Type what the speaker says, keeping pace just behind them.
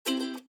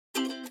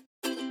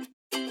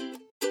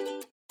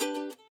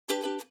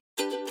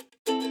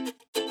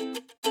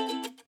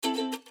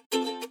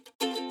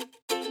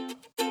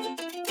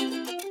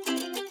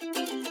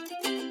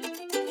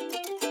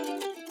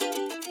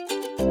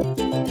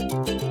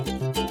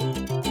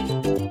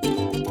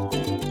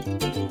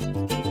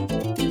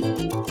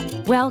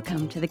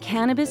Welcome to the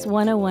Cannabis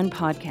 101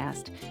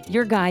 podcast,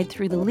 your guide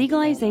through the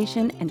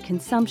legalization and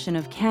consumption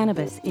of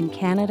cannabis in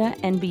Canada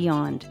and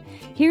beyond.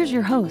 Here's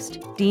your host,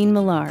 Dean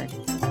Millard.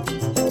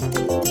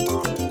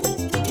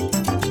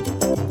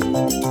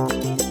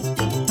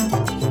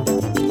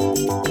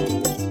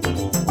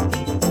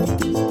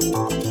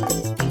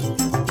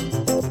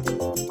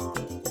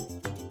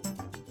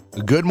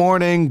 Good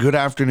morning, good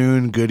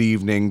afternoon, good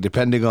evening,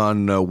 depending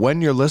on when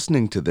you're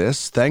listening to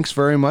this. Thanks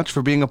very much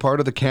for being a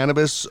part of the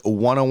Cannabis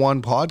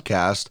 101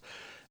 podcast,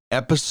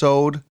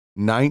 episode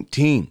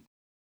 19.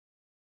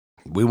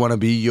 We want to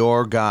be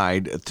your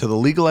guide to the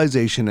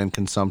legalization and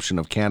consumption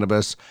of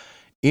cannabis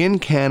in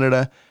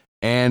Canada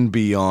and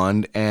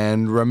beyond.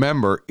 And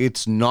remember,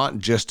 it's not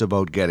just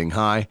about getting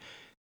high,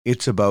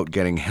 it's about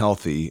getting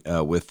healthy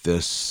with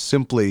this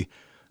simply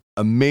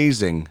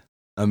amazing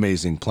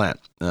plant.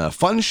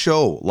 Fun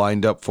show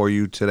lined up for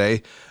you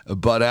today,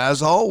 but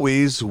as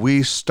always,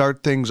 we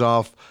start things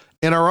off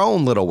in our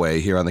own little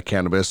way here on the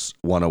Cannabis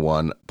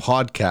 101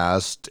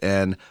 podcast,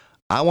 and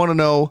I want to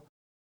know,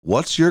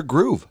 what's your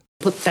groove?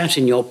 Put that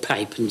in your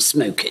pipe and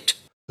smoke it.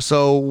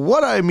 So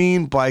what I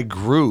mean by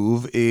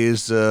groove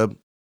is,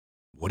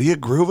 what are you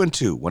grooving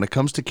to when it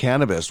comes to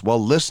cannabis while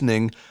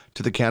listening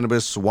to the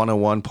Cannabis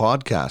 101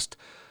 podcast?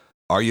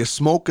 Are you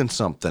smoking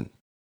something?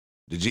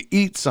 Did you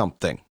eat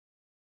something?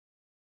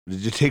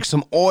 Did you take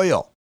some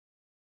oil?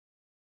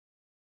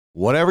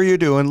 Whatever you're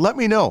doing, let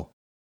me know.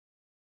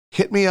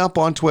 Hit me up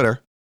on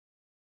Twitter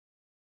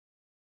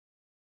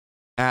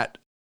at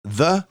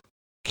the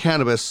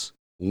Cannabis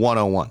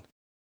 101.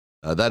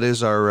 That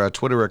is our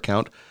Twitter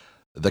account,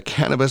 the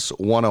Cannabis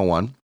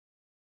 101.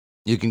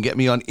 You can get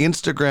me on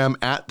Instagram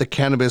at the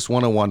Cannabis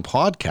 101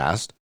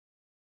 podcast,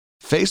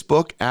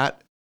 Facebook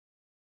at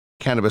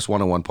Cannabis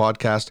 101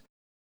 podcast.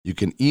 You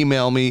can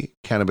email me,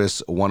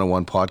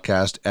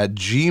 cannabis101podcast at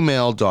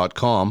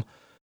gmail.com,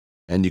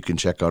 and you can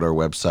check out our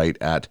website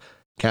at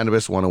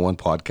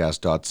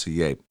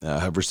cannabis101podcast.ca. I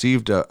have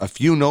received a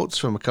few notes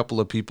from a couple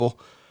of people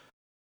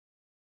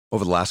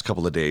over the last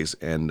couple of days,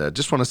 and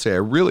just want to say I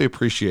really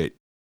appreciate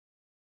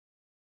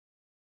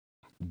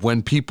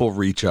when people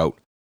reach out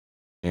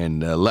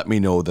and let me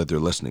know that they're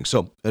listening.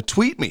 So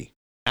tweet me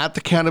at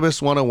the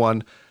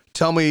Cannabis101.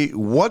 Tell me,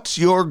 what's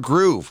your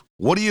groove?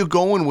 What are you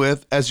going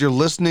with as you're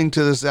listening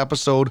to this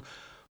episode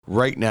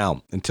right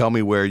now? And tell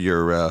me where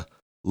you're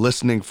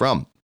listening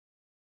from.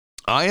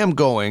 I'm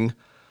going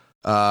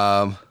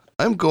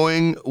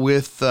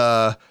with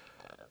a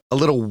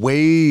little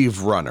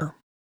wave runner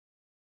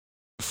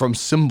from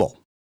Symbol,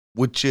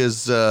 which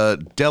is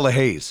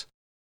Delahaye's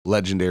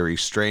legendary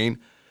strain.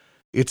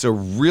 It's a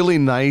really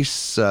nice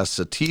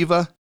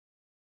sativa.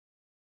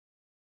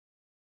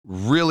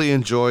 Really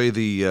enjoy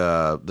the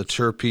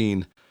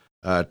terpinolene.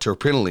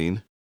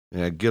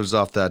 It gives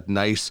off that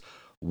nice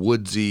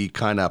woodsy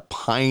kind of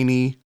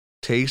piney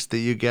taste that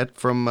you get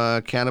from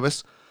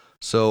cannabis.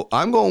 So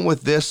I'm going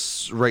with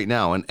this right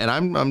now, and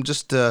I'm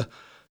just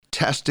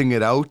testing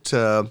it out.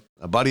 A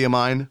buddy of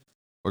mine,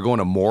 we're going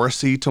to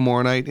Morrissey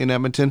tomorrow night in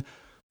Edmonton.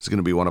 It's going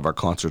to be one of our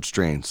concert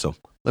strains. So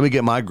let me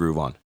get my groove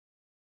on.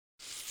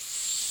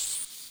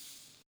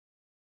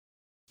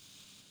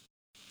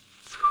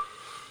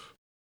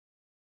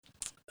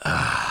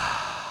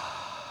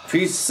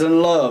 Peace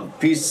and love,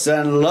 peace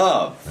and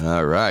love.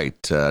 All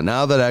right.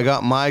 Now that I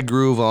got my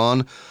groove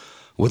on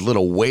with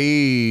little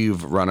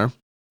wave runner,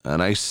 a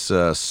nice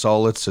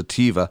solid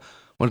sativa,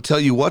 I want to tell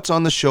you what's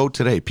on the show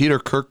today. Peter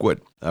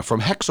Kirkwood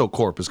from Hexo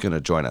Corp is going to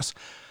join us.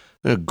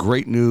 A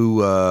great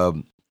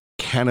new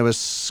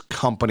cannabis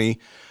company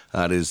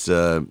that has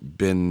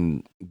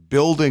been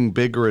building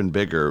bigger and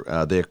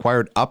bigger. They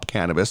acquired Up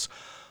Cannabis,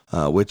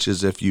 which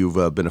is, if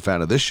you've been a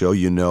fan of this show,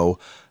 you know,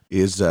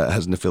 has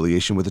an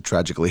affiliation with the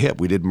Tragically Hip.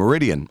 We did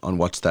Meridian on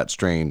What's That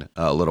Strain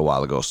a little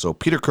while ago. So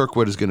Peter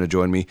Kirkwood is going to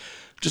join me.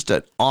 Just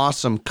an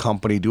awesome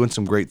company doing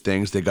some great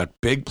things. They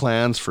got big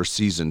plans for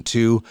season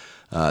 2.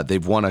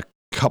 They've won a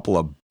couple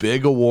of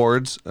big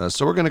awards.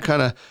 So we're going to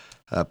kind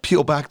of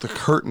peel back the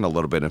curtain a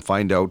little bit and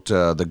find out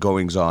the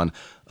goings on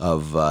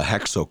of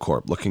Hexo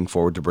Corp. Looking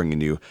forward to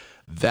bringing you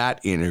that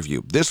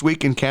interview. This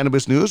week in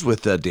Cannabis News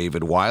with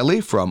David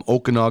Wiley from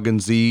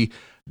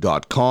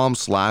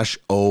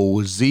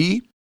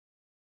OkanaganZ.com/OZ.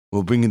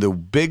 We'll bring you the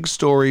big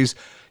stories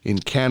in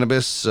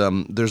cannabis.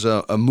 There's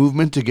a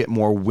movement to get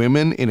more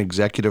women in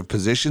executive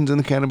positions in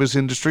the cannabis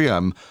industry.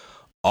 I'm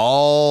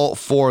all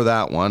for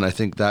that one. I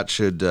think that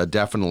should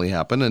definitely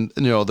happen. And,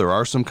 you know, there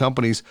are some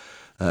companies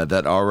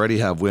that already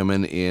have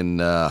women in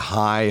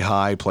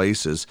high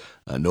places.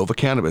 Nova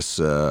Cannabis,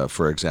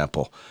 for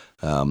example.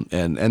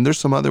 And there's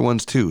some other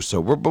ones too. So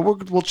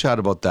we'll chat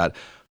about that.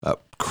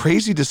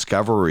 Crazy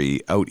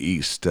discovery out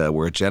east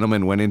where a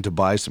gentleman went in to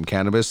buy some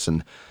cannabis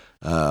and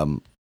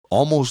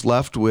almost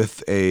left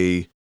with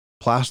a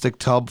plastic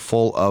tub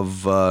full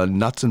of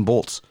nuts and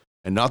bolts,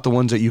 and not the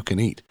ones that you can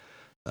eat.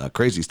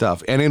 Crazy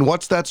stuff. And in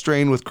What's That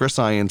Strain with Chris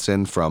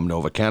Ianson from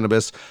Nova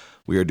Cannabis,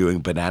 we are doing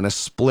Banana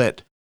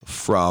Split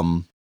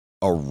from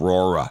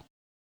Aurora.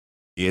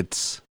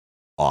 It's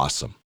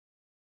awesome.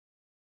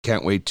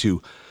 Can't wait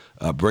to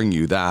bring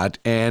you that.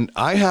 And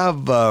I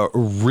have a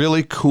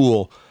really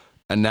cool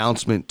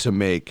announcement to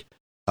make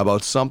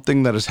about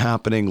something that is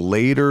happening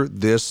later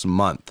this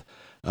month.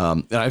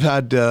 And I've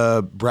had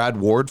Brad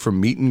Ward from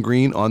Meet and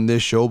Green on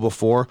this show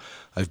before.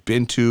 I've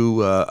been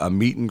to a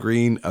Meet and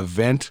Green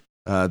event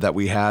that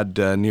we had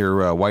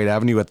near White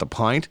Avenue at the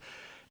Pint.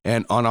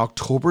 And on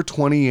October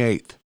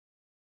 28th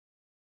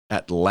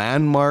at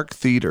Landmark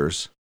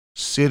Theaters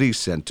City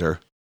Center,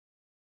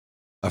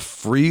 a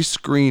free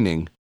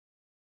screening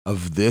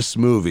of this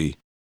movie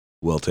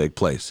will take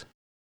place.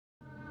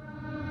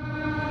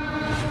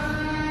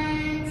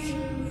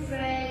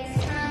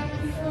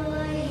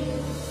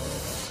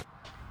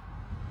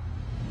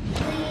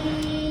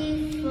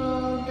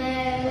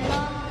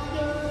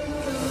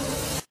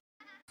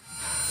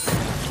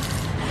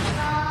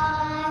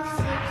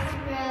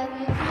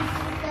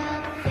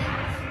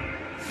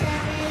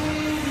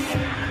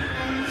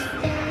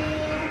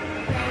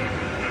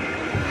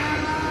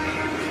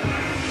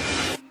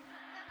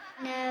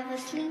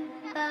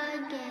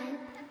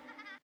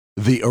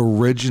 The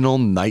original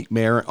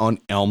Nightmare on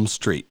Elm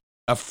Street.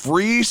 A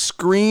free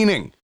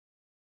screening.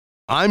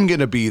 I'm going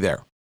to be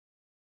there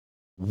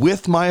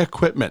with my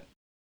equipment.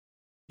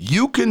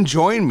 You can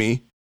join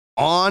me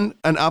on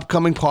an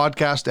upcoming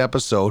podcast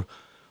episode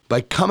by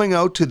coming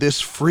out to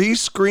this free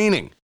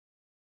screening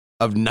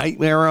of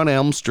Nightmare on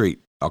Elm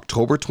Street,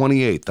 October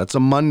 28th. That's a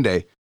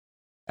Monday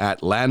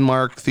at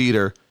Landmark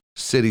Theater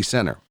City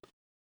Center.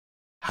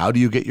 How do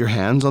you get your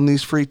hands on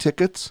these free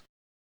tickets?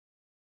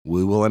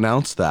 We will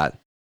announce that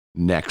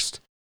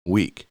next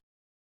week.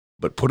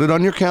 But put it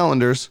on your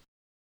calendars.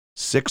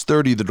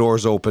 6:30 the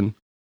doors open.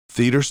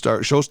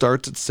 Show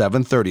starts at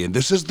 7:30. And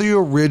this is the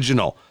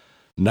original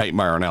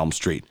Nightmare on Elm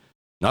Street.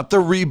 Not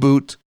the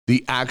reboot,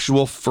 the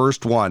actual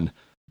first one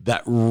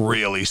that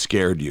really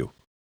scared you.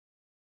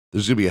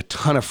 There's going to be a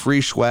ton of free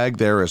swag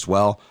there as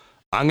well.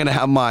 I'm going to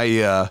have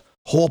my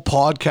whole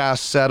podcast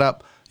set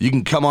up. You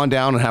can come on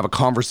down and have a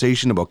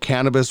conversation about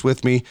cannabis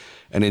with me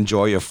and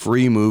enjoy a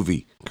free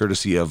movie,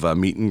 courtesy of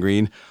Meet and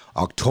Green.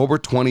 October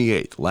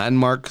 28th,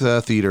 Landmark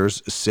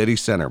Theaters, City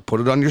Center.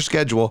 Put it on your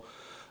schedule.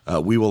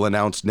 We will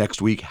announce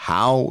next week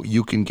how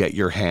you can get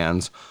your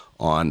hands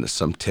on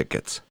some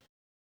tickets.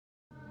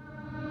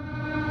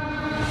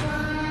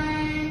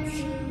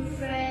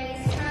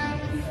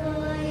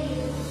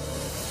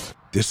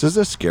 This is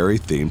a scary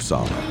theme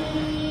song.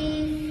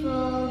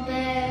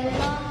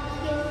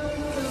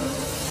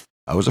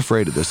 I was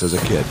afraid of this as a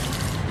kid.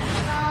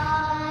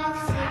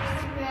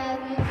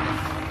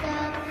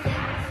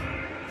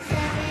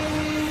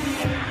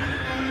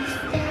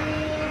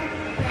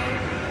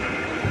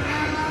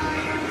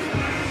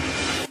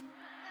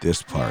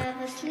 This part.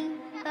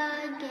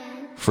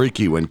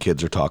 Freaky when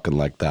kids are talking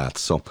like that.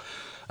 So,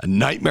 a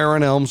Nightmare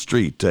on Elm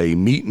Street, a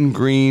Meet and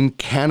Green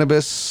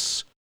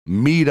cannabis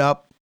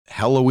meetup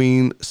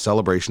Halloween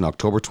celebration,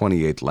 October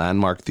 28th,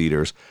 Landmark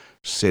Theaters,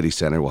 City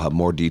Center. We'll have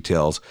more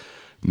details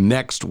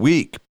next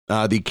week.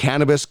 The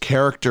Cannabis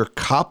Character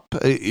Cup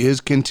is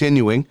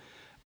continuing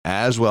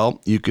as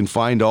well. You can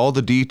find all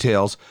the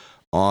details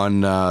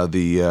on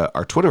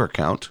our Twitter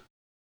account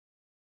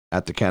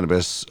at the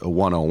Cannabis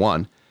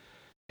 101.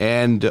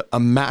 And a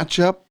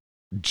matchup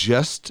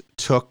just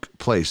took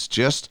place,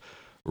 just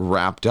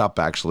wrapped up,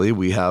 actually.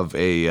 We have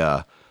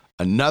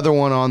another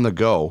one on the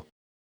go.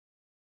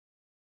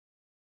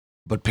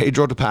 But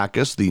Pedro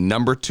DePacus, the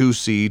number 2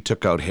 seed,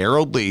 took out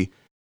Harold Lee,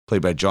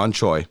 played by John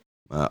Choi.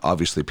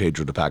 Obviously,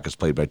 Pedro DePacus,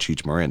 played by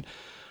Cheech Marin.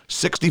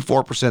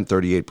 64%,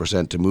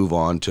 38% to move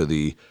on to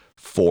the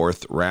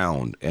 4th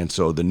round. And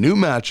so the new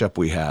matchup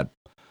we had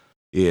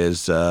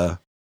is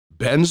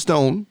Ben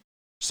Stone,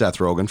 Seth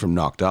Rogen from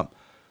Knocked Up,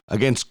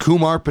 against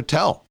Kumar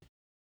Patel,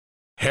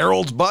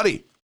 Harold's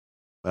buddy,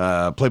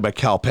 played by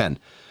Cal Penn.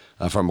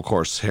 From, of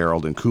course,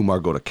 Harold and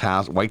Kumar go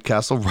to White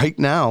Castle right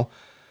now,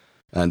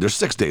 and there's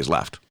 6 days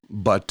left.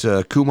 But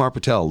Kumar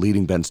Patel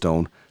leading Ben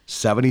Stone,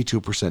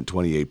 72%,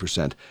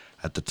 28%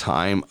 at the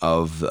time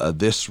of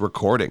this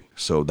recording.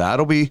 So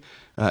that'll be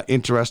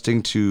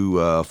interesting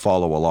to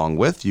follow along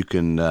with. You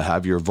can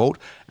have your vote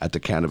at the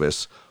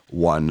Cannabis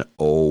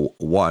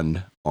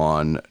 101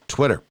 on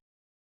Twitter.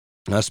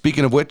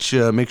 Speaking of which,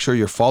 make sure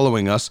you're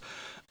following us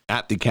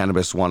at the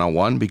Cannabis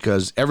 101,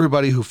 because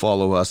everybody who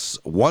follow us,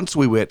 once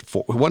we hit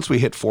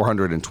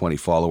 420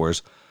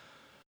 followers,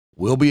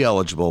 will be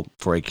eligible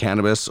for a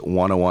Cannabis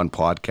 101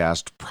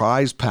 podcast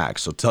prize pack.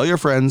 So tell your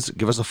friends,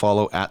 give us a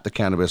follow at the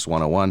Cannabis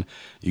 101.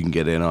 You can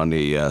get in on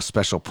a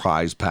special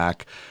prize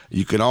pack.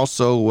 You can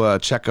also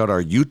check out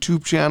our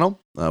YouTube channel.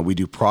 We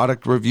do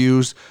product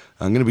reviews.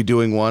 I'm going to be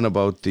doing one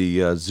about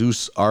the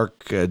Zeus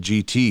Arc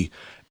GT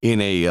in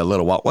a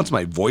little while, once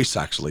my voice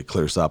actually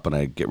clears up and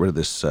I get rid of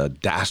this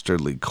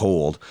dastardly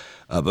cold.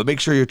 But make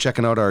sure you're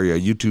checking out our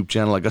YouTube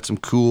channel. I got some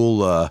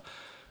cool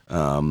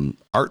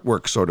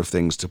artwork sort of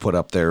things to put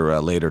up there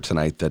later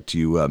tonight that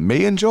you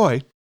may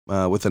enjoy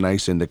with a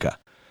nice indica.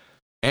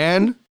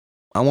 And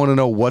I want to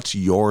know, what's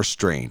your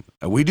strain?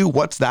 We do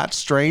What's That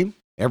Strain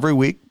every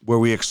week where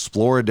we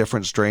explore a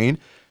different strain.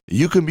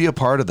 You can be a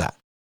part of that.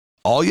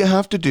 All you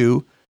have to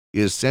do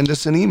is send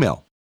us an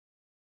email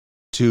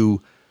to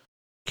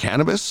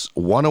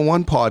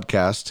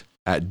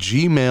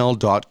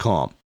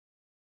cannabis101podcast@gmail.com.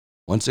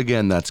 Once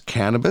again, that's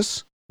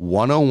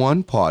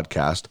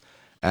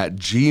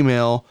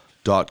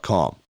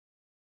cannabis101podcast@gmail.com.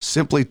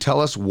 Simply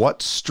tell us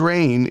what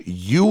strain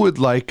you would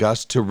like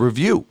us to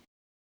review.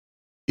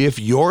 If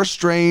your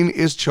strain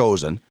is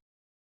chosen,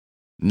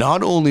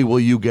 not only will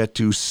you get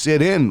to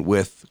sit in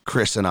with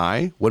Chris and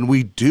I when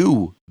we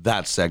do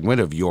that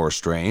segment of your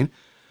strain,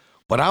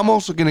 but I'm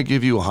also going to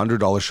give you a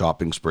 $100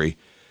 shopping spree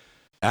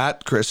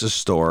at Chris's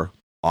store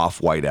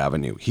off White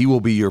Avenue. He will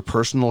be your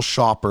personal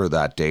shopper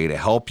that day to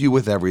help you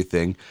with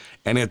everything,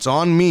 and it's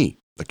on me,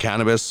 the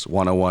Cannabis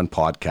 101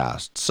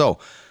 podcast. So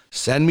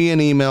send me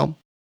an email,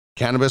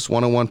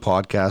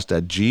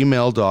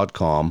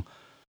 cannabis101podcast@gmail.com.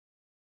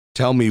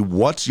 Tell me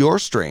what's your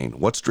strain,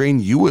 what strain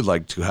you would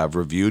like to have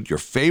reviewed, your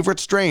favorite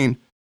strain.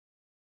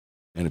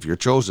 And if you're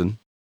chosen,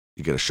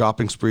 you get a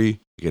shopping spree,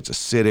 you get to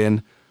sit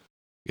in,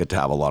 you get to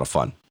have a lot of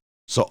fun.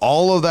 So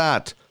all of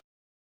that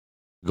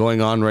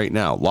going on right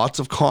now. Lots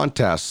of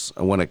contests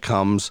when it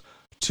comes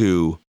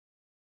to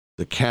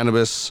the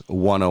Cannabis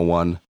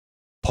 101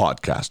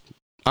 podcast.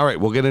 All right,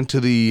 we'll get into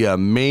the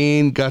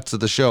main guts of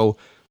the show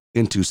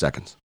in 2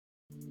 seconds.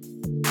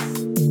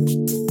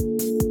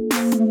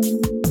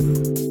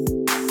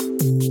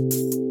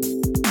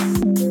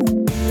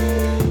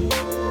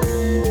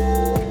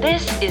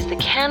 This is the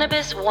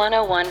Cannabis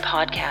 101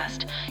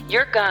 podcast,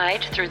 your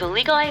guide through the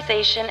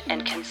legalization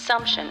and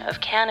consumption of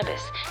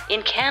cannabis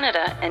in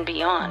Canada and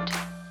beyond.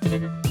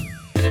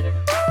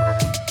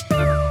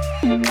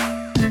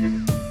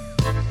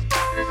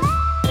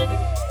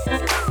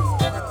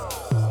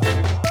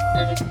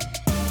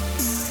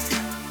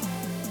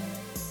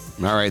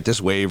 All right, this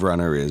Wave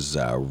Runner is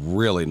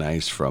really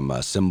nice from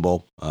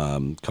Symbol.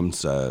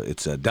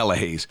 It's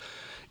Delahaye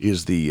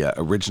is the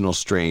original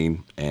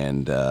strain,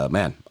 and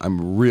man,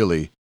 I'm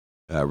really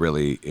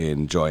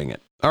enjoying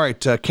it. All right,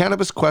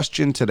 cannabis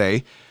question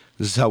today.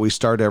 This is how we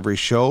start every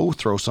show.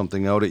 Throw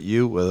something out at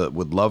you.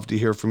 Would love to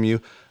hear from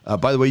you.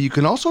 By the way, you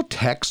can also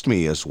text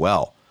me as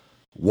well.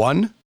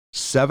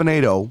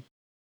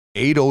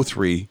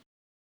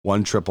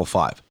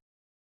 1-780-803-1555.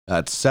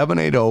 That's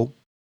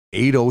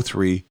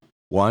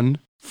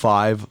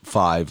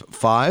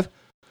 780-803-1555.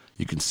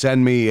 You can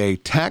send me a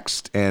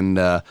text, and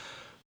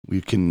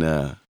we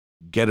can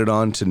get it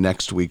on to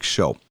next week's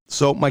show.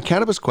 So my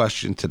cannabis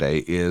question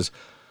today is,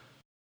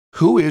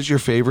 who is your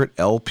favorite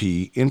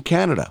LP in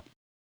Canada?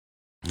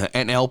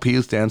 And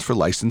LP stands for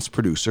licensed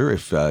producer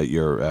if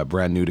you're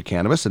brand new to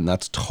cannabis, and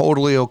that's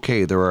totally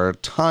okay. There are a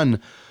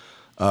ton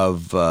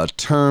of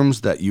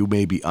terms that you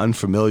may be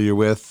unfamiliar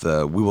with.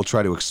 We will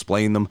try to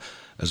explain them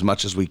as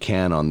much as we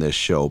can on this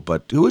show.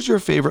 But who is your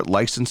favorite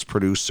licensed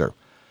producer?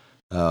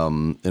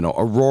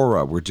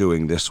 Aurora we're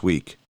doing this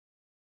week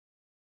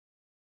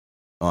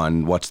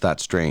on What's That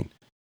Strain.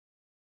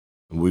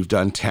 We've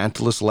done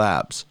Tantalus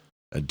Labs,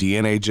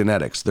 DNA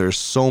Genetics. There's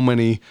so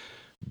many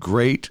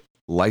great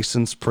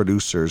licensed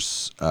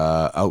producers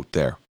out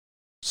there.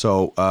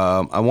 So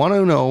I want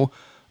to know,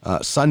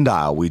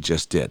 Sundial we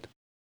just did.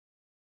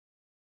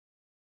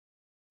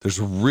 There's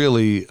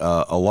really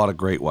a lot of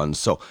great ones.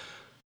 So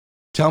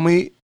tell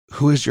me,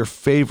 who is your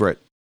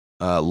favorite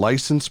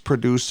licensed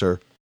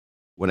producer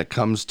when it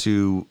comes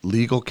to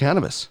legal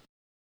cannabis?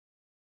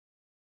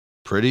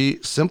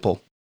 Pretty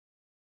simple.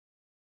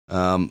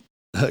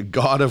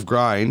 God of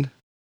Grind,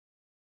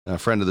 a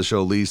friend of the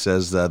show, Lee,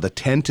 says the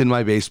tent in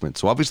my basement.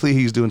 So obviously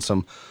he's doing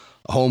some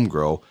home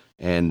grow,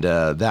 and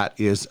that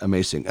is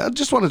amazing. I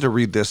just wanted to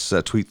read this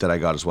tweet that I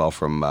got as well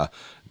from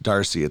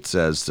Darcy. It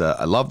says,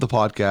 I love the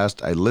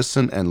podcast. I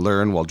listen and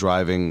learn while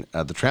driving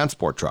the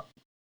transport truck.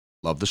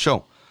 Love the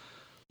show.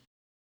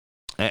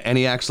 And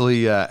he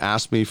actually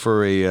asked me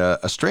for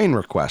a strain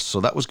request, so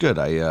that was good.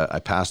 I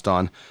passed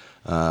on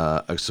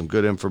some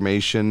good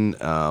information.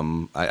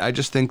 I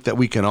just think that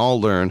we can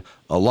all learn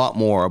a lot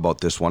more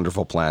about this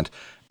wonderful plant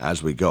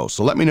as we go.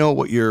 So let me know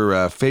what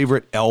your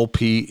favorite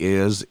LP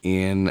is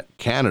in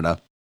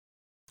Canada,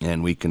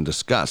 and we can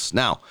discuss.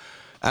 Now,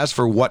 as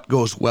for what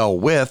goes well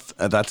with,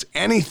 that's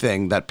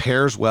anything that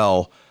pairs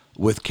well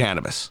with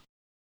cannabis.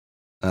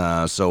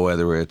 So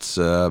whether it's,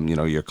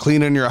 you're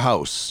cleaning your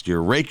house,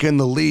 you're raking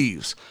the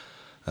leaves,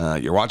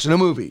 you're watching a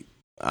movie,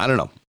 I don't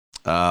know.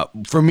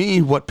 For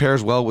me, what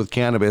pairs well with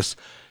cannabis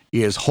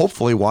is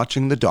hopefully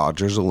watching the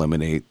Dodgers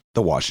eliminate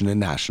the Washington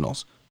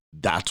Nationals.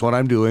 That's what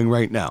I'm doing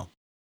right now.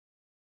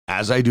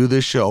 As I do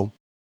this show,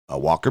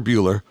 Walker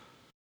Buehler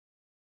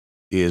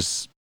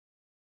is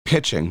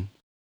pitching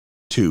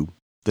to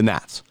the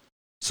Nats.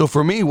 So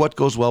for me, what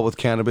goes well with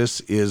cannabis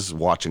is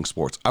watching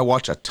sports. I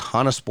watch a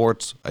ton of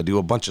sports. I do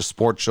a bunch of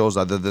sports shows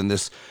other than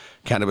this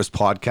cannabis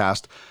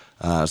podcast.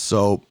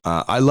 So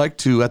I like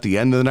to, at the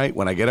end of the night,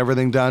 when I get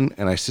everything done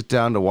and I sit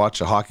down to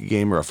watch a hockey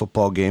game or a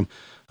football game,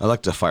 I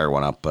like to fire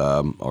one up,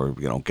 or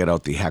get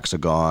out the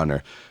Hexagon,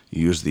 or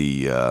use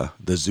the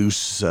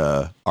Zeus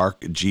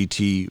Arc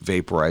GT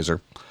vaporizer.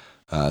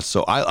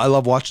 So I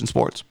love watching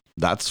sports.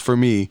 That's for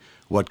me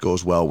what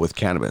goes well with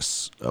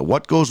cannabis.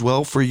 What goes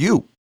well for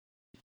you?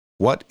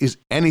 What is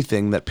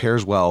anything that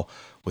pairs well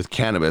with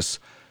cannabis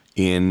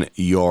in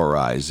your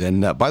eyes?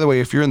 And by the way,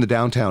 if you're in the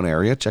downtown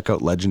area, check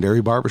out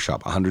Legendary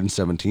Barbershop,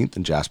 117th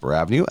and Jasper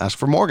Avenue. Ask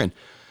for Morgan,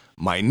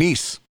 my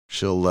niece.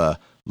 She'll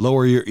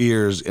lower your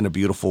ears in a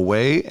beautiful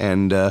way,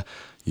 and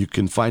you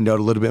can find out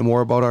a little bit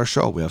more about our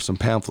show. We have some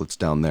pamphlets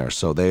down there.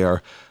 So they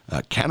are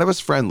cannabis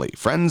friendly,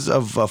 friends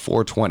of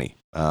 420.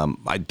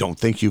 I don't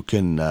think you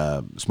can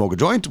smoke a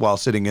joint while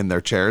sitting in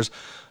their chairs,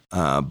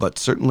 but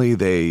certainly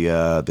they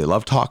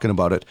love talking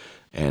about it,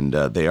 and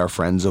they are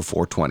friends of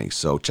 420.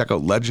 So check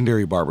out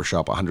Legendary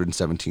Barbershop,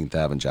 117th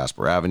Ave and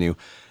Jasper Avenue,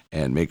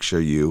 and make sure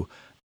you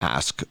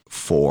ask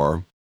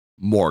for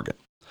Morgan.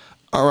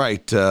 All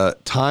right,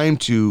 time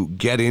to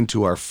get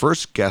into our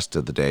first guest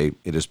of the day.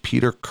 It is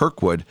Peter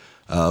Kirkwood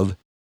of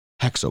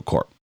Hexo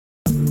Corp.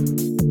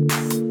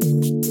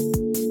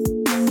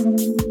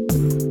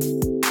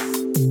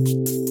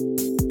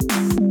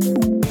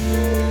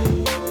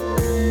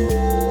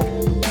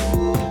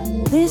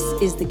 This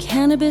is the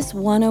Cannabis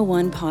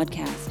 101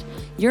 podcast,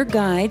 your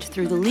guide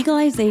through the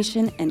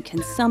legalization and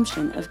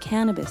consumption of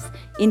cannabis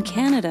in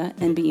Canada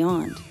and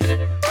beyond.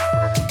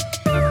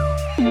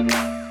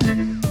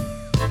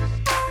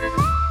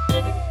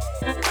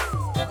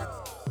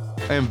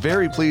 I am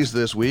very pleased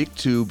this week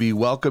to be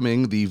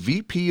welcoming the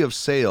VP of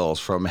Sales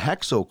from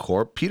Hexo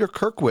Corp, Peter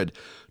Kirkwood,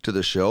 to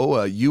the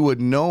show. You would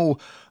know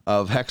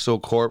of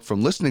Hexo Corp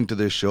from listening to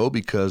this show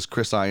because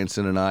Chris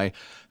Ianson and I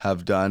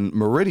have done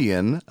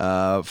Meridian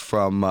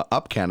from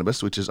Up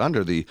Cannabis, which is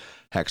under the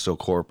Hexo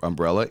Corp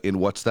umbrella in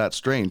What's That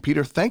Strain.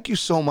 Peter, thank you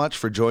so much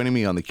for joining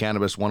me on the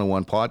Cannabis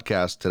 101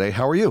 podcast today.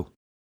 How are you?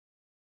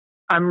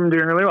 I'm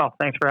doing really well.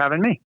 Thanks for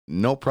having me.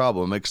 No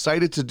problem.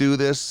 Excited to do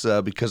this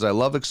because I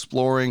love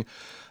exploring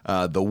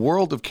the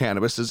world of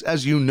cannabis.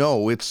 As you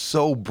know, it's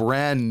so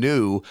brand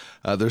new.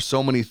 There's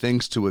so many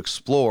things to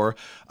explore.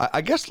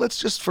 I guess let's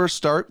just first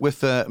start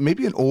with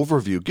maybe an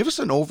overview. Give us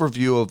an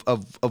overview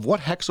of what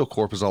Hexo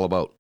Corp is all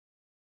about.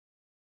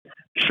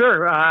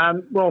 Sure.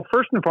 Well,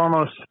 first and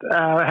foremost,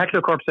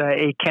 Hexo Corp's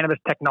a cannabis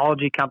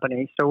technology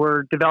company. So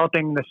we're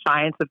developing the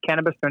science of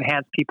cannabis to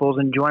enhance people's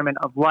enjoyment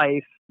of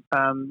life,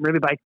 really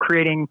by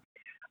creating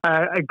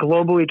a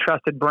globally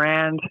trusted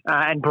brand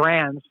and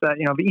brands that,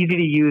 easy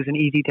to use and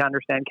easy to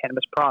understand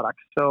cannabis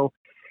products. So,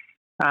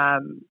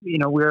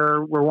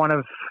 we're one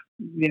of,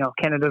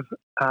 Canada's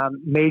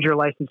major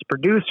licensed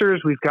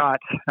producers. We've got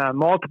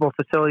multiple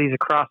facilities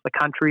across the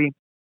country,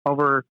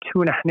 over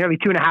nearly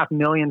 2.5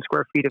 million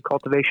square feet of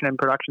cultivation and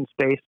production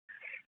space,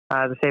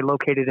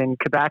 located in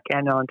Quebec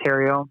and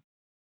Ontario.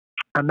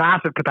 A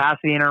massive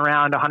capacity in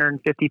around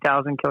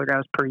 150,000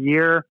 kilograms per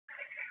year.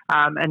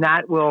 And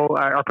that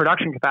our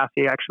production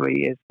capacity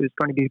actually is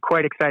going to be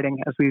quite exciting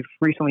as we've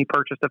recently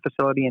purchased a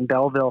facility in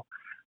Belleville.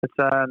 It's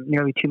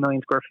nearly 2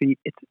 million square feet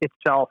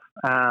itself.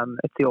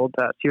 It's the old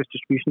Sears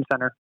Distribution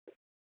Center.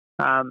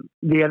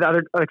 The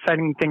other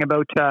exciting thing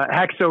about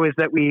Hexo is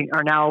that we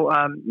are now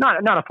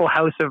not a full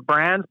house of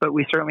brands, but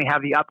we certainly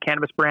have the Up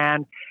Cannabis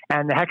brand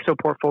and the Hexo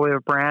portfolio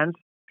of brands.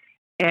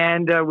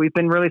 And we've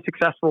been really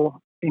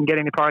successful in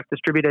getting the product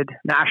distributed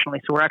nationally.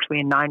 So we're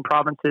actually in 9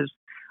 provinces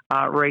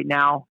right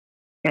now.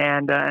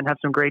 And have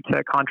some great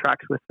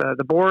contracts with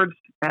the boards,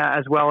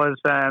 as well as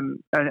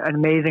an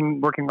amazing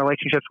working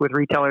relationships with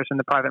retailers in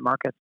the private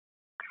market.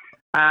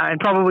 And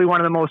probably one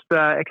of the most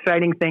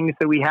exciting things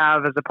that we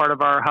have as a part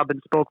of our hub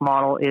and spoke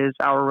model is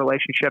our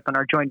relationship and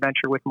our joint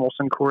venture with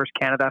Molson Coors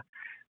Canada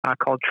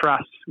called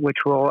Trust, which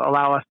will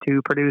allow us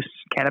to produce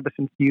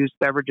cannabis-infused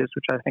beverages,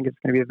 which I think is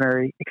going to be a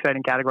very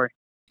exciting category.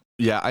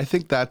 Yeah, I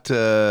think that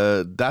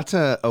that's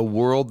a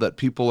world that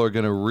people are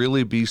going to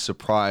really be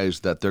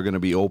surprised that they're going to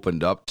be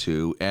opened up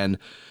to. And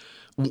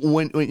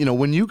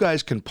when you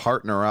guys can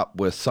partner up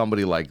with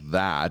somebody like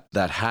that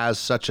has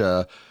such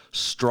a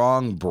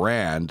strong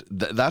brand,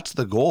 that's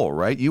the goal,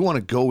 right? You want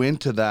to go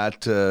into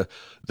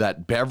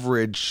that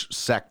beverage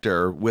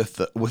sector with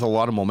a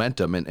lot of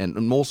momentum, and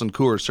Molson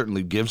Coors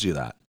certainly gives you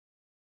that.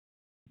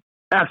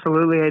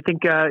 Absolutely. I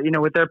think,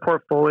 with their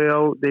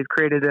portfolio, they've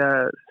created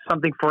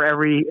something for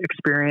every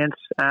experience.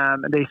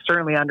 They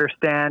certainly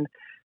understand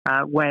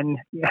when,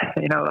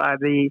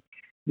 the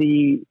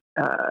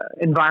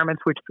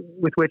environments with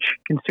which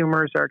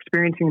consumers are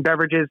experiencing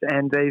beverages,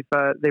 and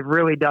they've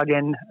really dug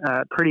in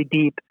pretty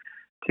deep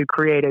to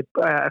create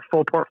a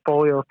full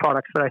portfolio of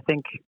products that I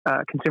think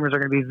consumers are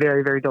going to be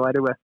very, very delighted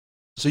with.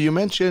 So you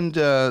mentioned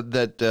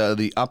that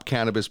the Up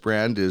Cannabis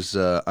brand is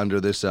under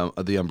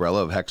the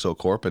umbrella of Hexo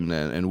Corp,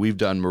 and we've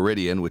done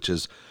Meridian, which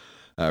is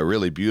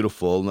really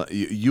beautiful.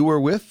 You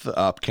were with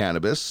Up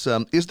Cannabis.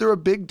 Is there a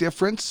big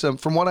difference?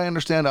 From what I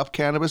understand, Up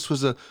Cannabis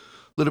was a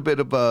little bit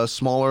of a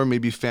smaller,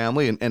 maybe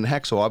family, and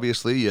Hexo,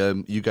 obviously,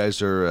 you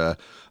guys are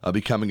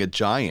becoming a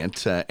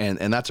giant,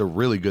 and that's a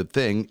really good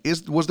thing.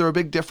 Was there a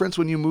big difference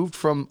when you moved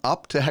from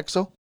Up to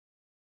Hexo?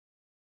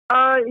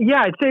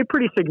 Yeah, I'd say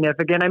pretty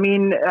significant. I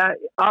mean,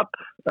 Up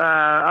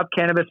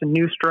Cannabis and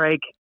New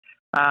Strike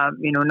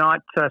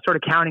not sort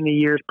of counting the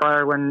years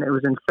prior when it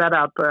was in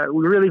setup.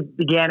 We really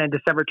began in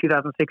December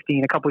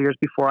 2016, a couple years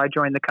before I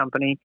joined the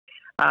company.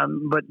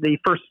 But the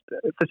first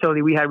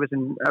facility we had was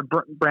in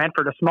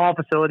Brantford, a small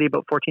facility,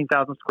 about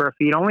 14,000 square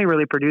feet, only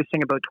really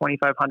producing about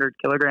 2,500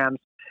 kilograms.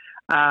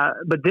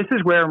 But this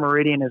is where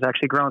Meridian has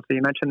actually grown. So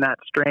you mentioned that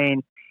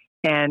strain.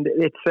 And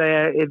it's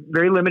a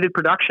very limited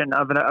production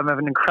of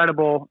an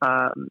incredible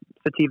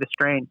sativa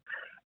strain.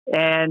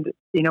 And,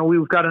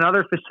 we've got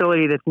another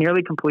facility that's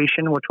nearly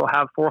completion, which will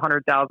have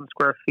 400,000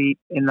 square feet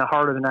in the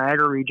heart of the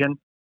Niagara region.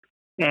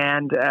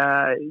 And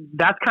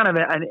that's kind of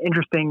an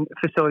interesting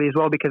facility as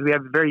well, because we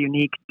have a very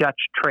unique Dutch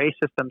tray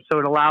system. So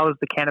it allows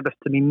the cannabis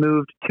to be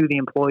moved to the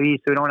employees.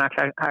 So we don't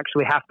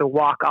actually have to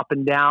walk up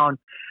and down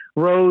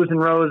rows and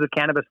rows of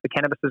cannabis. The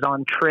cannabis is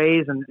on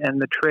trays,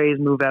 and the trays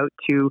move out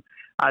to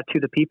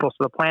the people.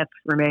 So the plants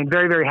remain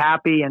very, very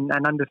happy and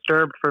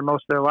undisturbed for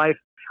most of their life,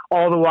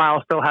 all the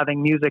while still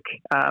having music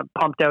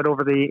pumped out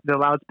over the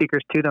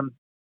loudspeakers to them.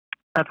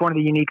 That's one of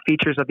the unique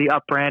features of the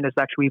Up brand, is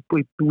actually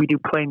we do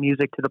play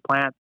music to the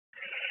plants.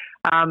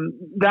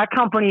 That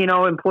company,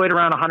 employed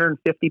around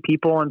 150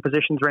 people in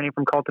positions ranging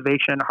from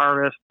cultivation,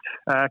 harvest,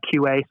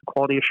 QA,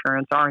 quality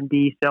assurance,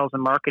 R&D, sales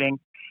and marketing,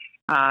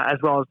 as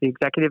well as the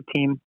executive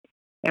team.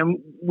 And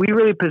we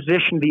really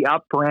positioned the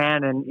Up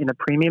brand in a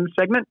premium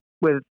segment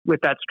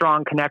with that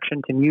strong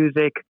connection to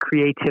music,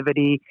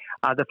 creativity,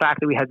 the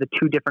fact that we had the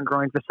two different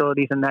growing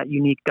facilities and that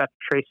unique Dutch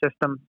tray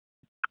system.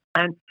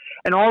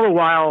 And all the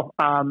while,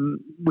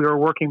 we were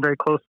working very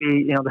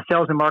closely. The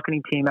sales and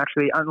marketing team,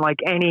 actually, unlike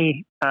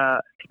any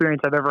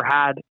experience I've ever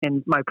had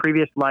in my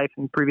previous life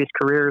and previous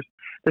careers,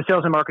 the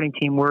sales and marketing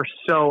team were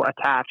so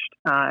attached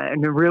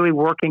and really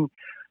working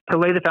to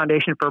lay the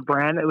foundation for a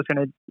brand that was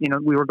going to,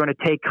 we were going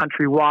to take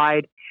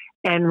countrywide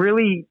and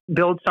really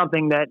build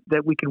something that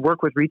we could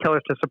work with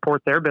retailers to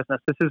support their business.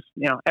 This is,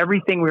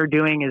 everything we were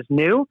doing is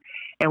new,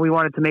 and we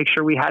wanted to make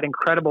sure we had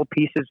incredible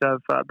pieces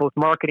of both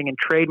marketing and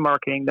trade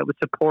marketing that would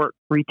support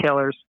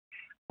retailers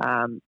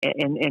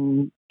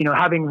in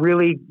having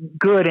really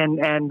good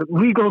and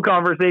legal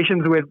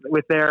conversations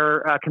with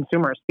their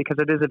consumers, because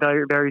it is a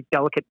very, very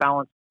delicate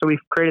balance. So we've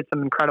created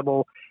some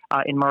incredible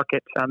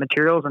in-market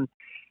materials, and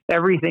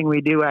everything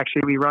we do,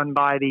 actually, we run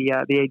by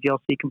the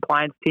ADLC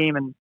compliance team,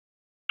 and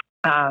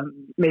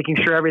making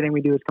sure everything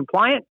we do is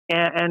compliant,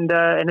 and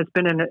it's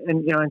been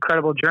an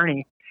incredible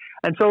journey.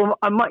 And so,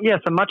 a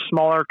much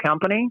smaller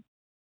company,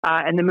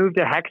 and the move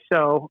to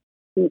Hexo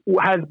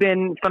has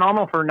been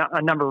phenomenal for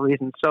a number of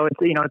reasons. So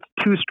it's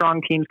two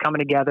strong teams coming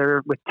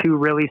together with two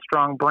really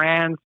strong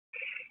brands.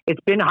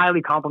 It's been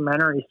highly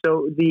complementary.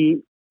 So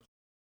the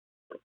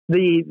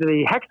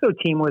Hexo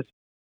team was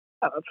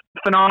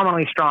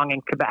phenomenally strong in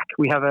Quebec.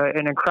 We have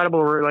an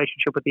incredible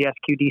relationship with the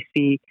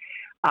SQDC,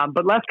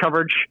 but less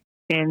coverage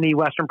in the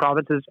Western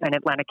provinces and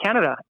Atlantic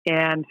Canada.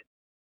 And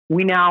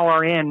we now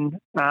are in,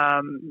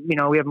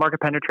 we have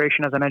market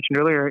penetration, as I mentioned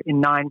earlier, in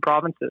 9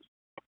 provinces.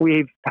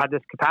 We've had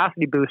this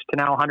capacity boost to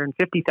now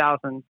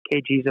 150,000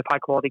 kgs of high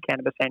quality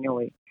cannabis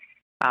annually.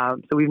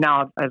 So we've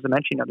now, as I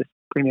mentioned, this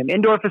premium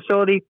indoor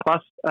facility,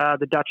 plus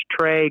the Dutch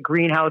tray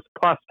greenhouse,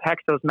 plus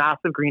Hexo's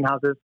massive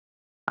greenhouses.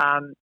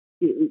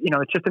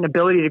 It's just an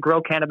ability to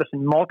grow cannabis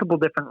in multiple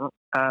different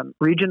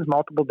regions,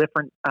 multiple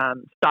different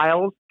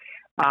styles.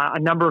 A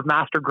number of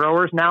master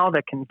growers now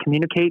that can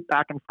communicate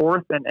back and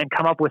forth and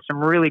come up with some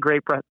really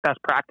great best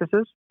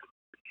practices.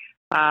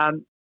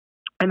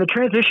 And the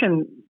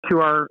transition to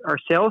our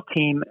sales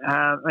team,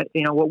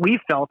 what we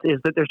felt is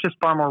that there's just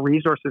far more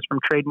resources from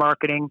trade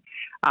marketing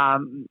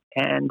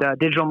and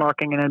digital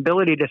marketing, and an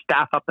ability to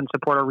staff up and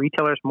support our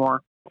retailers more.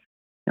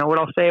 What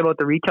I'll say about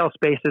the retail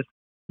space is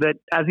that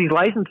as these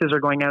licenses are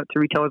going out to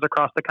retailers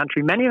across the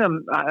country, many of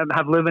them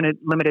have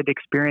limited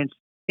experience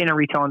in a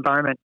retail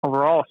environment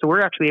overall. So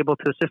we're actually able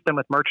to assist them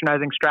with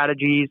merchandising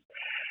strategies,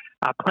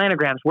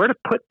 planograms, where to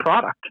put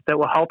product that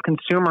will help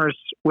consumers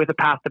with a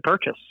path to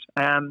purchase.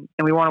 And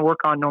we want to work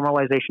on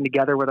normalization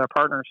together with our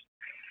partners.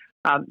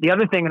 The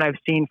other thing that I've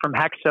seen from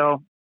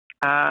Hexo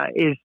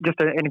is just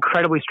an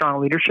incredibly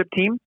strong leadership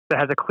team that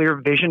has a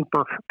clear vision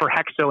for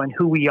Hexo and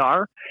who we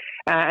are.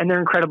 And they're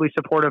incredibly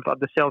supportive of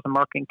the sales and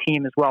marketing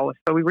team as well.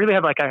 So we really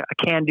have like a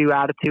can-do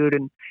attitude,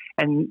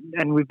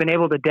 and we've been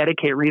able to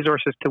dedicate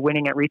resources to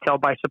winning at retail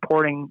by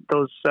supporting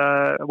those,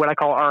 what I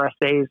call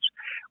RSAs,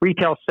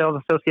 retail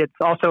sales associates,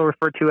 also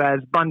referred to as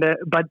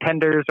bud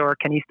tenders or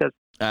canistas.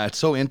 It's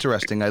so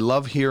interesting. I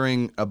love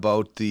hearing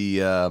about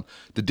the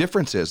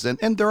differences,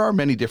 and there are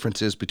many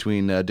differences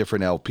between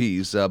different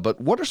LPs.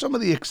 But what are some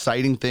of the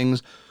exciting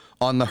things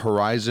on the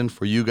horizon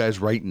for you guys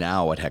right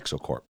now at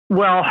Hexo Corp?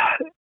 Well,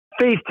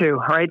 phase 2,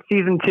 right?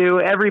 Season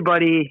 2.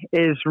 Everybody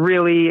is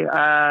really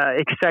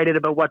excited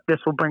about what this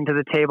will bring to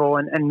the table,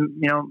 and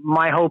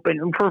my hope,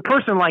 and for a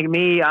person like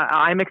me,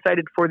 I'm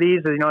excited for these.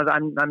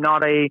 I'm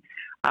not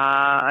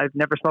I've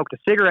never smoked a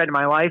cigarette in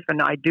my life,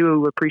 and I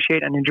do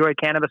appreciate and enjoy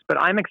cannabis,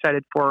 but I'm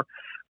excited for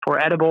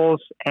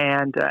edibles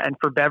and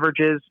for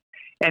beverages.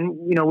 And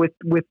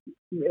with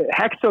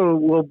Hexo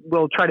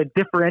will try to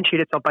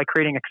differentiate itself by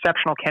creating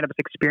exceptional cannabis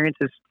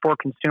experiences for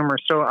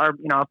consumers. So our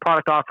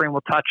product offering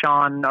will touch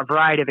on a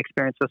variety of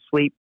experiences: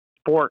 sleep,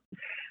 sport,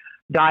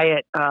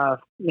 diet, times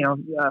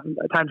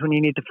when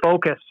you need to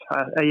focus,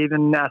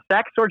 even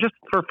sex, or just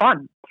for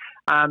fun.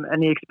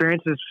 And the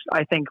experiences,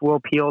 I think, will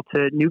appeal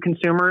to new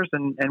consumers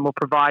and will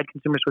provide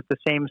consumers with the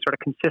same sort of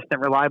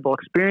consistent, reliable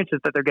experiences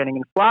that they're getting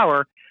in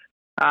flower.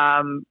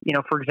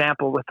 For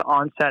example, with the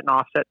onset and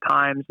offset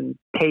times and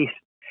taste,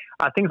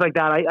 things like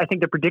that. I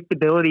think the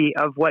predictability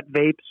of what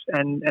vapes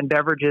and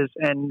beverages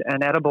and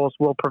edibles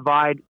will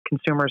provide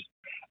consumers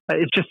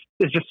is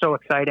just so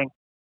exciting.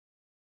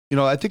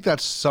 I think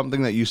that's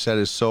something that you said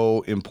is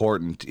so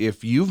important.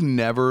 If you've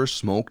never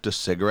smoked a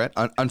cigarette,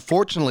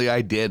 unfortunately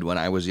I did when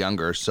I was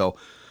younger, so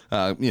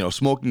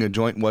smoking a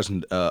joint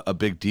wasn't a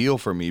big deal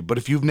for me. But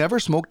if you've never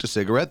smoked a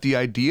cigarette, the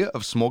idea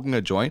of smoking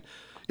a joint,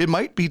 it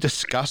might be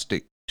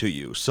disgusting to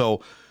you.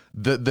 So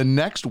the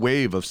next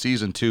wave of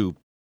season 2,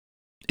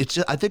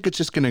 I think it's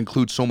just going to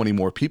include so many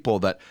more people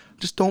that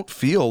just don't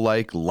feel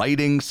like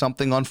lighting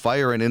something on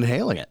fire and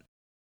inhaling it.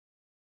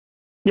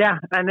 Yeah,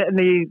 and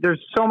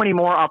there's so many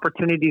more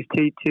opportunities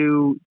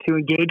to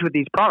engage with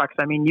these products.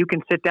 I mean, you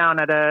can sit down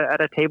at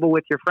a table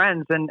with your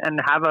friends and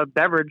have a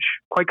beverage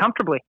quite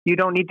comfortably. You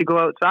don't need to go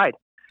outside.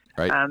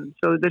 Right.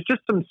 So there's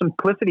just some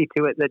simplicity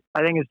to it that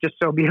I think is just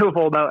so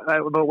beautiful about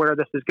where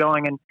this is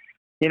going. And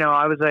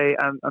I was a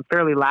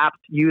fairly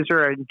lapsed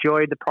user. I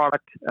enjoyed the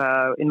product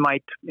in my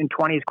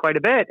 20s quite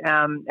a bit,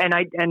 and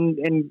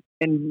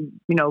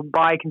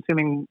by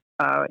consuming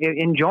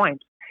in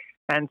joints.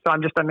 And so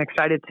I'm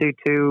excited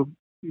to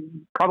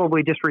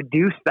probably just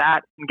reduce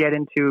that and get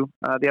into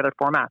the other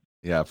formats.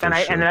 Yeah,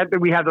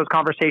 we have those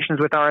conversations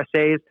with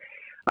RSAs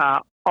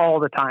all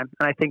the time,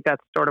 and I think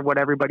that's sort of what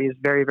everybody is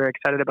very, very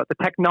excited about.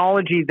 The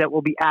technology that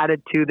will be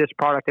added to this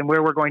product and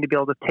where we're going to be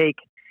able to take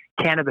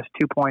Cannabis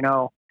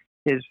 2.0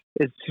 is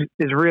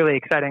really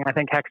exciting. I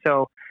think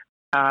Hexo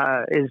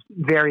is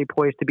very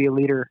poised to be a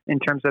leader in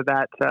terms of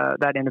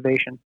that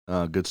innovation.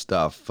 Good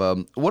stuff.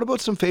 What about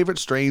some favorite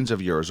strains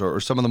of yours, or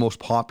some of the most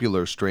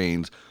popular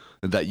strains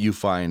that you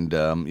find?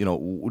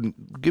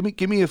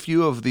 Give me a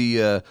few of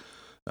the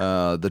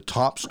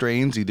top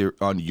strains, either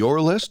on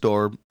your list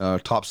or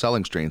top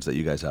selling strains that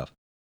you guys have.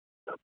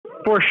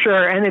 For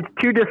sure, and it's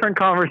two different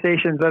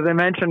conversations. As I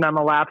mentioned, I'm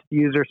a lapsed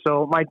user,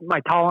 so my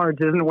tolerance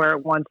isn't where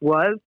it once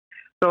was.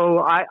 So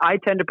I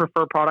tend to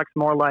prefer products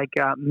more like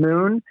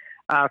Moon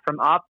from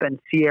Up and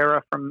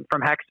Sierra from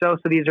Hexo.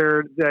 So these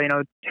are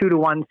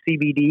 2-to-1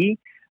 CBD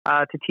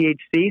to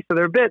THC. So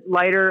they're a bit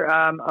lighter,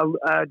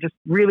 just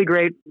really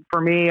great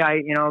for me.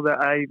 I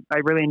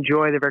really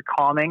enjoy. They're very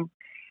calming.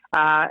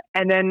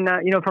 And then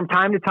from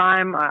time to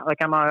time,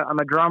 I'm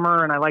a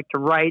drummer and I like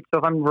to write. So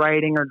if I'm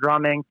writing or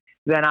drumming,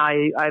 then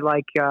I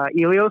like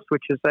Elios,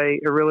 which is a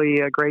really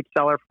great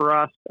seller for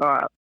us.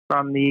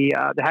 From the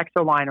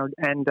Hexo line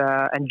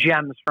and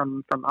Gems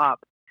from Up.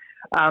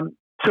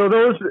 So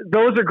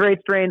those are great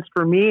strains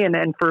for me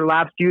and for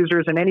lapsed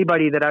users and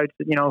anybody that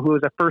who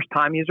is a first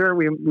time user.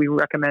 We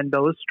recommend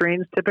those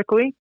strains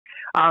typically.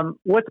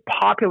 What's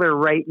popular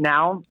right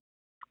now,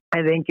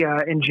 I think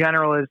in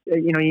general is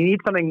you need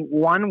something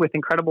with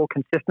incredible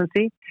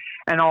consistency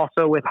and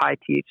also with high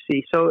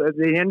THC. So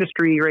the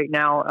industry right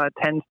now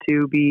tends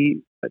to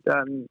be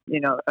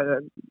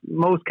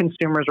most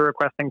consumers are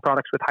requesting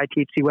products with high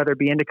THC, whether it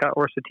be indica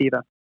or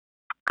sativa.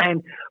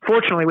 And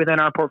fortunately, within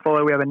our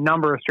portfolio, we have a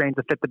number of strains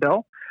that fit the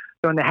bill.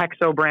 So in the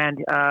Hexo brand,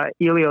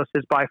 Elios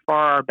is by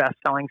far our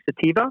best-selling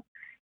sativa.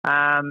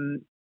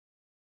 And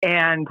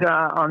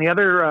on the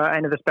other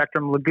end of the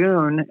spectrum,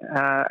 Lagoon,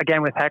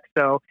 again with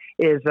Hexo,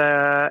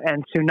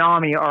 and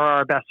Tsunami are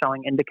our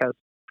best-selling indicas.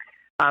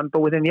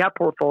 But within the Up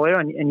portfolio,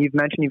 and you've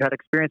mentioned you've had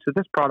experience with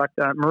this product,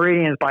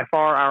 Meridian is by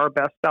far our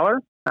best seller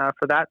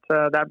for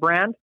that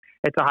brand.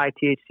 It's a high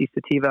THC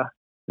sativa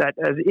that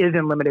is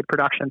in limited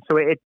production, so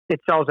it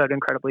sells out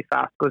incredibly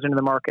fast, goes into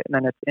the market, and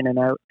then it's in and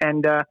out.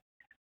 And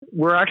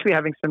we're actually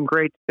having some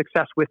great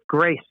success with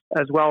Grace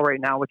as well right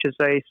now, which is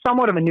a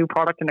somewhat of a new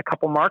product in a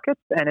couple markets,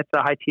 and it's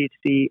a high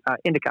THC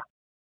indica.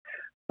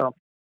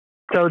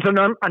 So it's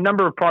a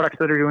number of products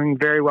that are doing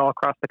very well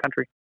across the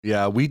country.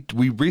 Yeah, we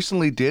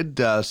recently did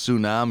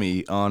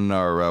Tsunami on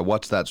our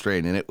What's That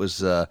strain, and it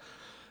was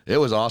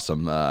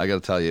awesome. I got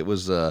to tell you, it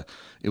was a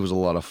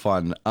lot of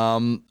fun.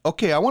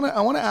 Okay, I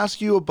want to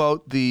ask you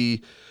about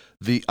the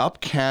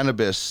Up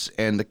cannabis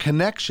and the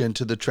connection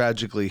to the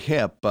Tragically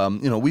Hip.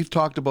 We've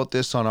talked about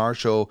this on our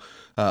show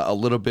a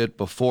little bit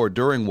before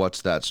during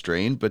What's That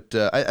strain, but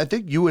I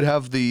think you would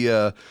have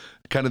the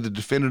kind of the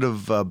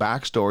definitive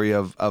backstory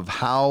of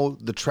how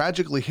the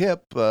Tragically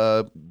Hip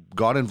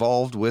got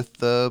involved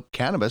with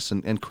cannabis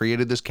and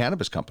created this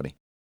cannabis company.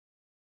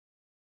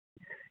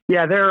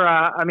 Yeah, they're,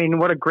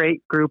 what a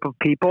great group of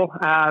people.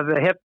 The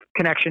Hip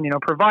connection,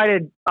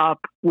 provided Up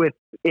with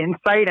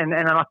insight and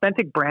an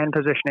authentic brand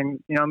positioning.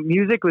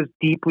 Music was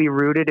deeply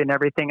rooted in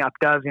everything Up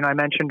does. I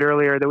mentioned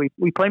earlier that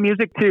we play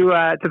music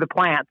to the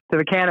plants, to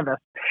the cannabis.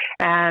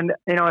 And,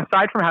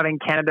 aside from having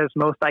Canada's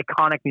most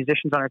iconic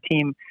musicians on our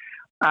team,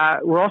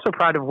 we're also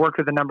proud to have worked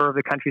with a number of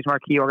the country's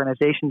marquee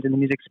organizations in the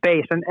music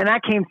space. And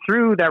that came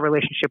through that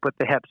relationship with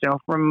the HIPs,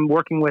 from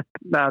working with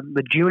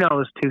the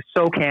Junos to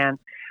SOCAN,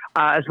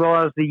 as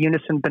well as the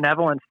Unison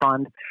Benevolent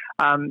Fund.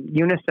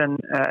 Unison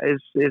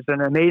is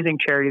an amazing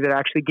charity that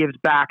actually gives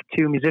back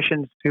to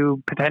musicians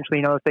who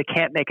potentially, if they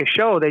can't make a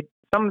show,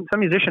 some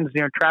musicians,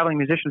 traveling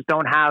musicians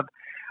don't have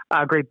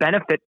a great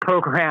benefit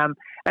program.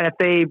 And if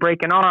they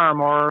break an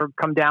arm or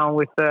come down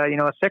with,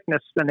 a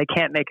sickness and they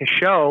can't make a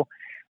show,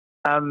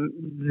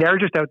 they're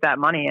just out that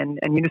money. And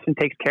Unison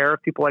takes care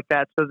of people like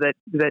that so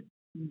that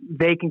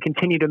they can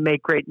continue to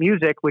make great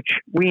music, which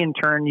we in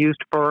turn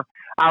used for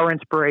our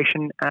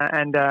inspiration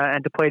and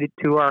to play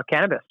to our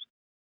cannabis.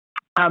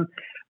 The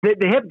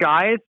HIP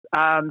guys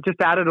just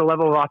added a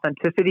level of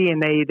authenticity,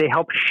 and they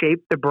help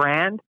shape the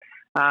brand,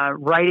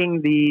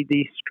 writing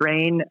the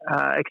strain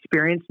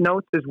experience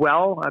notes as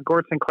well.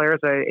 Gord Sinclair is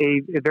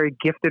a very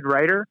gifted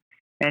writer,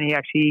 and he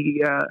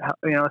actually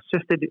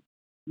assisted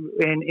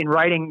in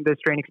writing the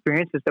strain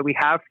experiences that we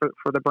have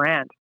for the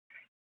brand.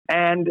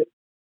 And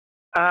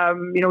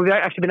we've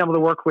actually been able to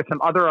work with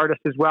some other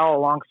artists as well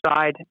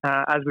alongside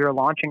as we were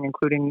launching,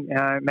 including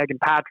Megan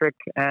Patrick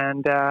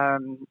and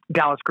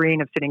Dallas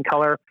Green of Sitting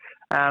Color,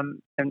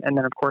 and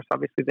then of course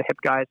obviously the HIP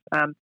guys.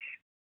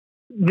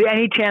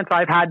 Any chance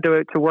I've had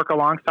to work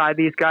alongside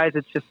these guys,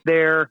 it's just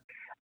they're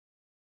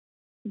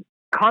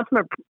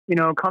consummate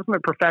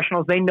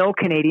professionals. They know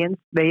Canadians,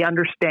 they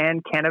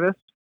understand cannabis,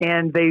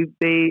 and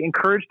they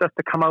encouraged us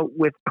to come out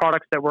with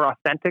products that were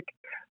authentic,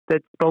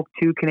 that spoke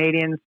to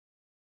Canadians,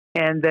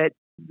 and that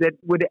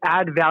would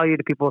add value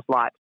to people's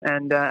lives.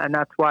 And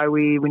that's why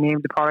we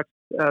named the products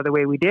the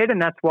way we did,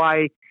 and that's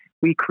why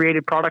we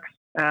created products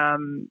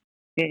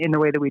in the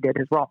way that we did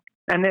as well.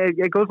 And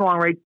it goes along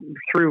right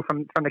through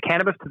from the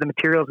cannabis to the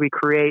materials we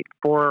create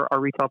for our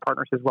retail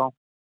partners as well.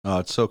 Oh,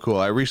 it's so cool.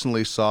 I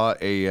recently saw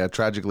a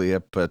Tragically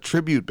Hip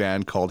tribute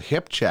band called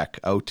Hip Check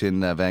out in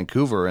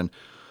Vancouver, and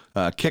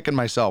kicking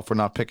myself for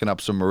not picking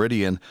up some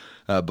Meridian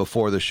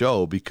before the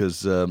show,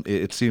 because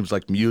it seems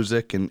like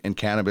music and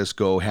cannabis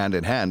go hand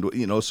in hand.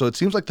 So it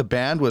seems like the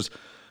band was,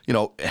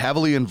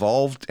 heavily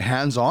involved,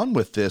 hands-on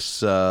with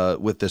this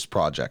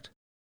project.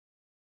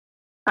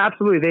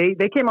 Absolutely,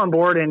 they came on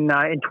board in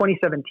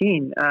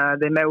 2017.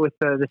 They met with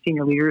the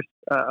senior leaders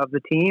of the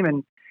team,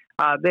 and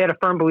they had a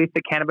firm belief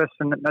that cannabis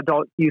and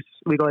adult use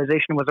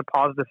legalization was a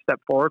positive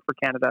step forward for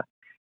Canada.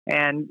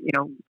 And,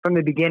 from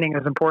the beginning, it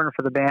was important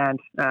for the band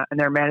and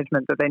their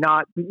management that they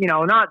not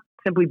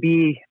simply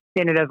be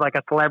in it as like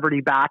a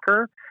celebrity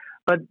backer,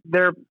 but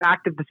they're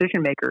active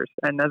decision makers.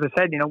 And as I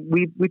said,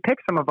 we pick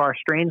some of our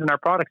strains and our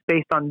products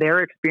based on their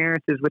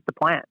experiences with the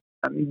plant.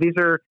 I mean, these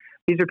are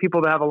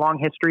people that have a long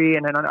history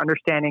and an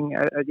understanding.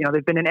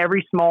 They've been in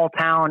every small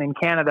town in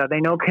Canada. They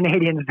know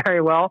Canadians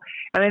very well,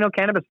 and they know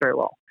cannabis very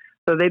well.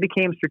 So they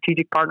became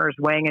strategic partners,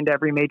 weighing into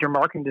every major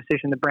marketing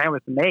decision the brand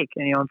was to make,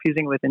 and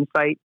infusing with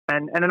insight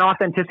and an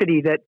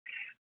authenticity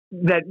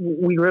that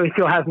we really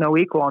feel has no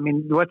equal. I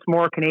mean, what's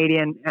more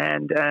Canadian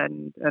and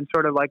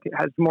sort of like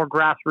has more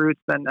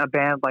grassroots than a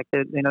band like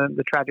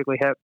the Tragically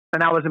Hip,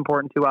 and that was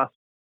important to us.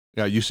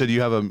 Yeah, you said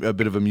you have a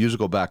bit of a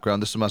musical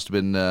background. This must have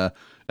been an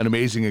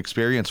amazing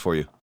experience for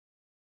you.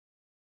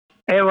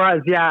 It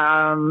was,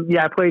 yeah.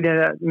 I played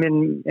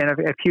in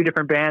a few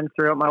different bands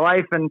throughout my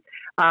life, and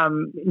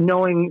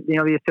knowing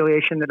the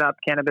affiliation that Up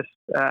Cannabis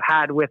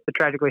had with the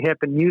Tragically Hip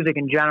and music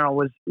in general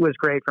was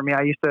great for me.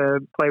 I used to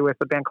play with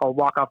a band called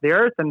Walk Off the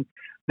Earth, and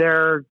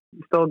they're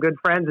still good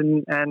friends.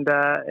 And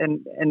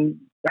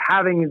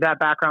having that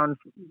background,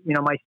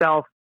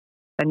 myself,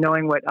 and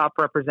knowing what Up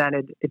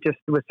represented, it just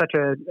was such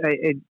a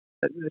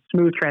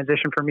smooth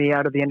transition for me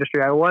out of the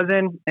industry I was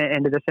in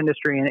into this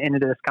industry and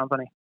into this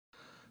company.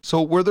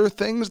 So were there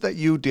things that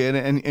you did,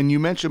 and you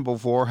mentioned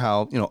before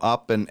how,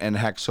 Up and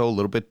Hexo, a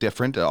little bit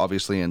different,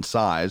 obviously in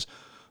size,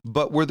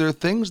 but were there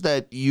things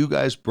that you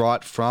guys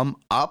brought from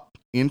Up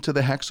into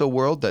the Hexo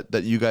world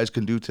that you guys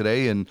can do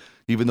today? And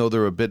even though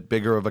they're a bit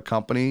bigger of a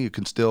company, you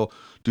can still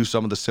do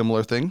some of the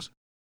similar things?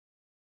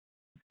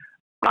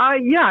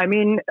 Yeah, I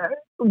mean,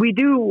 we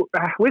do,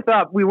 with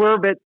Up, we were a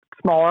bit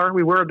smaller,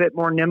 we were a bit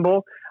more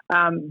nimble.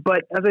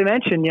 But as I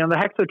mentioned, the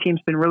Hexo team's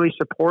been really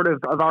supportive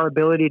of our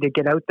ability to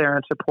get out there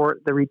and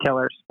support the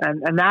retailers,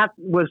 and that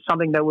was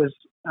something that was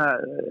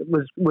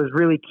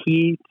really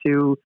key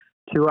to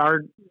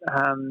our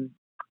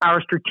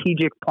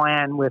strategic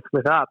plan with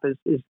Up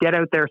is get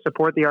out there,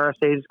 support the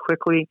RSAs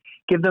quickly,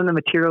 give them the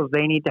materials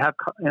they need to have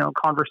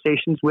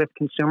conversations with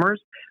consumers,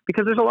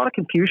 because there's a lot of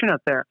confusion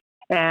out there.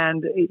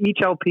 And each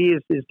LP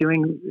is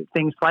doing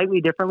things slightly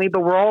differently,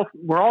 but we're all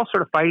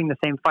sort of fighting the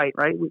same fight,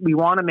 right? We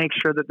want to make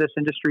sure that this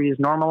industry is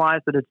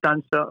normalized, that it's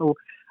done so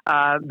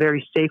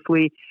very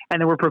safely,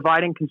 and that we're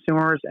providing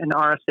consumers and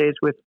RSAs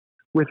with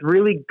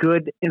really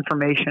good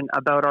information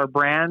about our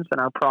brands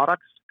and our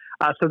products,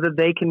 so that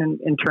they can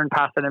in turn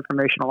pass that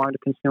information along to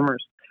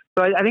consumers.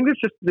 So I think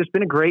there's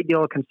been a great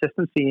deal of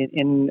consistency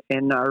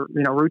in our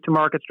route to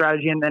market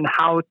strategy and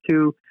how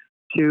to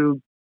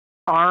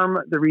arm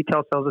the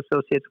retail sales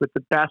associates with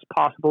the best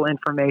possible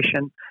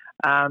information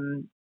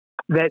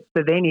that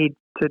they need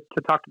to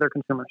talk to their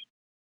consumers.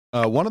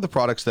 One of the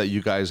products that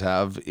you guys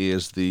have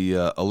is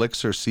the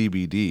Elixir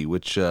CBD,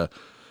 which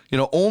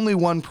only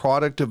won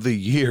Product of the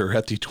Year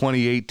at the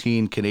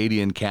 2018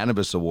 Canadian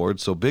Cannabis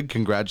Awards. So big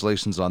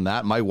congratulations on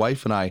that. My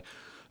wife and I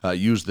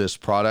use this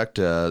product.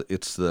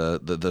 It's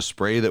the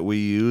spray that we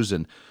use,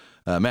 and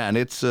man,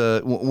 it's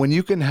when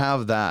you can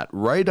have that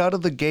right out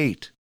of the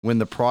gate, win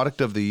the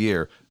Product of the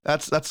Year.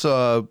 That's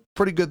a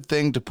pretty good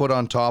thing to put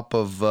on top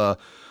of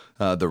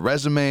the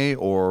resume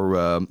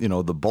or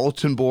the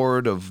bulletin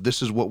board of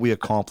this is what we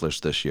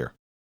accomplished this year.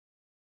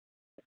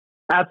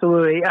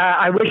 Absolutely.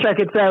 I wish I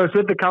could say I was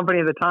with the company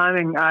at the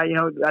time,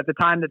 at the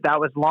time that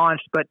was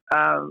launched, but,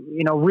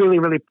 really,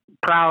 really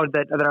proud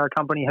that our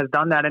company has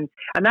done that. And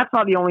that's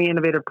not the only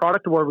innovative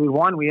product award we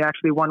won. We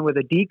actually won with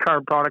a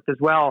decarb product as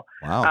well.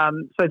 Wow.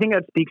 So I think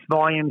that speaks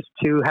volumes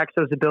to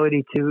Hexo's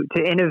ability to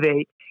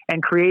innovate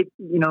and create,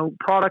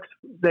 products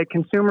that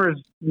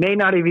consumers may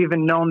not have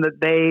even known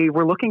that they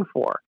were looking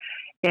for.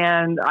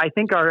 And I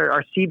think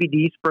our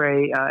CBD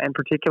spray in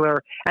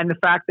particular, and the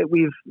fact that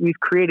we've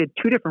created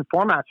two different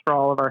formats for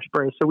all of our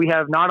sprays. So we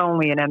have not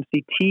only an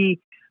MCT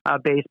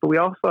base, but we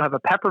also have a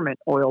peppermint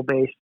oil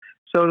base.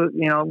 So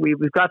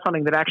we've got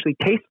something that actually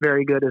tastes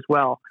very good as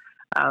well.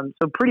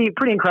 So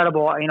pretty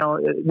incredible.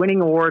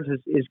 Winning awards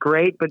is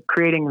great, but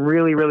creating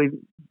really, really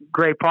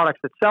great products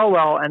that sell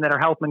well and that are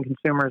helping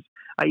consumers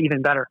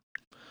even better.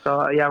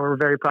 So we're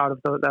very proud of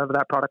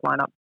that product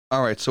lineup.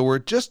 All right, so we're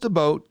just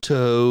about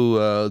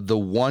to the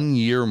 1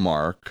 year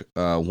mark,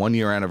 1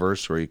 year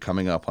anniversary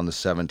coming up on the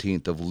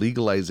 17th of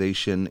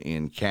legalization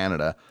in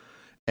Canada.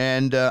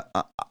 And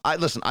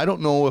I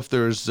don't know if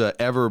there's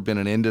ever been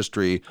an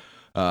industry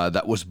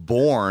that was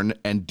born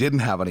and didn't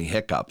have any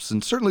hiccups.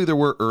 And certainly there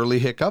were early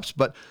hiccups,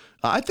 but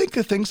I think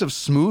that things have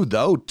smoothed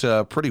out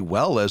pretty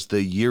well as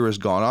the year has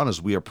gone on, as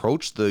we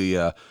approach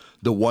the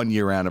 1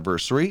 year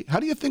anniversary. How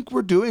do you think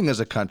we're doing as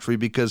a country?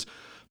 Because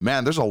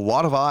man, there's a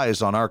lot of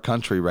eyes on our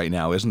country right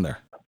now, isn't there?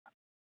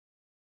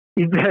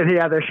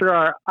 Yeah, there sure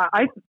are.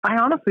 I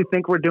honestly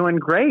think we're doing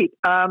great.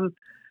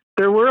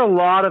 There were a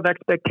lot of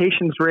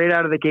expectations right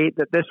out of the gate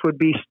that this would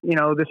be,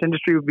 this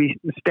industry would be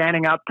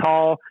standing up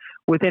tall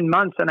within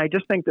months. And I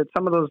just think that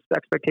some of those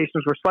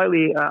expectations were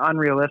slightly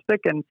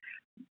unrealistic. And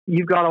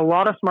you've got a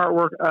lot of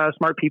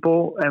smart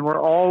people, and we're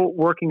all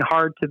working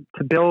hard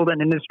to build an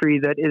industry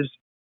that is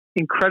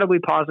incredibly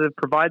positive,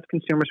 provides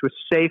consumers with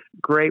safe,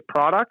 great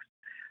products.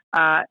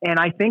 And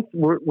I think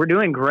we're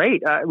doing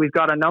great. We've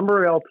got a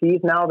number of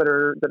LPs now that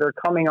are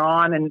coming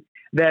on and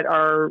that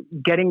are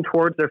getting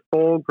towards their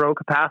full grow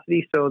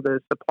capacity. So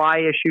the supply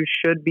issues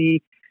should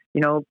be,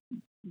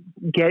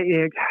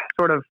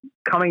 sort of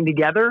coming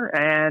together.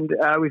 And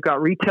we've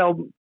got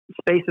retail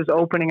spaces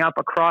opening up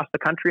across the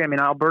country. I mean,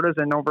 Alberta's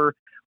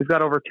we've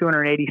got over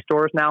 280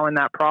 stores now in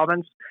that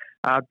province.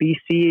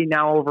 BC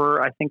now over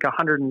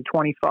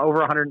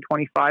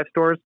 125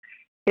 stores.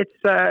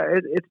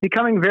 It's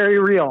becoming very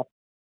real.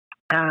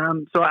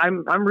 So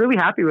I'm really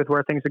happy with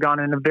where things have gone.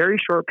 In a very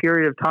short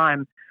period of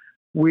time,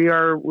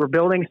 we're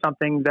building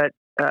something that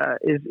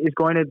is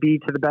going to be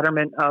to the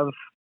betterment of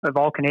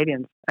all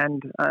Canadians,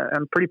 and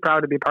I'm pretty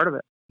proud to be a part of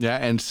it. Yeah,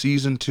 and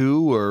season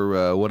 2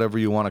 or whatever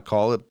you want to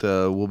call it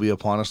will be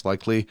upon us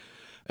likely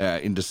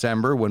in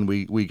December when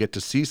we get to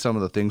see some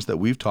of the things that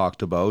we've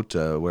talked about,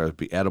 whether it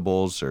be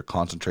edibles or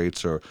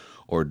concentrates or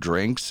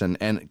drinks, and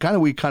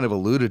we kind of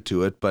alluded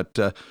to it, but.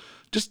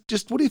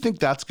 Just what do you think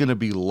that's going to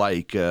be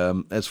like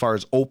as far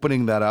as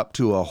opening that up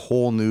to a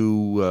whole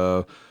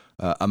new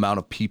amount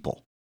of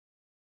people?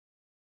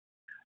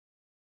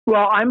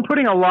 Well, I'm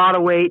putting a lot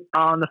of weight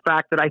on the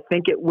fact that I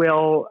think it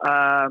will.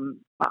 I'm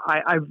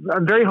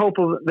very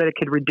hopeful that it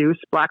could reduce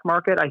black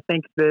market. I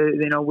think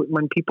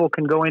when people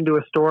can go into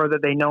a store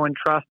that they know and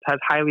trust has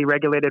highly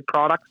regulated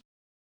products,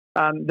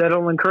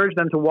 that'll encourage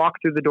them to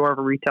walk through the door of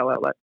a retail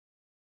outlet.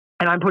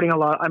 And I'm putting a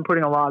lot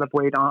of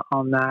weight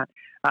on that.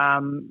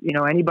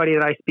 Anybody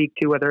that I speak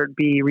to, whether it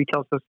be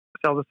retail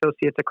sales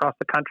associates across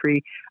the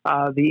country,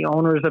 the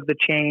owners of the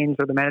chains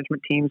or the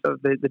management teams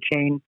of the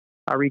chain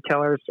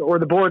retailers, or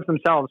the boards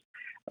themselves,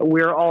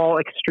 we're all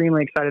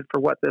extremely excited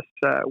for what this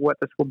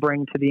will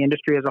bring to the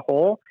industry as a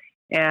whole.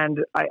 And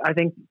I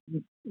think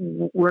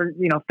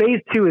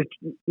phase 2 is,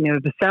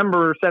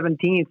 December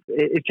 17th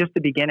is just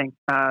the beginning.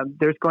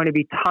 There's going to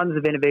be tons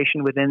of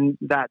innovation within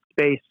that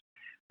space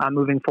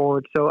moving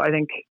forward. So I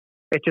think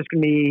it's just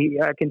going to be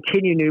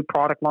continue new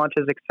product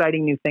launches,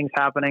 exciting new things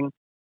happening.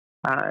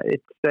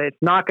 It's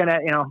not going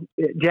to,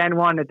 Jan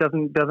 1, it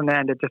doesn't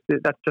end.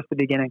 That's just the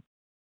beginning.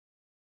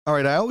 All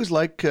right. I always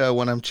like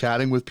when I'm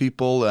chatting with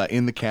people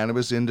in the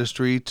cannabis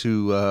industry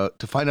to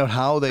find out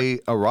how they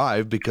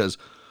arrive, because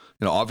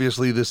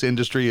obviously this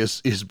industry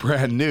is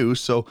brand new.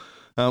 So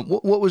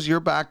what was your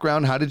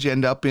background? How did you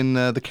end up in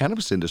the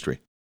cannabis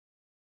industry?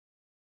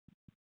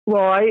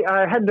 Well,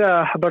 I had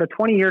about a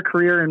 20-year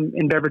career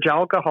in beverage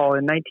alcohol.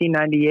 In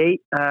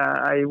 1998,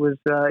 I was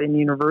in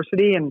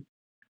university, and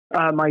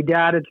my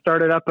dad had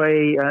started up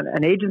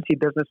an agency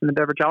business in the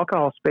beverage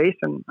alcohol space.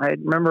 And I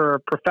remember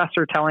a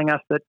professor telling us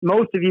that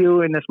most of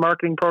you in this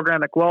marketing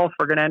program at Guelph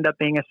are going to end up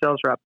being a sales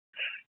rep.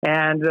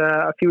 And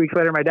a few weeks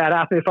later, my dad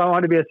asked me if I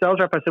wanted to be a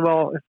sales rep. I said,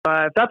 well, if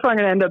that's what I'm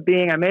going to end up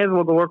being, I may as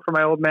well go work for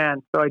my old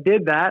man. So I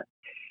did that.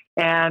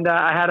 And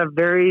I had a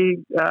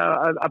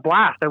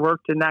blast. I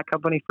worked in that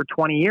company for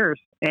 20 years.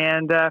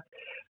 And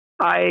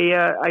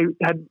I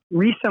had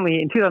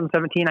recently, in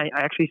 2017, I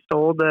actually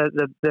sold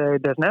the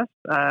business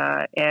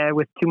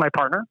to my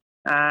partner.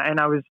 And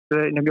I was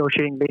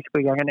negotiating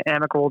basically an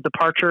amicable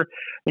departure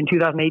in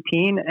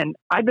 2018. And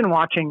I'd been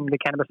watching the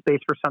cannabis space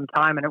for some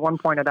time. And at one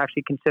point, I'd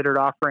actually considered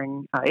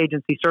offering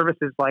agency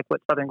services like what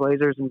Southern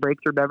Glazers and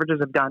Breakthrough Beverages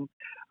have done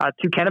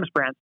to cannabis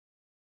brands.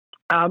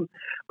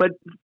 But,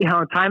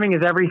 timing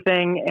is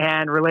everything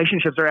and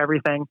relationships are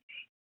everything.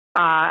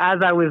 As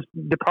I was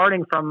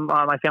departing from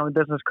my family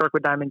business,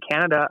 Kirkwood Diamond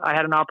Canada, I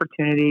had an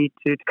opportunity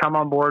to come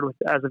on board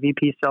as a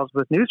VP sales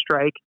with New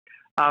Strike.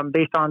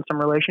 Based on some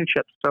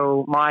relationships.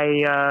 So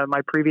my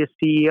previous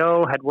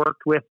CEO had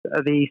worked with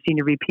the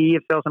senior VP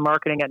of sales and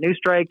marketing at New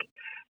Strike.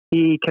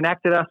 He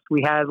connected us.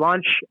 We had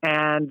lunch,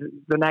 and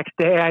the next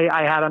day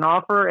I had an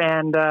offer,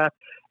 and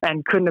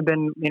couldn't have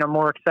been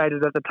more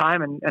excited at the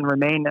time, and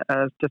remain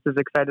just as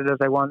excited as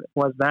I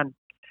was then.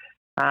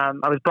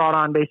 I was brought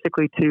on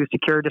basically to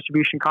secure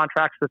distribution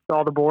contracts with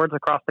all the boards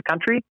across the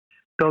country,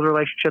 build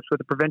relationships with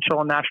the provincial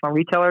and national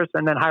retailers,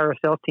 and then hire a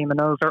sales team. And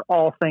those are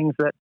all things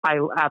that I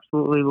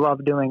absolutely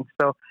love doing.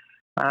 So,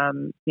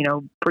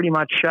 pretty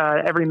much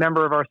every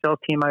member of our sales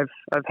team I've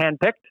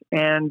handpicked,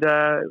 and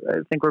I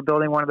think we're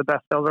building one of the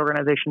best sales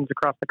organizations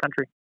across the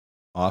country.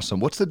 Awesome.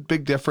 What's the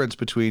big difference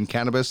between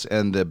cannabis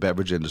and the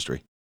beverage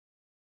industry?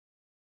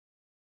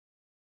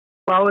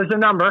 Well, there's a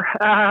number.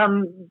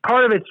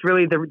 Part of it's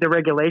really the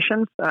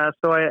regulations.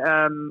 So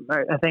I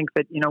think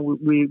that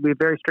we have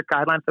very strict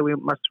guidelines that we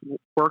must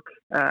work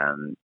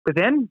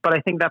within. But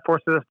I think that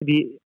forces us to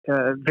be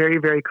very,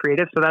 very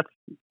creative. So that's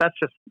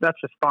just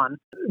fun.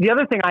 The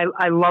other thing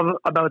I love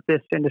about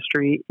this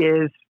industry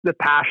is the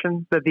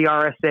passion that the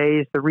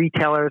RSAs, the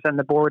retailers, and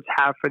the boards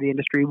have for the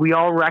industry. We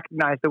all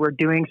recognize that we're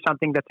doing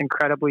something that's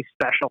incredibly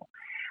special.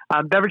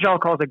 Beverage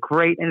alcohol is a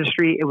great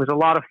industry. It was a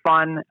lot of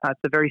fun. It's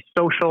a very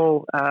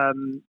social,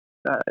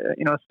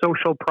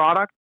 social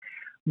product.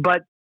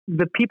 But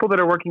the people that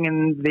are working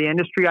in the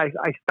industry,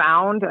 I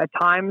found at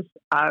times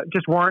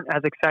just weren't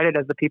as excited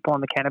as the people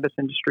in the cannabis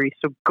industry.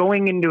 So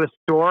going into a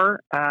store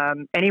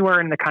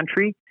anywhere in the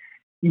country,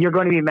 you're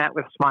going to be met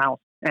with smiles.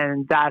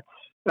 And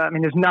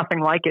there's nothing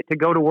like it to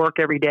go to work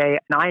every day.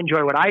 And I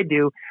enjoy what I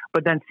do,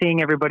 but then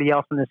seeing everybody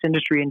else in this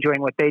industry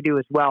enjoying what they do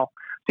as well.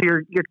 So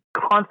you're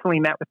constantly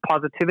met with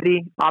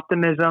positivity,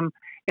 optimism,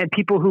 and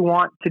people who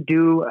want to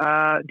do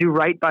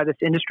right by this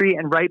industry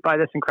and right by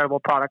this incredible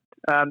product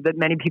that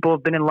many people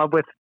have been in love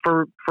with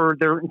for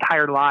their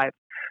entire lives.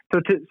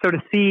 So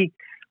to see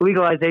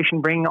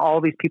legalization bringing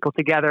all these people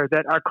together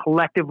that are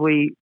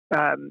collectively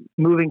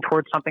moving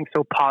towards something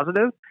so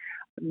positive,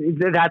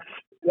 that's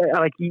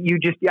like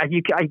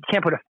I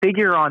can't put a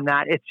figure on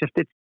that. It's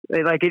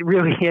like it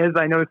really is.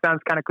 I know it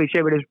sounds kind of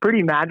cliche, but it's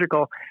pretty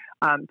magical.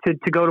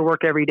 To go to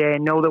work every day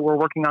and know that we're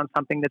working on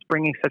something that's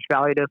bringing such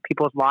value to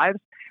people's lives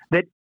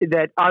that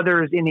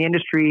others in the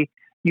industry,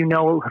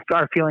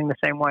 are feeling the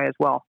same way as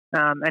well.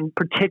 And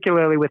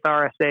particularly with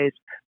RSAs,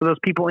 so those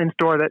people in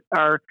store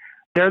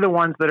they're the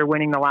ones that are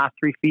winning the last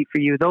 3 feet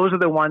for you. Those are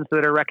the ones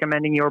that are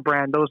recommending your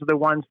brand. Those are the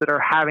ones that are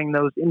having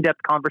those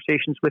in-depth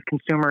conversations with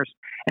consumers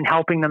and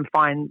helping them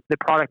find the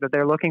product that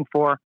they're looking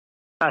for.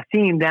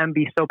 Seeing them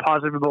be so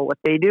positive about what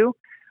they do,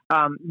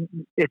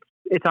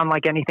 it's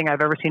unlike anything I've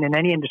ever seen in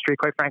any industry,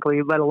 quite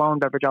frankly, let alone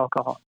beverage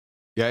alcohol.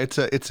 Yeah,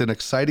 it's an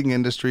exciting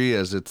industry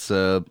as it's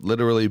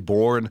literally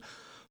born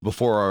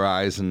before our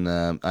eyes. And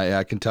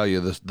I can tell you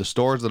the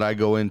stores that I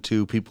go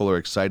into, people are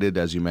excited,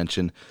 as you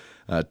mentioned,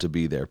 to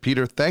be there.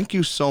 Peter, thank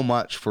you so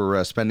much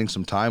for spending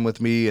some time with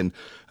me and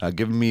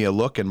giving me a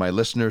look and my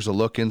listeners a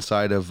look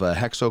inside of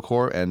Hexo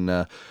Corp.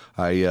 And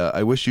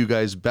I wish you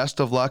guys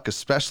best of luck,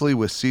 especially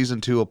with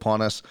season 2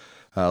 upon us,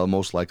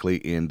 most likely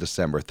in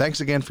December.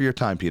 Thanks again for your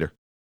time, Peter.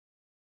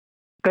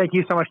 Thank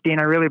you so much, Dean.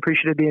 I really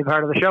appreciate being a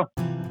part of the show.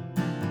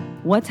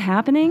 What's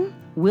happening?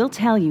 We'll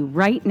tell you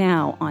right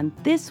now on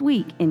This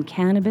Week in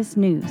Cannabis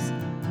News.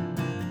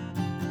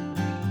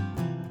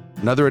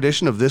 Another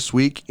edition of This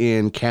Week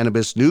in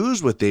Cannabis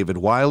News with David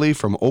Wiley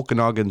from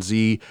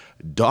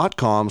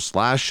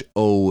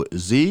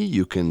OkanaganZ.com/OZ.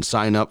 You can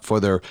sign up for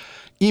their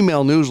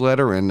email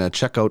newsletter and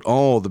check out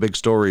all the big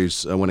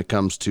stories when it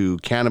comes to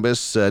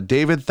cannabis.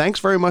 David, thanks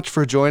very much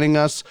for joining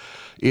us.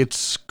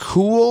 It's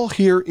cool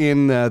here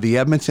in the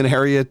Edmonton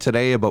area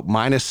today, about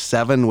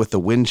 -7 with the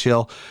wind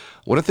chill.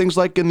 What are things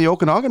like in the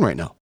Okanagan right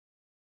now?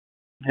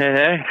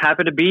 Hey,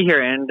 happy to be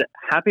here and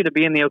happy to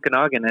be in the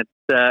Okanagan. It's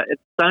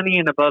sunny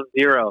and above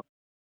zero,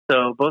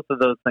 so both of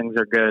those things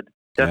are good.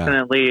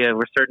 Definitely,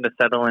 we're starting to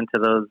settle into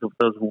those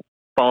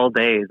fall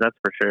days, that's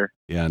for sure.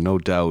 Yeah, no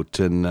doubt.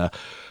 And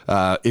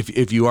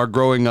if you are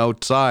growing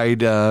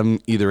outside,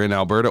 either in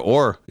Alberta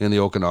or in the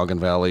Okanagan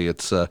Valley,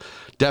 it's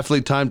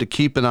definitely time to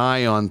keep an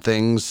eye on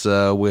things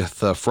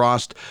with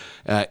frost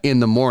in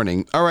the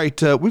morning. All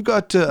right, we've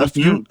got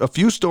a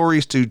few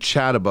stories to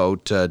chat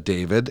about,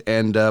 David.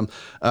 And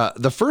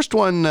the first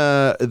one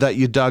that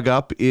you dug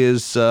up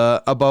is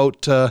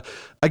about,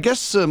 I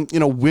guess,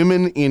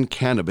 women in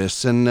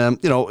cannabis. And,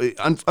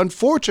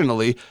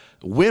 unfortunately,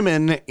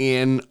 women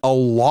in a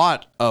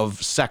lot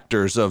of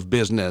sectors of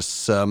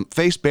business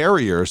face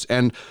barriers.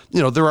 And,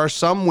 there are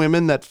some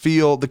women that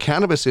feel the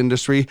cannabis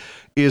industry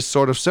is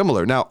sort of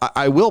similar. Now,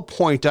 I will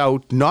point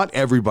out, not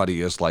everybody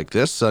is like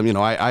this.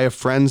 I have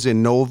friends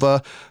in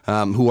Nova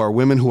who are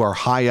women who are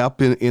high up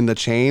in the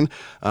chain.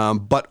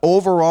 But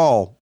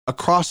overall,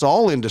 across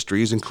all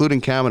industries,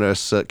 including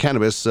cannabis,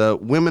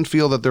 women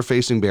feel that they're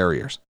facing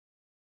barriers.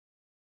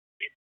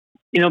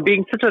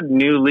 Being such a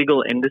new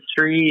legal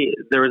industry,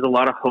 there was a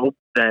lot of hope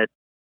that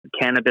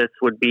cannabis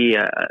would be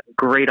a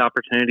great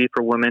opportunity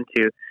for women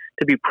to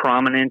be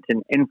prominent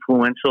and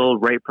influential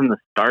right from the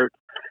start.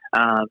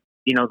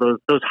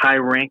 Those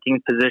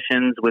high-ranking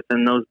positions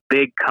within those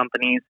big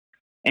companies,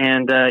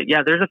 and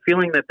there's a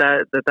feeling that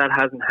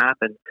hasn't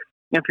happened.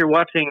 If you're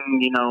watching,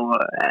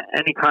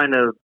 any kind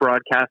of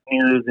broadcast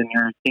news and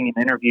you're seeing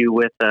an interview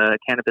with a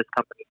cannabis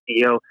company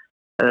CEO,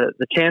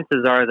 the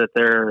chances are that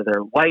they're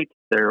white,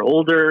 they're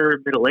older,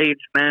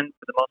 middle-aged men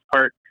for the most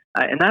part,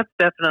 and that's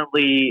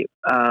definitely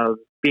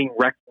being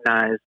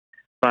recognized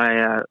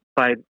by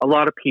a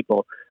lot of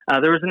people.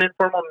 There was an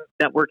informal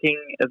networking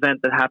event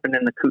that happened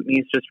in the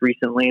Kootenays just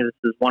recently.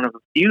 This is one of a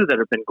few that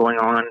have been going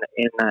on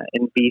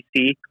in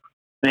BC,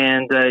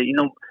 and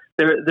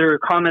there are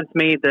comments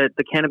made that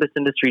the cannabis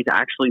industry is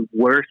actually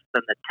worse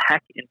than the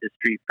tech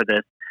industry for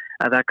this.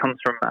 That comes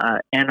from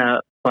Anna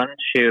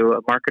Bunshu,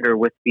 a marketer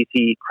with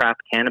BC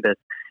Craft Cannabis,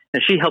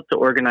 and she helped to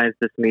organize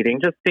this meeting.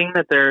 Just seeing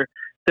that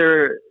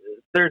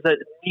there's a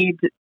need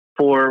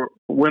for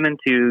women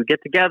to get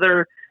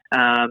together,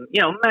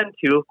 men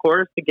too, of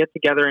course, to get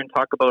together and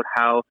talk about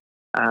how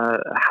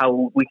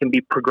we can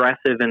be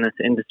progressive in this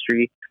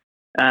industry.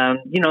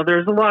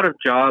 There's a lot of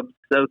jobs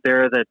out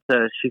there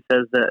that she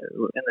says that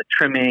in the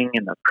trimming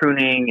and the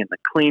pruning and the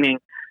cleaning,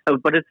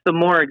 but it's the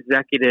more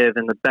executive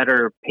and the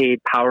better paid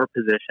power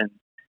positions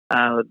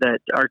that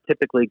are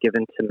typically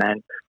given to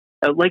men.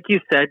 Like you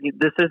said,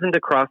 this isn't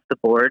across the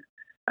board.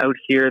 Out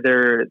here,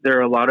 there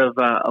are a lot of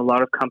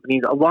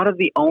companies. A lot of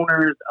the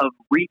owners of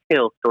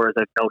retail stores,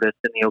 I've noticed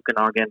in the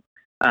Okanagan,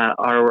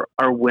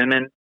 are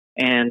women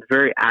and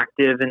very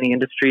active in the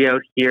industry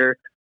out here.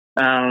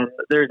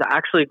 There's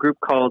actually a group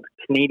called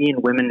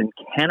Canadian Women in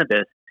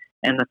Cannabis,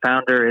 and the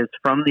founder is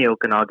from the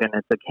Okanagan.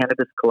 It's a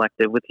cannabis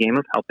collective with the aim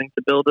of helping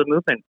to build a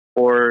movement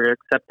for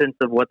acceptance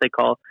of what they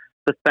call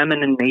the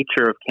feminine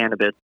nature of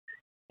cannabis.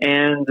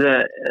 And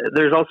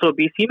there's also a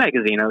BC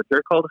magazine out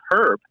there called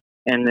Herb,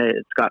 and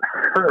it's got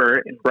her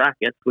in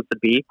brackets with the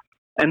B,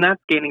 and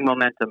that's gaining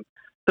momentum.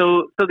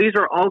 So these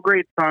are all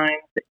great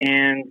signs,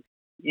 and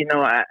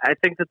I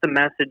think that the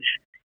message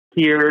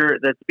here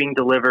that's being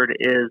delivered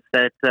is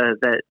that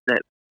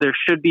there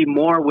should be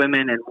more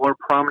women in more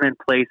prominent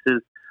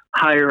places,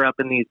 higher up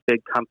in these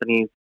big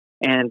companies,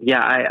 and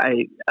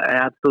I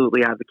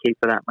absolutely advocate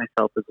for that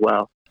myself as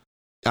well.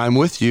 I'm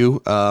with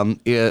you.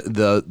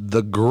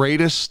 The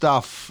greatest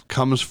stuff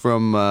comes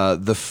from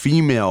the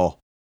female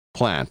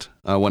plant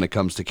when it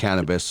comes to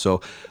cannabis.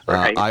 So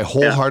Right. I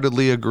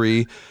wholeheartedly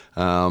agree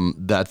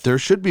that there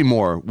should be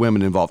more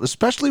women involved,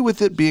 especially with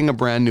it being a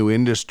brand new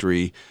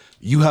industry.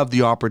 You have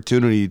the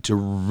opportunity to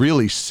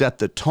really set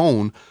the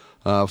tone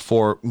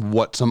for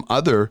what some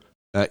other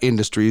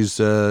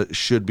industries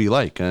should be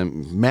like.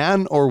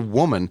 Man or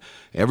woman,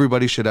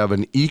 everybody should have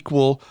an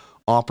equal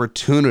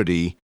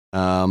opportunity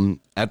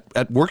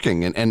at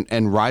working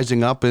and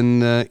rising up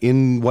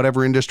in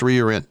whatever industry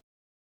you're in.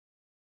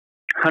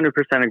 100%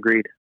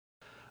 agreed.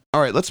 All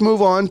right, let's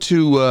move on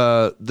to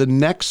the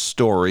next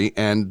story,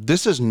 and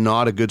this is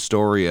not a good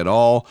story at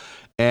all.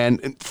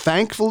 And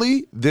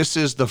thankfully, this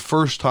is the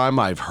first time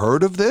I've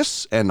heard of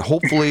this, and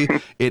hopefully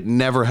it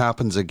never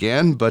happens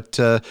again. But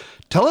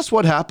tell us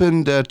what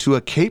happened to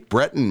a Cape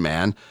Breton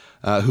man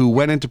who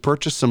went in to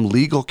purchase some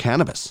legal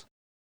cannabis.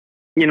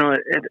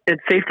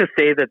 It's safe to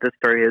say that this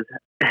story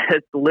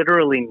it's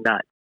literally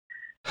nuts.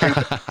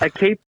 A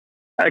Cape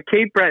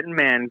Breton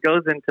man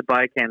goes in to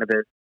buy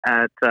cannabis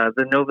at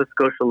the Nova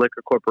Scotia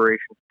Liquor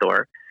Corporation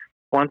store,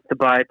 wants to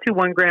buy 2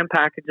 1-gram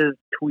packages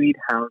Tweed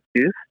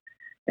Houndstooth,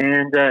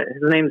 and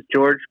his name's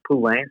George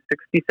Poulain,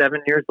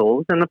 67 years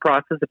old, in the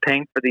process of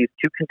paying for these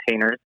 2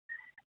 containers.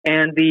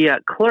 And the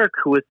clerk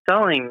who was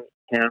selling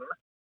him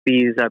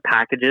these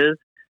packages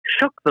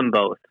shook them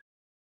both.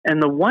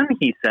 And the one,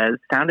 he says,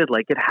 sounded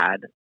like it had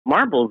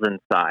marbles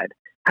inside,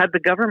 had the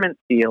government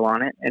seal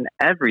on it and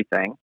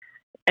everything.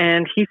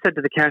 And he said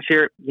to the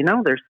cashier,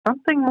 there's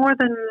something more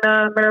than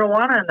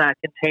marijuana in that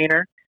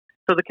container.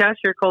 So the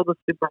cashier called the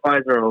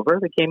supervisor over.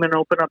 They came and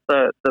opened up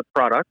the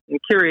product. And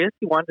curious,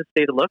 he wanted to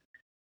stay to look.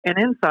 And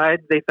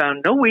inside, they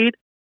found no weed,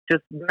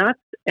 just nuts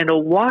in a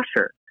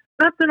washer.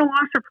 Nuts in a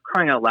washer, for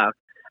crying out loud.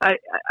 I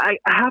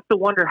have to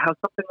wonder how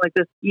something like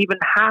this even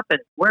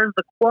happened. Where's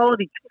the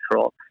quality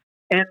control?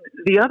 And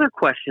the other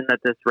question that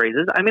this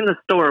raises, I mean, the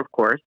store, of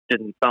course,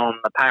 didn't sell them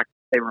the pack.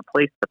 They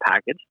replaced the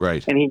package.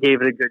 Right. And he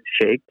gave it a good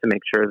shake to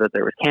make sure that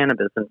there was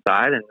cannabis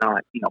inside and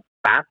not,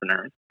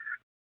 fasteners.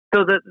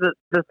 So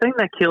the thing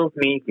that kills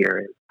me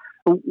here is,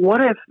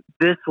 what if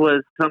this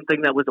was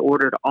something that was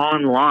ordered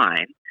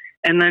online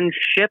and then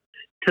shipped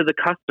to the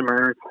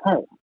customer's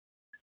home?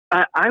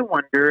 I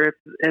wonder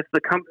if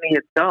the company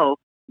itself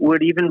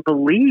would even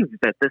believe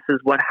that this is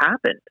what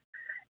happened.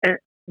 And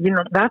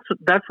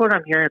that's what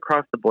I'm hearing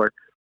across the board.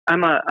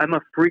 I'm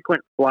a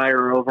frequent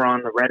flyer over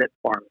on the Reddit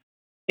forums,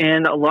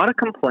 and a lot of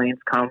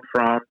complaints come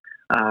from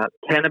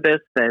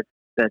cannabis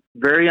that's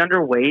very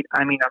underweight.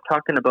 I mean, I'm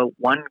talking about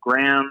 1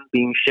 gram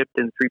being shipped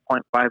in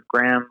 3.5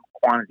 gram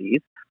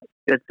quantities.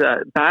 It's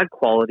bad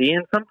quality.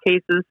 In some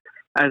cases,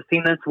 I've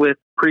seen this with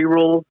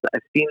pre-rolls.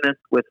 I've seen this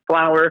with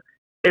flour.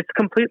 It's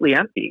completely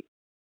empty.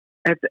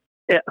 It's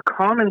a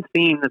common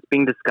theme that's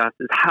being discussed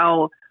is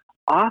how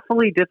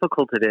awfully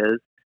difficult it is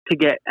to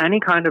get any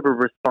kind of a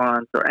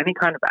response or any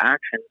kind of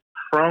action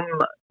from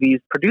these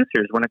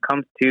producers when it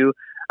comes to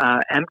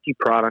empty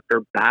product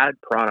or bad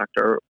product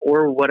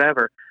or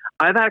whatever.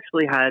 I've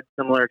actually had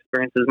similar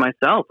experiences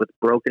myself with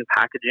broken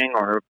packaging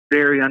or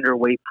very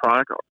underweight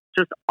product or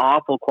just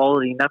awful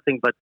quality, nothing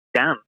but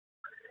stem.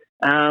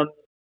 And,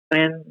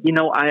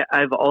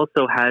 I've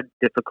also had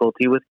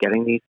difficulty with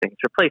getting these things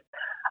replaced.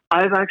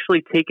 I've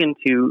actually taken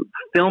to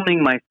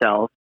filming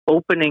myself,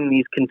 opening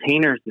these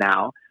containers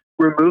now,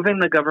 removing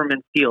the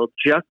government seal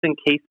just in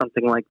case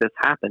something like this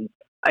happens.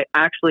 I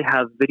actually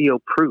have video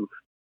proof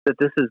that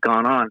this has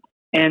gone on.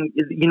 And,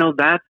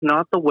 that's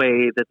not the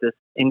way that this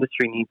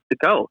industry needs to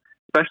go,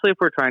 especially if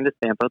we're trying to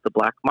stamp out the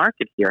black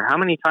market here. How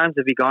many times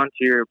have you gone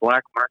to your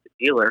black market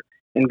dealer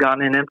and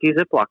gotten an empty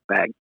Ziploc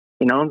bag?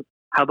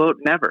 How about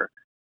never?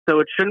 So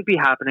it shouldn't be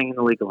happening in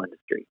the legal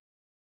industry.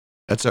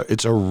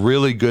 It's a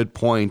really good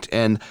point.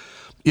 And,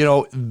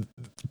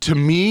 to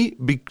me,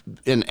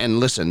 and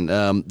listen,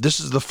 this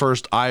is the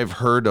first I've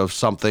heard of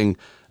something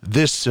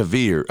this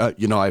severe.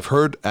 I've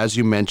heard, as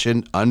you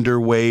mentioned,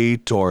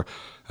 underweight or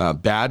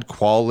bad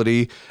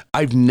quality.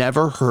 I've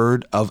never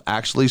heard of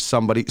actually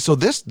somebody. So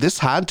this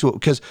had to,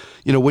 because,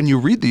 when you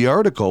read the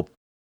article,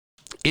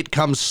 it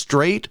comes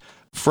straight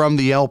from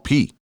the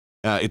LP.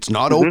 It's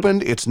not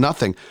opened. It's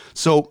nothing.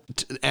 So,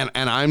 and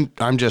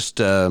I'm just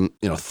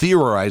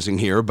theorizing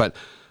here, but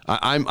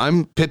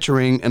I'm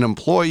picturing an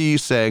employee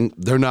saying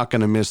they're not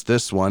going to miss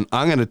this one.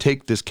 I'm going to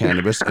take this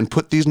cannabis and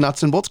put these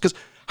nuts and bolts, because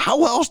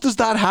how else does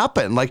that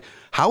happen? Like,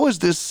 how is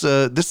this?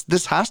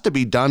 This has to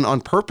be done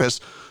on purpose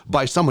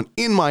by someone,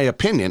 in my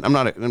opinion.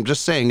 I'm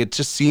just saying it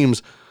just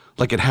seems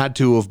like it had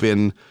to have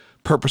been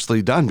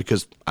purposely done,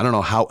 because I don't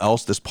know how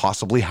else this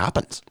possibly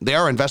happens. They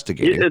are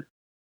investigating.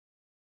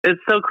 It's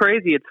so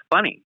crazy. It's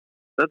funny.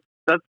 That's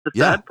the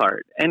sad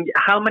part. And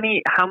how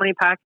many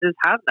packages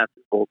have nuts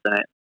and bolts in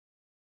it?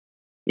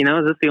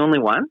 Is this the only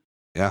one?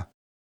 Yeah.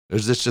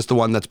 Is this just the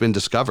one that's been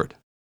discovered?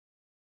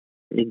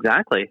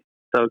 Exactly.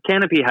 So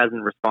Canopy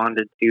hasn't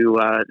responded to.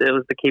 It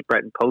was the Cape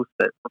Breton Post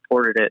that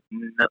reported it.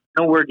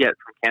 No word yet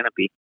from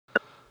Canopy.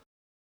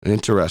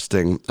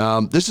 Interesting.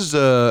 This is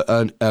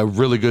a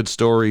really good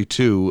story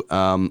too.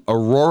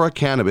 Aurora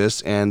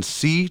Cannabis and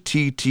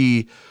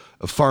CTT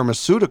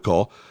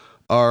Pharmaceutical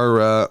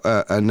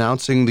are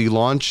announcing the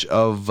launch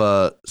of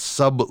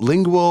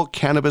sublingual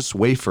cannabis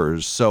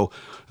wafers. So,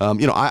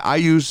 I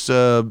use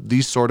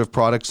these sort of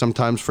products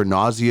sometimes for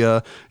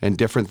nausea and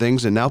different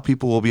things, and now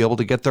people will be able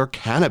to get their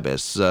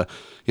cannabis.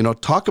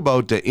 Talk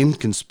about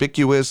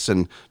inconspicuous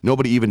and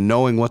nobody even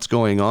knowing what's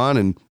going on,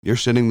 and you're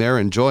sitting there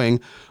enjoying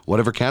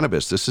whatever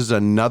cannabis. This is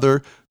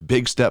another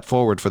big step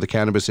forward for the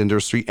cannabis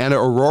industry and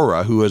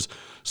Aurora, who is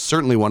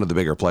certainly one of the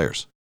bigger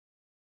players.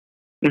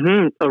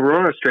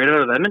 Aurora, straight out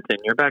of Edmonton,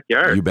 your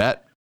backyard. You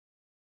bet.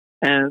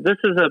 And this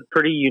is a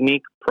pretty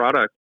unique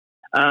product.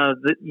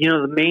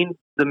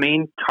 The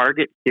main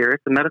target here,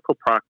 it's a medical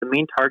product. The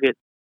main target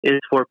is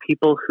for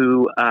people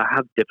who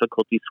have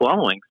difficulty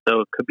swallowing.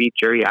 So it could be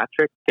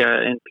geriatric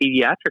and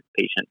pediatric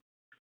patients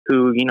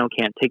who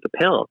can't take a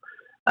pill.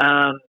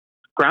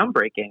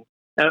 Groundbreaking.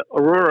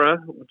 Aurora,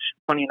 which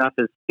funny enough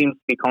seems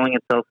to be calling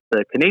itself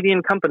the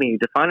Canadian company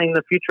defining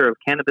the future of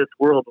cannabis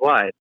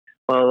worldwide.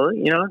 Well,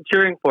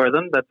 cheering for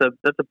them. That's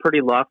a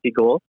pretty lofty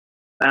goal.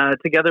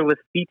 Together with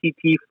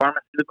CTT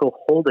Pharmaceutical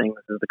Holdings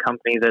is the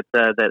company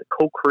that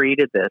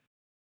co-created this,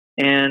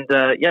 and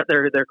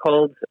they're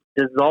called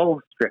dissolve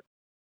strips.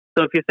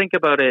 So if you think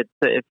about it,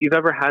 if you've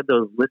ever had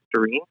those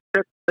Listerine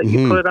strips that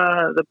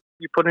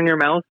you put in your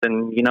mouth,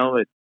 and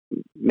it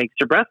makes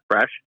your breath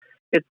fresh,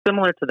 it's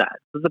similar to that.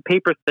 It's a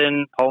paper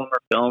thin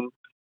polymer film.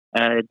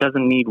 It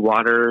doesn't need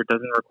water. It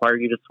doesn't require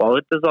you to swallow.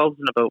 It dissolves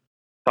in about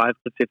 5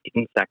 to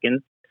 15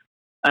 seconds.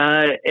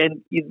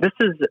 And this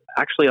is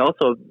actually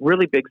also a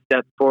really big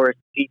step for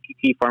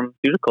CTT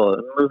Pharmaceutical,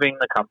 moving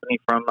the company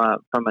from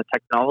a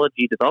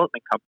technology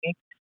development company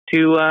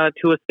to a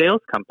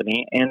sales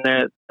company, and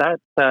their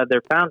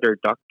founder,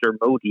 Dr.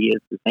 Modi,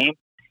 is his name.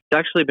 He's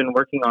actually been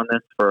working on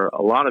this for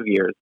a lot of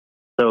years.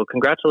 So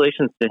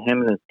congratulations to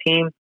him and his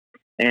team.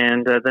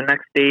 And the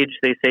next stage,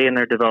 they say, in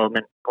their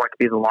development is going to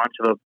be the launch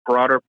of a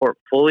broader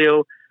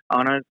portfolio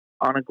on a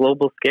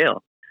global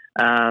scale.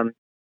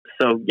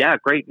 So yeah,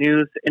 great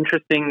news,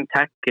 interesting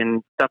tech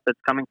and stuff that's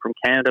coming from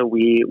Canada.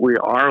 We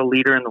are a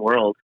leader in the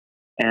world,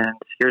 and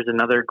here's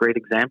another great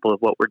example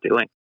of what we're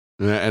doing.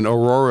 And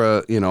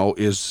Aurora,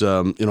 is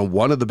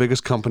one of the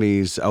biggest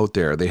companies out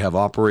there. They have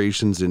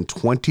operations in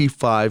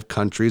 25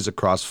 countries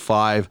across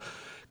 5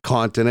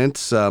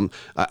 continents.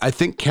 I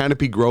think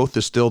Canopy Growth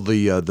is still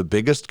the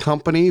biggest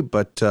company,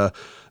 but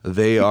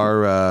they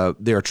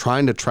are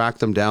trying to track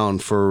them down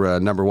for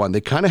number one.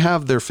 They kind of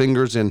have their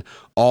fingers in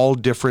all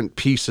different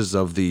pieces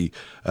of the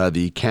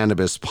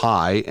cannabis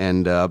pie,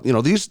 and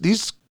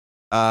these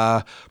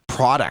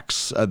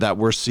products that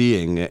we're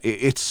seeing.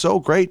 It's so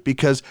great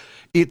because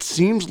it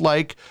seems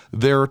like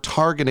they're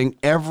targeting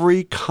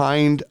every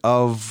kind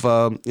of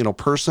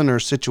person or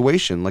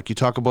situation. Like you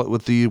talk about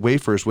with the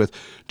wafers with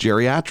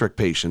geriatric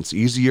patients,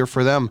 easier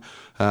for them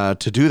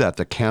to do that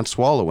can't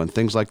swallow and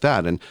things like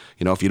that. And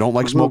if you don't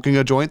like smoking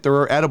a joint, there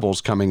are edibles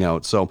coming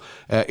out. So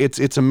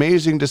it's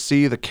amazing to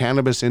see the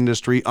cannabis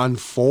industry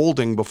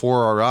unfolding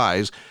before our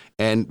eyes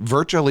and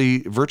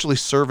virtually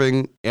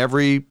serving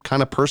every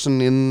kind of person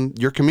in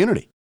your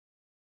community.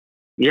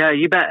 Yeah,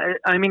 you bet.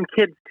 I mean,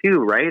 kids too,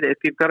 right? If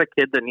you've got a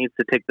kid that needs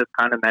to take this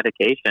kind of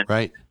medication,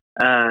 right?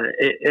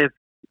 If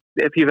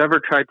you've ever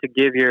tried to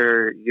give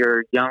your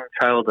young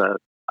child a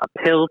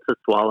pill to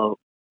swallow,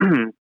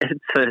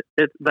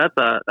 that's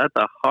a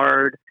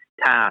hard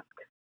task.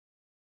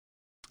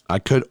 I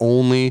could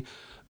only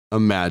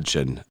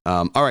imagine.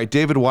 All right,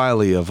 David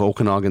Wiley of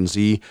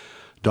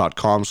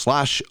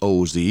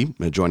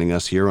OkanaganZ.com/OZ joining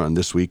us here on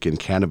This Week in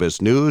Cannabis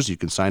News. You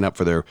can sign up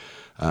for their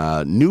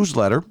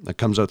newsletter that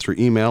comes out through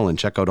email and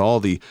check out all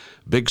the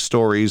big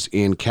stories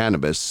in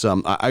cannabis.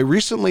 I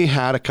recently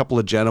had a couple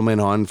of gentlemen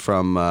on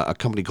from a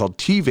company called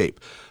T-Vape.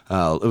 It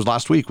was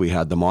last week we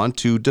had them on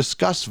to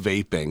discuss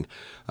vaping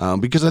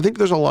because I think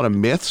there's a lot of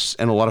myths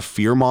and a lot of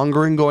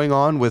fear-mongering going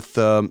on with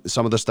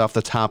some of the stuff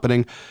that's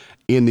happening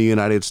in the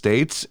United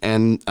States.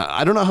 And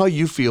I don't know how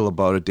you feel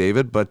about it,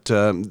 David, but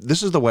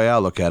this is the way I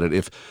look at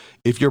it.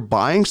 If you're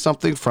buying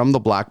something from the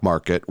black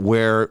market,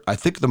 where I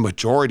think the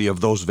majority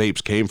of those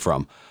vapes came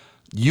from,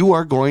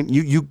 you're going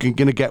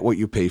to get what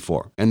you pay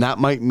for. And that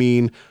might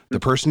mean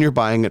the person you're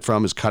buying it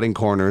from is cutting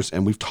corners.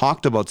 And we've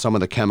talked about some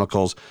of the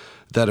chemicals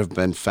that have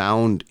been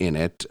found in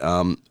it.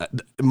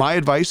 My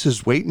advice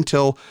is wait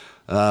until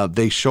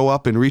they show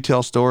up in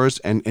retail stores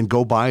and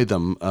go buy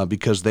them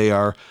because they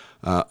are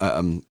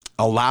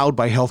allowed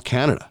by Health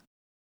Canada.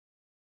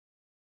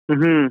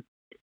 Mm-hmm.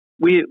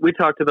 We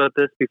talked about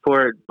this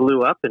before it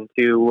blew up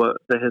into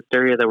the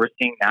hysteria that we're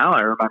seeing now.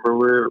 I remember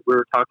we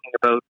were talking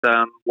about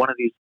one of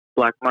these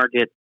black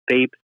market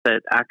vapes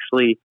that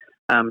actually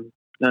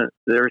they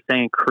were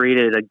saying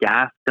created a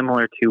gas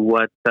similar to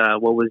what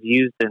was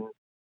used in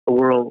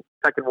the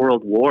Second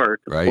World War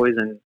to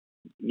poison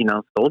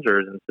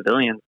soldiers and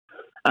civilians.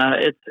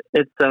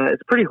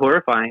 It's pretty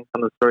horrifying,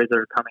 some of the stories that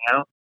are coming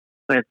out.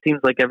 And it seems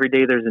like every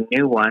day there's a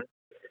new one.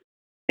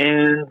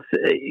 And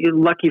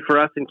lucky for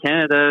us in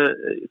Canada,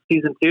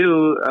 season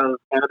 2 of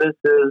cannabis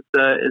is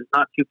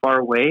not too far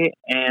away,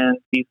 and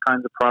these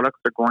kinds of products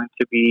are going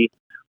to be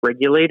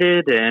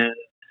regulated and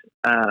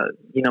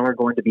are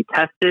going to be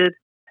tested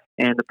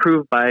and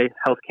approved by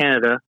Health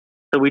Canada.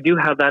 So we do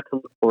have that to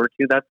look forward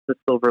to. That's the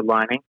silver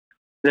lining.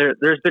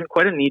 There's been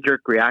quite a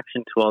knee-jerk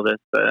reaction to all this.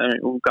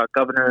 We've got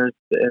governors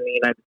in the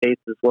United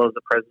States as well as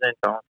the president,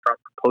 Donald Trump,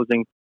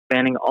 proposing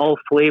banning all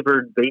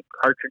flavored vape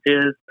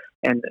cartridges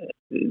and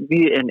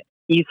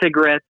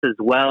e-cigarettes as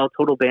well.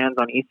 Total bans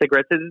on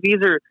e-cigarettes.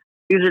 These are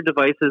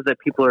devices that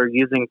people are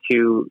using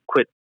to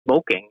quit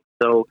smoking.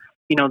 So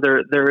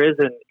there is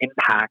an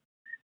impact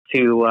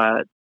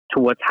to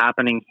what's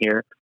happening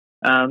here.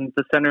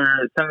 The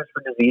Centers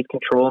for Disease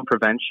Control and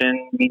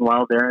Prevention,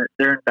 meanwhile, they're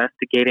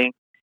investigating,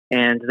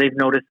 and they've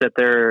noticed that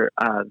there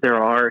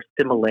are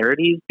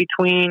similarities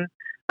between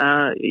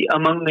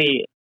among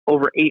the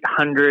over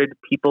 800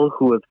 people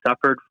who have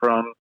suffered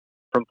from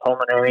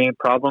pulmonary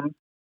problems,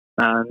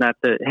 that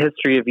the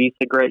history of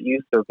e-cigarette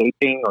use or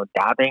vaping or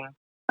dabbing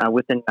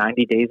within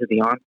 90 days of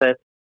the onset,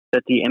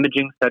 that the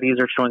imaging studies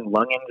are showing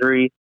lung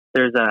injury.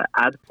 There's an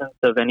absence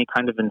of any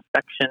kind of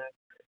infection,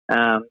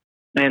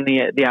 and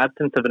the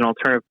absence of an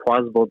alternative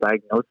plausible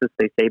diagnosis,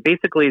 they say.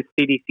 Basically,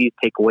 CDC's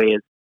takeaway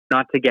is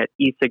not to get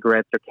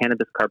e-cigarettes or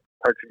cannabis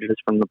cartridges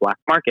from the black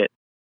market.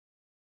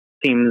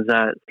 Seems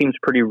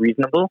pretty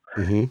reasonable.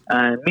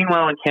 Mm-hmm.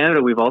 Meanwhile, in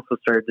Canada, we've also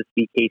started to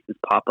see cases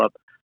pop up,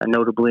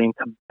 notably in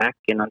Quebec,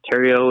 in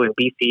Ontario, and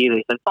BC.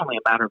 They said it's only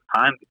a matter of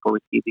time before we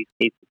see these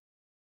cases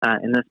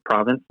in this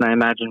province, and I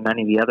imagine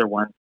many of the other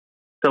ones.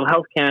 So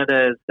Health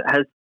Canada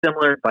has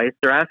similar advice.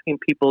 They're asking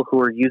people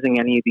who are using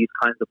any of these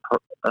kinds of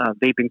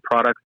vaping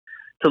products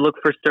to look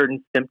for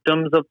certain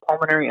symptoms of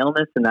pulmonary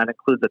illness, and that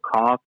includes a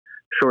cough,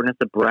 shortness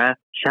of breath,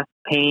 chest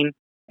pain,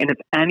 And if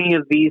any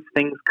of these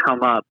things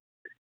come up,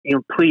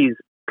 please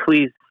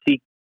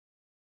seek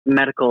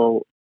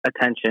medical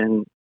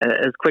attention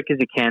as quick as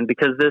you can,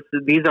 because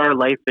these are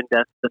life and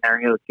death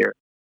scenarios here.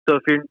 So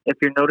if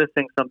you're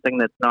noticing something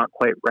that's not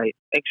quite right,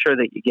 make sure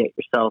that you get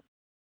yourself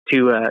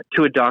to a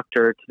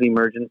doctor, to the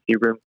emergency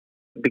room,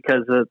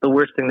 because the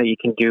worst thing that you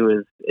can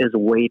do is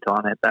wait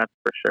on it. That's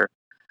for sure.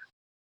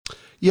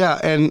 Yeah,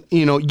 and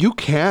you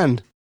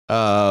can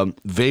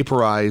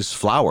vaporize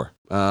flour.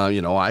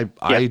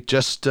 I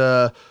just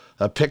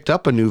picked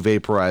up a new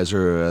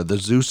vaporizer, the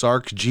Zeus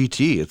Arc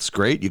GT. It's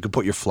great. You can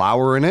put your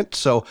flour in it.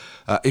 So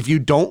if you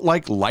don't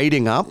like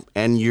lighting up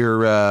and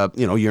you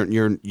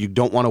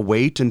don't want to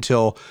wait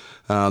until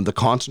the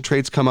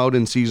concentrates come out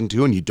in season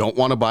 2, and you don't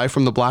want to buy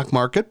from the black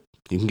market,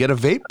 you can get a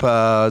vape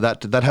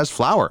that has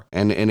flour,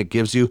 and it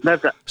gives you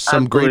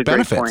some great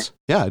benefits.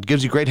 Yeah, it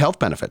gives you great health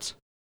benefits.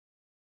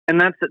 And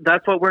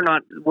that's what we're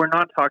not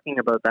talking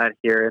about that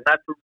here, and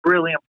that's a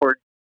really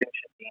important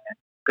distinction, Dean. And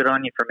good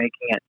on you for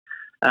making it.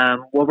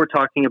 What we're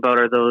talking about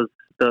are those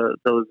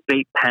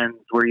vape pens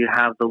where you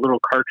have the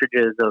little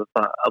cartridges of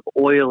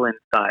oil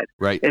inside.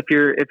 Right. If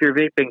you're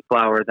vaping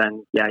flour,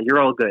 then yeah, you're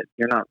all good.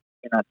 You're not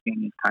seeing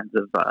these kinds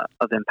of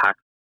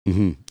impacts.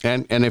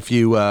 Mm-hmm. And if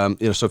you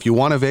so if you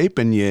want to vape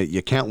and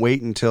you can't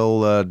wait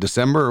until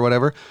December or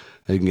whatever,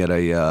 you can get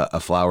a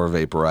flour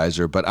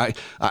vaporizer. But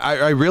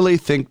I really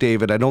think,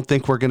 David, I don't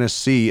think we're going to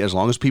see, as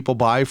long as people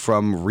buy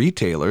from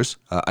retailers,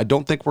 I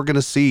don't think we're going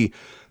to see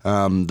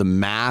the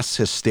mass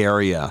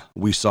hysteria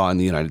we saw in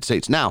the United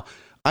States. Now,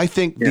 I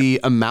think the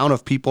amount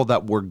of people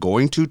that were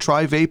going to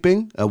try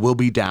vaping will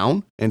be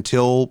down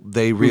until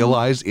they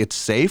realize it's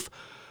safe,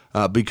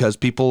 because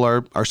people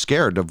are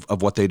scared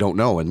of what they don't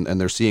know, and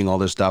they're seeing all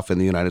this stuff in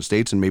the United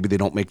States, and maybe they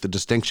don't make the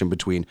distinction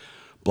between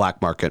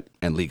black market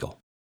and legal.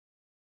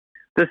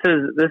 This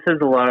is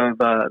a lot of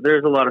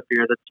there's a lot of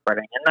fear that's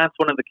spreading, and that's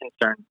one of the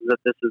concerns, is that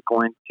this is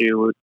going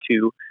to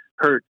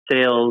hurt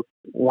sales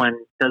when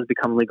it does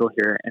become legal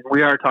here. And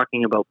we are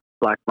talking about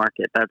black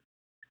market. That's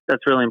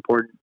really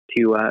important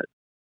to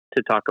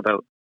talk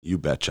about. You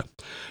betcha.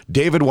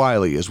 David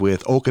Wiley is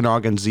with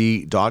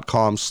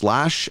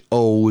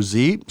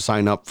OkanaganZ.com/OZ.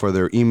 Sign up for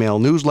their email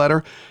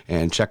newsletter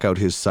and check out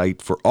his site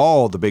for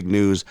all the big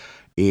news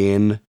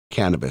in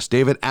cannabis.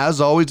 David, as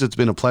always, it's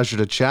been a pleasure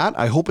to chat.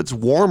 I hope it's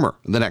warmer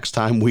the next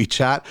time we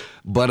chat,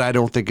 but I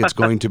don't think it's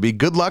going to be.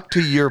 Good luck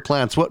to your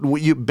plants. What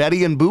you,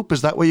 Betty and Boop,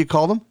 is that what you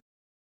call them?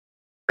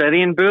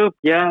 Betty and Boop,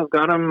 yeah, I've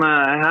got them.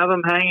 I have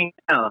them hanging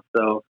now,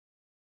 so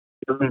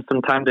give them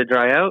some time to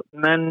dry out,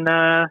 and then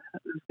there's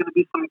going to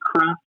be some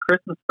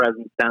Christmas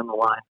presents down the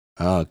line.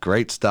 Oh,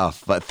 great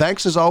stuff. But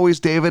thanks as always,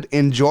 David.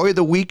 Enjoy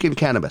the week in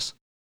cannabis.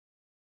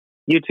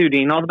 You too,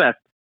 Dean. All the best.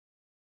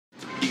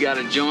 You got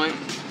a joint?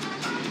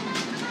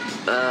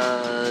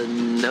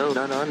 No,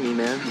 not on me,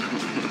 man.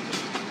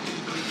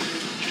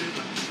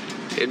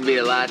 It'd be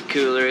a lot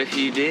cooler if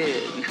you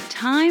did.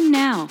 Time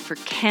now for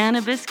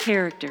Cannabis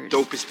Characters.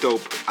 Dopest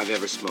dope I've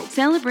ever smoked.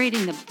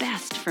 Celebrating the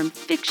best from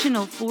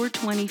fictional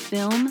 420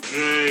 film.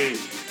 Hey,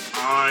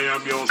 I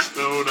am your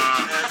stoner.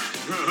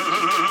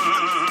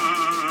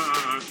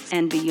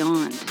 And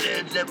beyond.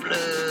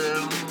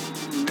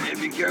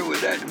 Baby girl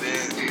with that,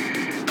 man.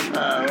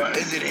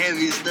 Is it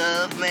heavy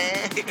stuff,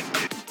 man?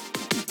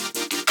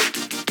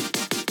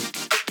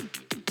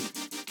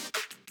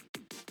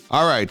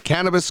 All right,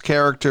 cannabis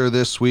character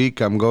this week.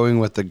 I'm going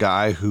with the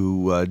guy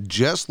who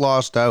just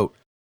lost out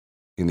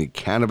in the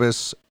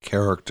Cannabis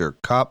Character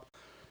Cup.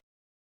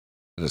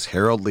 It is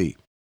Harold Lee,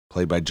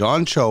 played by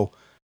John Cho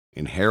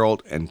in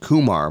Harold and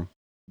Kumar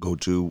Go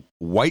to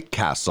White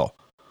Castle.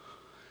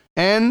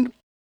 And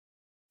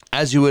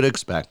as you would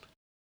expect,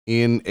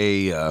 in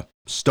a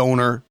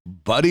stoner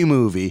buddy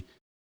movie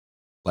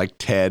like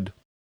Ted,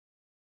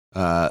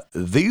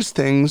 these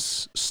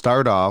things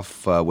start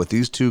off with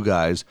these two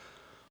guys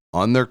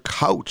on their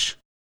couch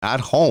at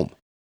home.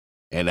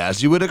 And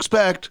as you would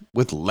expect,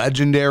 with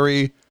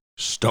legendary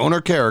stoner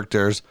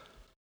characters,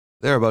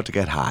 they're about to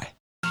get high.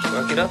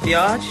 Work it up,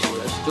 Yaj.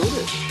 Let's do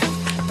this.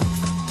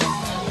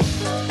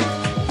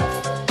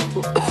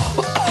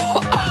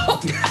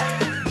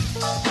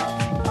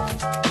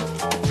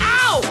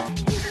 Ow!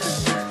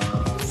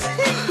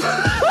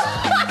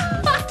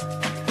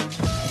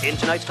 In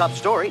tonight's top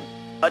story,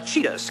 a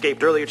cheetah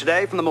escaped earlier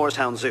today from the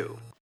Moorestown Zoo.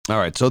 All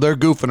right, so they're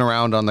goofing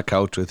around on the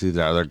couch with each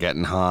other. They're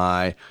getting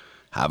high,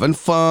 having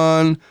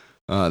fun.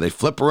 They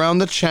flip around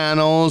the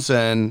channels,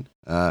 and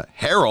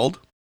Harold,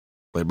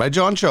 played by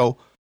John Cho,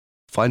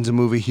 finds a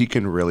movie he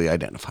can really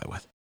identify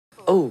with.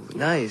 Oh,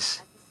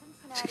 nice.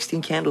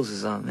 16 Candles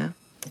is on, man.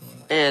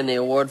 And the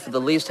award for the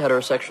least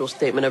heterosexual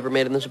statement ever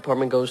made in this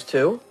apartment goes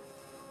to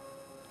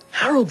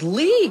Harold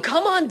Lee.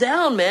 Come on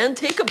down, man.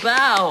 Take a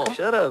bow.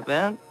 Shut up,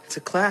 man. It's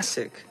a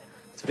classic.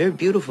 It's a very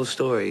beautiful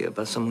story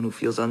about someone who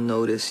feels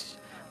unnoticed,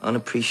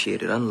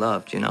 unappreciated,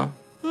 unloved, you know?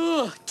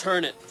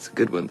 Turn it. It's a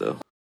good one, though.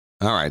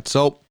 All right,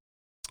 so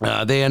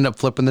they end up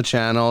flipping the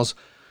channels,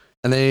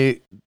 and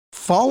they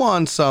fall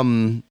on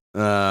some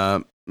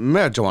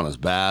marijuana's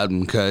bad,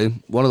 okay?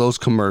 One of those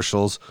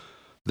commercials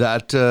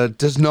that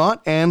does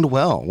not end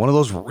well. One of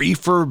those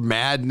reefer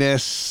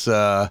madness,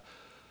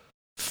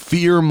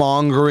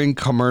 fear-mongering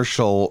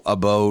commercial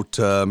about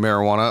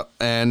marijuana,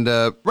 and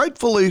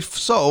rightfully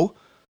so,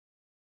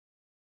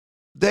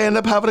 they end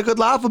up having a good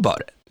laugh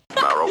about it.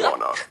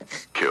 Marijuana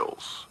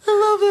kills. I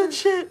love that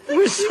shit.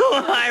 We're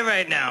so high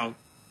right now.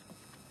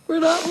 We're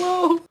not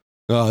low.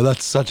 Oh,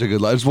 that's such a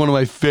good line. It's one of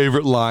my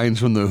favorite lines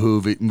from the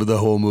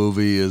whole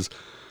movie is,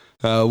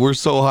 we're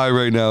so high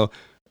right now,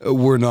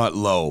 we're not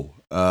low.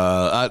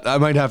 I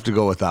might have to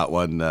go with that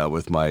one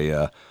with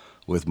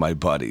my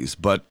buddies.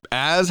 But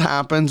as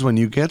happens when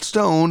you get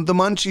stoned, the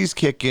munchies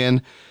kick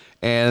in,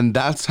 and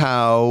that's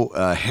how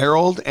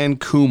Harold and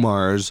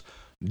Kumar's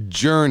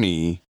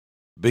journey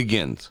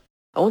begins.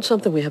 I want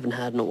something we haven't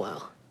had in a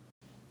while.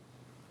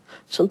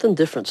 Something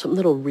different, something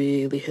that'll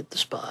really hit the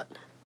spot.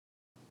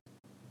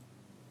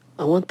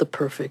 I want the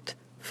perfect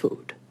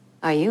food.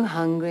 Are you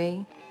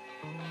hungry?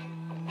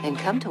 Then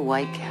come to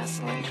White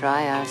Castle and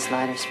try our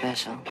Slider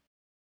Special.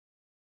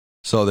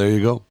 So there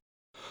you go.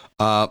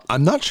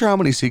 I'm not sure how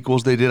many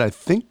sequels they did. I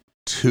think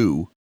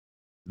 2.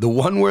 The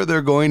one where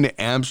they're going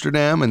to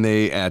Amsterdam and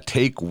they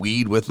take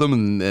weed with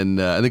them,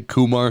 and I think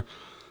Kumar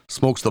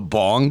smokes the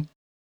bong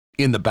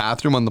in the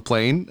bathroom on the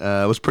plane.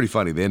 It was pretty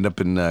funny. They end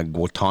up in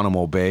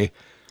Guantanamo Bay.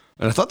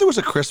 And I thought there was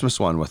a Christmas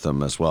one with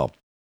them as well.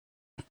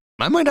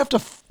 I might have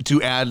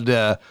to add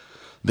the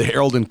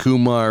Harold and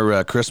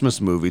Kumar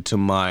Christmas movie to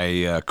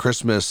my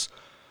Christmas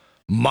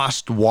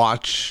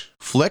must-watch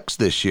flicks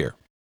this year.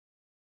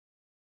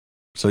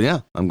 So yeah,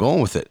 I'm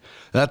going with it.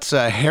 That's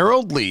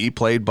Harold Lee,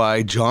 played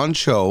by John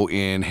Cho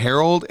in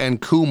Harold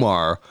and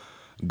Kumar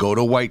Go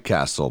to White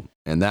Castle.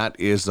 And that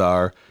is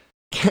our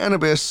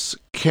cannabis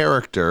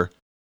character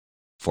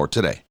for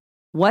today.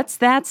 What's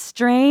that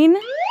strain?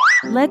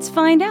 Let's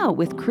find out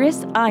with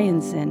Chris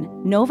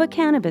Ianson, Nova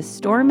Cannabis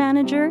store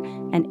manager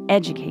and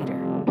educator.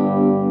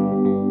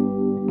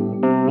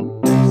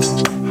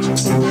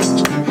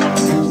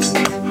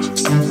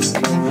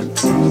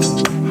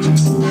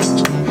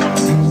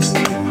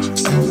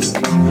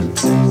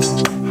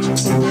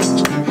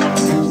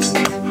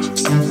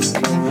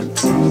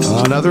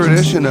 Another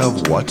edition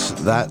of What's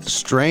That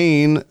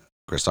Strain?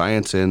 Chris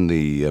Ianson,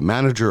 the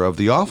manager of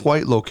the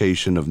Off-White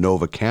location of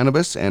Nova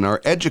Cannabis, and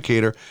our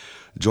educator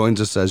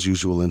joins us as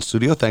usual in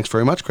studio. Thanks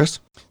very much, Chris.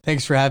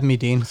 Thanks for having me,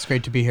 Dean. It's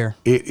great to be here.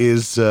 It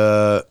is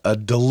a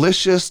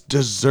delicious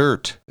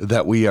dessert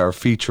that we are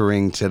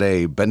featuring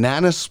today.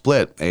 Banana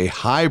Split, a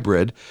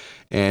hybrid,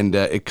 and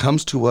it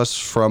comes to us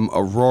from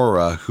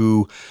Aurora,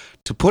 who,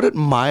 to put it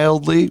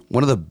mildly,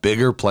 one of the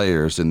bigger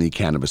players in the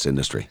cannabis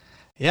industry.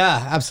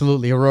 Yeah,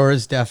 absolutely. Aurora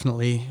is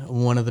definitely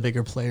one of the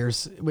bigger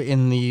players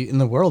in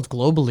the world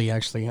globally.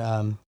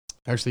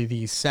 Actually,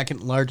 the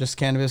second largest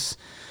cannabis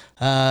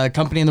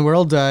company in the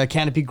world.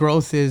 Canopy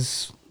Growth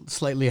is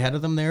slightly ahead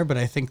of them there, but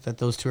I think that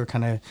those two are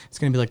it's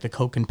going to be like the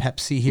Coke and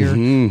Pepsi here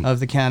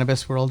of the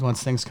cannabis world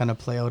once things kind of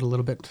play out a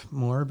little bit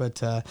more.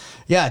 But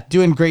yeah,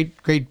 doing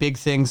great big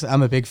things.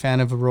 I'm a big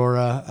fan of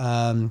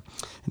Aurora.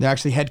 They're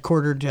actually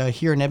headquartered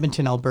here in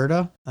Edmonton,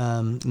 Alberta,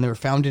 and they were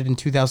founded in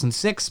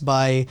 2006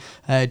 by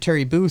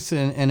Terry Booth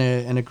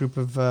and a group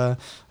of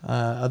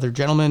other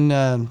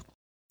gentlemen.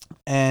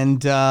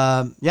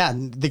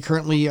 They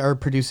currently are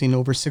producing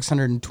over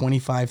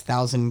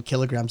 625,000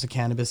 kilograms of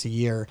cannabis a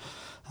year.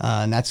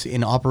 And that's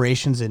in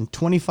operations in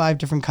 25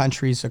 different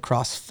countries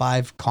across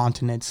 5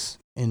 continents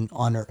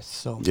on Earth.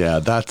 So yeah,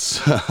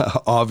 that's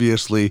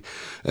obviously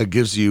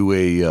gives you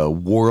a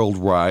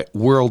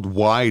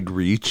worldwide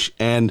reach,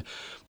 and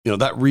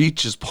that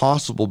reach is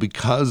possible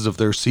because of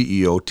their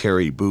CEO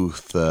Terry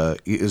Booth.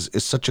 Is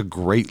such a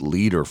great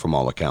leader from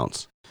all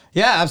accounts.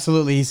 Yeah,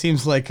 absolutely. He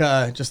seems like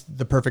just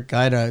the perfect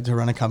guy to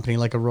run a company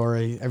like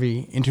Aurora.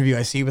 Every interview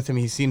I see with him,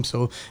 he seems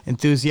so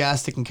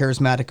enthusiastic and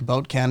charismatic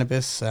about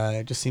cannabis.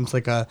 It just seems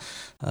like a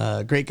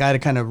great guy to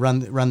kind of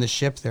run the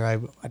ship there.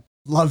 I'd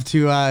love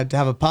to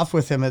have a puff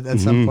with him at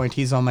some point.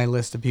 He's on my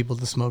list of people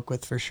to smoke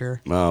with for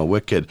sure. Oh,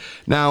 wicked.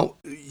 Now,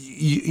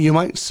 you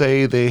might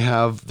say they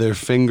have their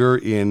finger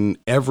in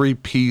every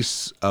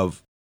piece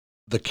of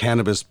the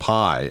cannabis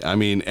pie. I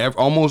mean,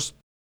 almost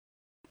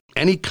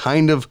any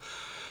kind of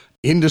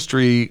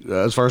industry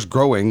as far as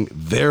growing,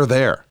 they're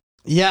there.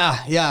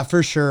 Yeah,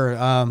 for sure.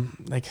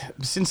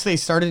 Since they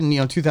started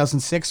in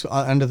 2006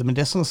 under the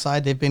medicinal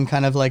side, they've been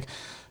kind of like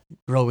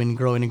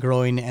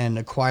growing and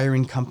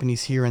acquiring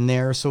companies here and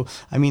there. So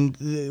I mean,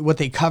 what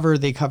they cover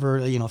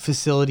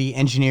facility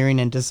engineering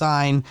and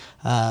design,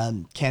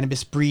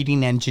 cannabis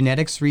breeding and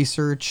genetics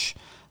research.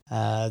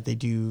 They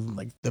do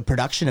like the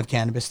production of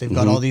cannabis. They've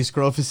got all these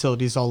grow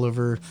facilities all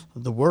over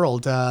the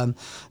world.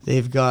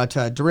 They've got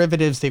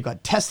derivatives. They've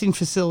got testing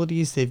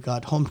facilities. They've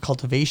got home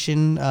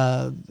cultivation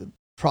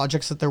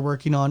projects that they're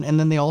working on, and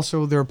then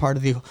they're part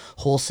of the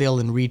wholesale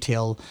and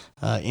retail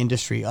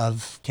industry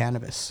of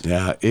cannabis.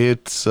 Yeah,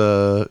 it's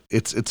a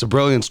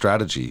brilliant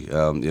strategy.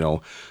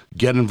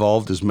 Get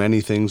involved as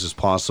many things as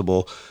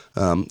possible.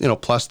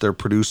 Plus they're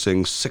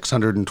producing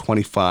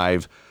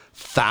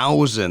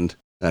 625,000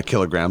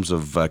 kilograms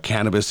of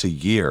cannabis a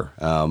year.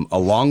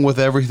 Along with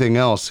everything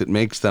else, it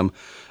makes them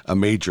a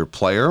major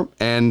player.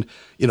 And,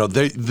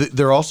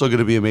 they're also going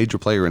to be a major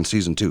player in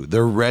season 2.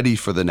 They're ready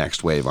for the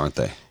next wave, aren't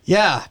they?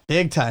 Yeah,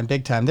 big time.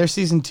 Their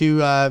season 2,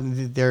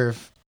 they're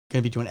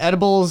going to be doing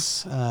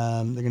edibles.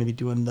 They're going to be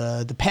doing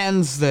the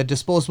pens, the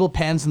disposable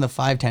pens, and the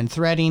 510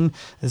 threading,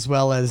 as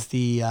well as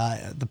the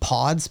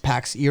pods.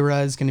 Pax Era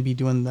is going to be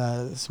doing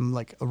some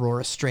like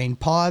Aurora strain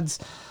pods.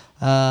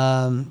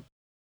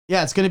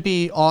 Yeah, it's going to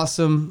be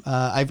awesome.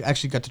 I've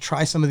actually got to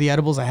try some of the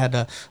edibles. I had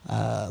a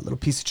little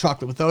piece of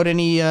chocolate without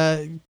any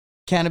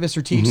cannabis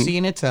or THC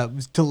in it. It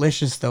was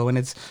delicious, though, and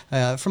it's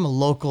from a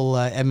local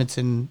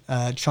Edmonton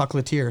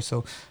chocolatier,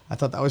 so I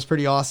thought that was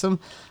pretty awesome.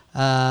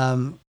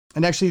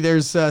 And actually,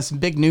 there's some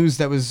big news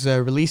that was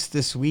released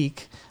this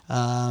week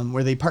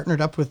where they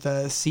partnered up with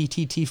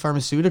CTT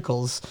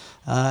Pharmaceuticals,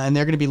 and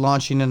they're going to be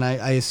launching, and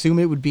I assume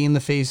it would be in the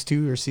phase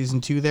 2 or season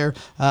 2 there,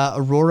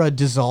 Aurora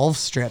Dissolve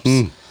strips.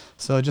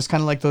 So just kind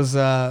of like those,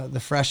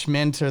 the fresh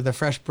mint or the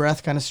fresh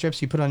breath kind of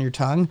strips you put on your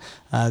tongue.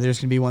 There's going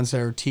to be ones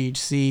that are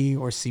THC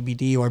or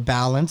CBD or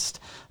balanced,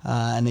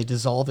 and they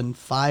dissolve in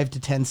 5 to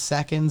 10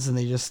 seconds, and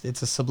it's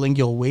a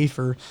sublingual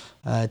wafer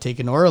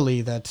taken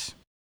orally that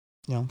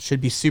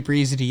should be super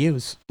easy to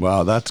use.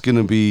 Wow, that's going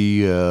to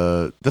be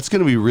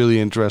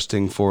really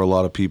interesting for a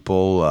lot of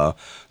people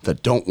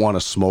that don't want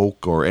to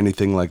smoke or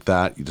anything like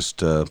that. You just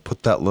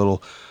put that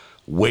little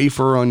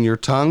wafer on your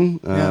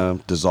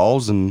tongue,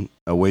 dissolves, and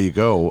away you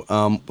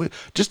go.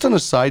 Just on a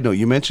side note,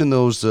 you mentioned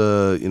those,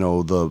 I don't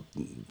know,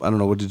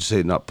 what did you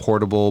say? Not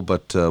portable,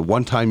 but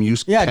one-time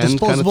use pens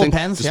kind of thing.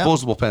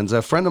 Disposable pens.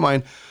 A friend of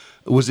mine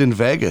was in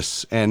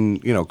Vegas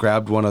and,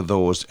 grabbed one of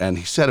those, and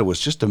he said it was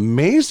just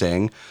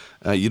amazing.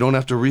 You don't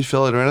have to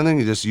refill it or anything.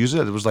 You just use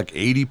it. It was like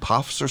 80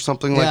 puffs or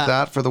something like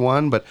that for the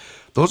one. But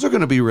those are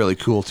going to be really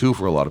cool, too,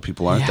 for a lot of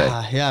people, aren't they?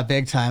 Yeah,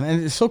 big time.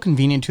 And it's so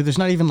convenient, too. There's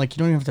not even you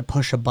don't even have to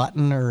push a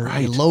button or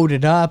load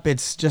it up.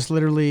 It's just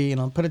literally,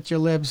 put it to your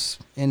lips,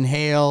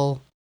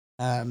 inhale,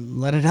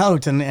 let it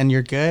out, and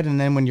you're good. And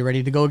then when you're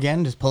ready to go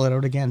again, just pull it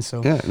out again.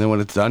 So yeah, and then when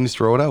it's done, you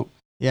throw it out.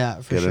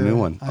 Yeah, for Get sure. a new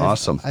one.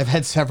 Awesome. I've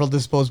had several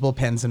disposable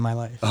pens in my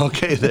life.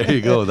 Okay, there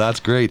you go. That's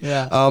great.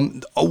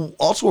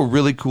 Also, a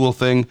really cool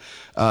thing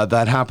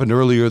that happened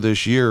earlier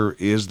this year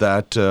is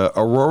that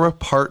Aurora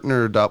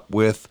partnered up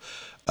with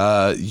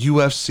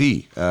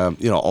UFC,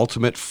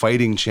 Ultimate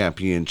Fighting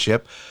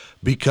Championship,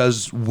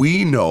 because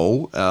we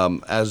know,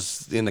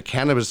 as in the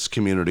cannabis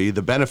community,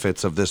 the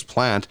benefits of this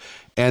plant,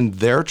 and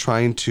they're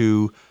trying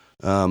to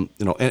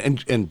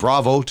and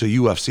bravo to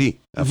UFC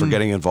for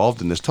getting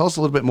involved in this. Tell us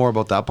a little bit more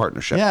about that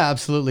partnership. Yeah,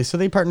 absolutely. So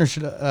they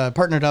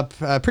partnered up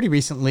pretty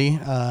recently,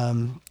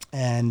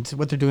 and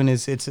what they're doing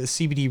is it's a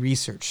CBD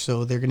research.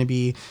 So they're going to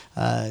be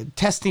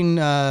testing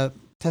out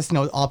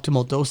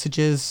optimal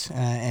dosages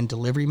and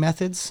delivery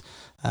methods.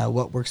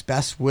 What works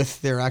best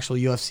with their actual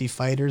UFC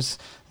fighters.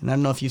 And I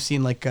don't know if you've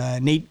seen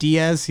Nate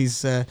Diaz.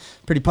 He's a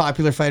pretty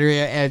popular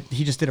fighter.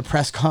 He just did a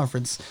press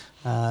conference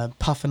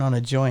puffing on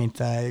a joint.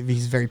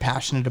 He's very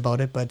passionate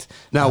about it. But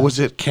now, was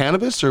it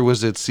cannabis or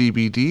was it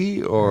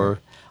CBD or?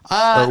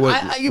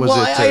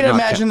 I'd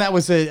imagine that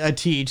was a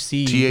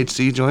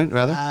THC joint,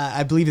 rather.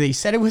 I believe they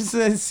said it was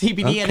a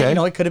CBD, and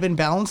it could have been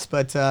balanced,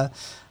 but.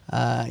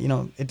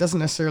 It doesn't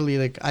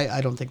necessarily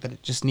I don't think that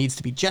it just needs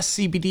to be just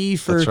CBD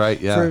for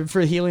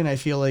healing. I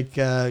feel like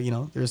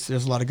there's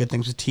a lot of good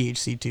things with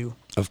THC too.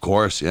 Of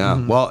course,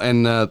 yeah. Well,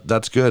 and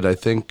that's good. I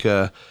think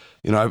I've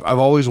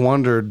always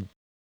wondered,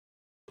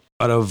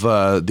 out of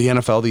the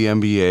NFL, the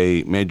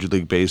NBA, Major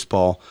League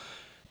Baseball,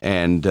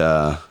 and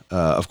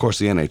of course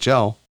the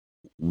NHL,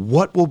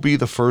 what will be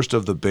the first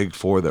of the big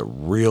four that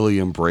really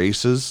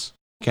embraces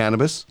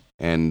cannabis?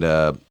 And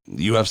the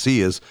UFC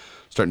is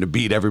starting to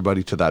beat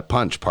everybody to that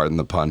punch, pardon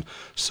the pun.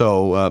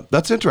 So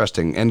that's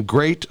interesting and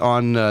great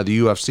on the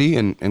UFC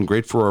and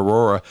great for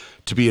Aurora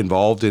to be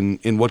involved in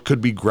what could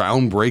be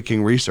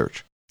groundbreaking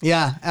research.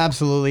 Yeah,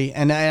 absolutely.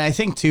 And I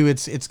think, too,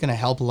 it's going to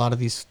help a lot of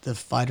the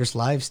fighters'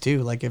 lives,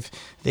 too. Like, if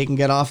they can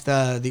get off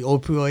the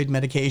opioid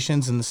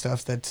medications and the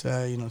stuff that's,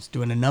 is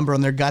doing a number on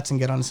their guts and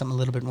get on something a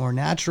little bit more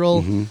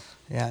natural,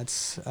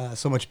 it's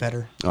so much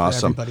better for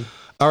everybody.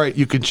 All right,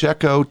 you can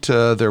check out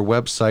their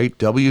website,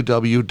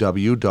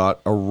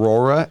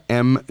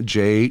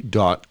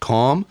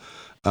 www.auroramj.com.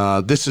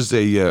 This is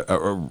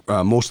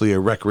a mostly a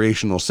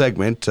recreational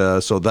segment,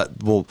 so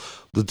that will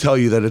tell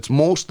you that it's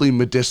mostly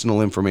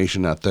medicinal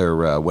information at their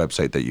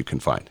website that you can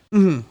find.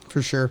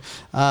 For sure.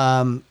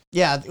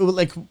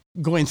 Like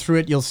going through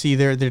it, you'll see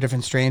their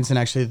different strains, and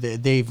actually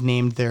they've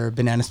named their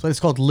banana split. It's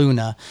called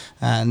Luna,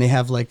 and they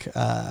have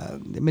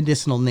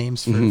medicinal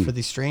names for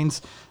these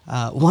strains.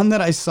 One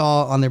that I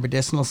saw on their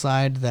medicinal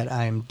side that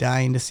I'm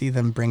dying to see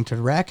them bring to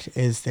rec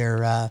is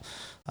their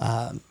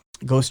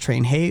Ghost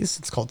Train Haze.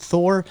 It's called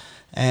Thor,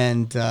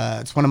 and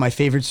it's one of my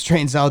favorite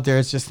strains out there.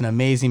 It's just an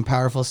amazing,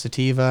 powerful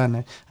sativa, and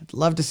I'd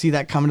love to see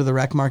that come into the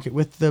rec market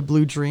with the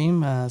Blue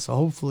Dream. So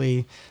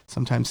hopefully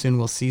sometime soon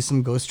we'll see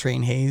some Ghost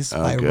Train Haze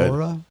by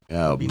Aurora.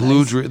 Yeah,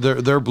 nice.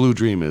 Their Blue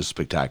Dream is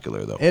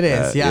spectacular, though. It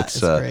is, it's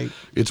great.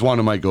 It's one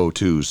of my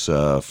go-tos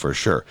for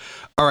sure.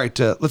 All right,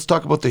 let's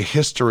talk about the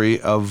history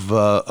of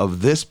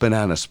this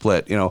banana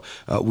split.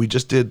 We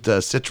just did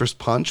Citrus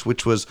Punch,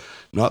 which was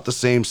not the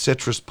same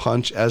Citrus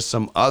Punch as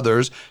some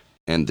others,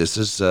 and this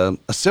is a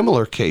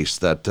similar case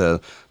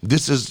that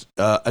this is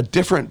a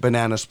different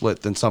banana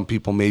split than some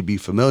people may be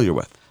familiar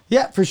with.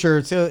 Yeah, for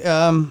sure. So,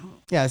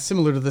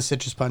 similar to the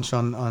Citrus Punch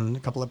on a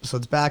couple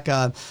episodes back.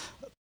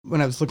 When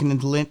I was looking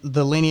into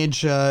the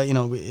lineage,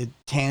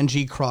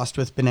 Tangy crossed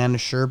with Banana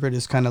Sherbet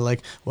is kind of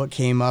like what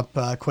came up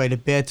quite a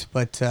bit.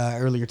 But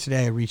earlier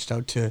today, I reached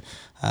out to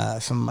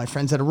some of my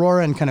friends at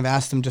Aurora and kind of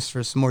asked them just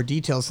for some more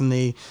details. And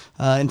they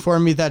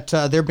informed me that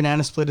their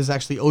banana split is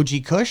actually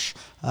OG Kush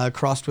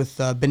crossed with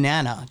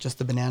Banana, just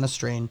the banana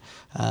strain,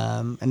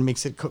 and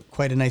makes it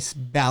quite a nice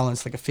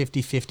balance, like a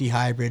 50-50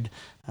 hybrid.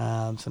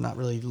 So not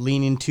really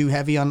leaning too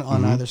heavy on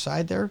either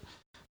side there.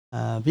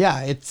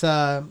 It's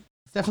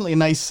definitely a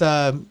nice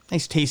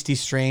tasty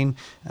strain,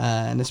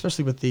 and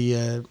especially with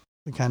the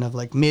kind of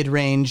like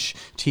mid-range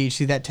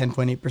THC, that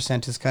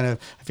 10.8% is kind of,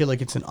 I feel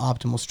like it's an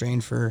optimal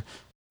strain for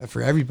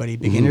everybody.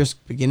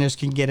 Beginners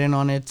can get in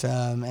on it,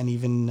 and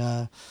even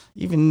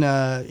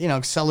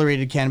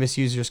accelerated cannabis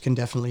users can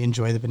definitely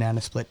enjoy the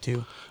banana split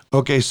too.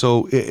 Okay,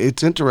 so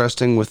it's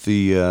interesting with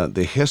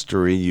the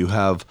history. You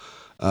have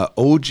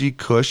OG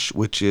Kush,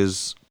 which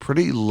is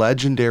pretty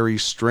legendary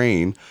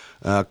strain,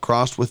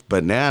 crossed with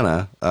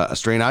Banana, a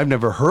strain I've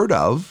never heard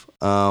of,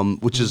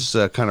 which is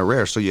kind of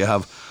rare. So you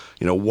have,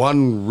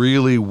 one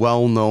really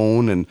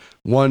well-known and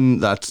one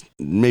that's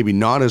maybe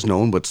not as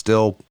known, but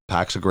still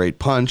packs a great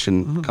punch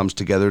and comes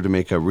together to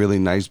make a really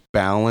nice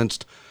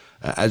balanced,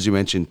 as you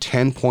mentioned,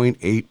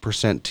 10.8%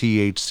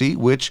 THC,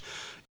 which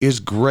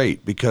is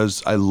great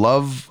because I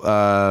love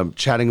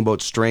chatting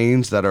about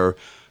strains that are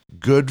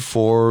good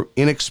for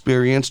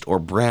inexperienced or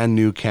brand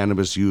new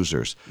cannabis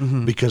users,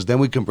 because then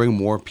we can bring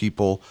more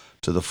people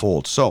to the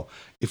fold. So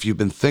if you've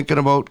been thinking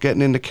about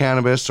getting into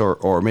cannabis,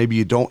 or maybe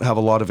you don't have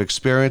a lot of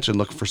experience and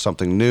looking for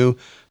something new,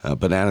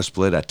 banana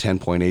split at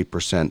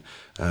 10.8%,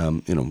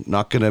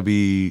 not going to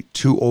be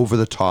too over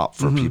the top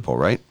for people,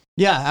 right?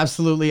 Yeah,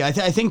 absolutely. I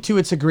think too,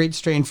 it's a great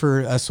strain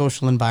for a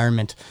social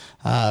environment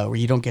where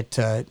you don't get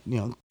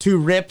too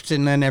ripped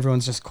and then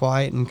everyone's just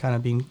quiet and kind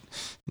of being,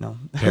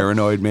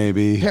 paranoid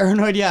maybe.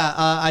 Paranoid, yeah.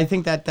 I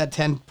think that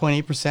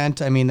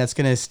 10.8%, I mean, that's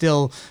going to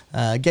still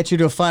get you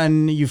to a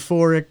fun,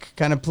 euphoric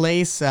kind of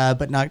place,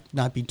 but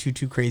not be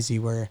too crazy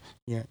where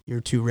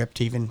you're too ripped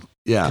to even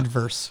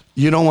converse.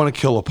 You don't want to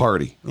kill a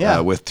party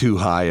with too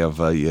high of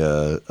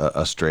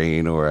a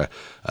strain or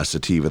a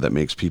sativa that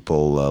makes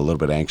people a little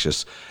bit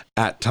anxious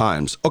at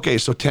times. Okay,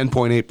 so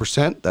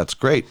 10.8%, that's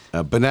great.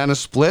 Banana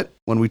split,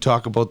 when we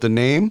talk about the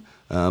name,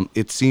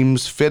 it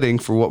seems fitting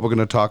for what we're going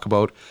to talk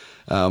about.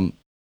 A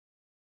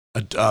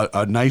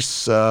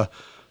nice,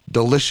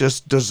 delicious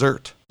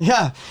dessert.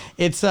 Yeah,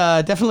 it's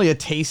definitely a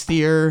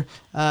tastier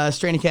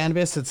strain of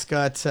cannabis. It's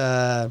got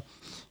the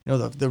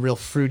real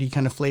fruity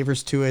kind of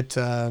flavors to it.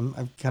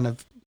 I've kind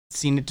of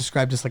seen it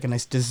described as like a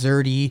nice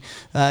desserty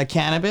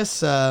cannabis.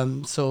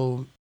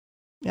 So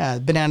yeah,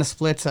 banana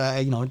split.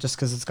 Just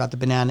because it's got the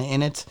banana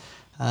in it.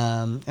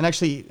 And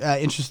actually,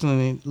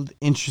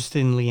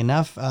 interestingly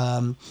enough,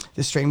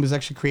 this strain was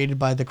actually created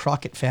by the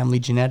Crockett family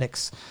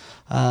genetics,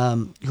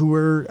 who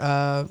were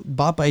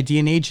bought by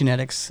DNA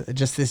Genetics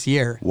just this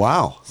year.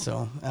 Wow!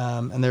 So,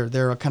 and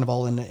they're kind of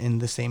all in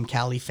the same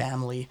Cali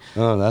family.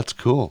 Oh, that's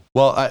cool.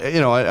 Well,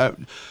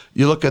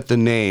 you look at the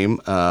name,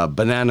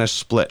 Banana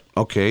Split.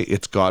 Okay,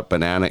 it's got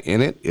banana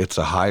in it. It's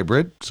a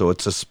hybrid, so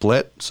it's a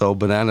split. So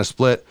banana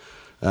split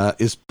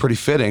is pretty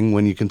fitting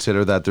when you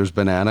consider that there's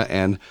banana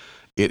and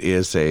it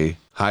is a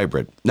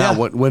hybrid. Now,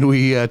 when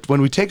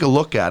we take a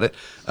look at it,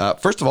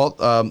 first of all,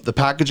 the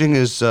packaging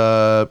is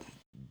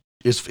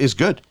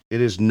good.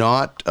 It is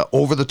not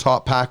over the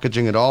top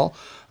packaging at all.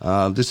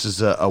 This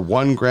is a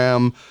 1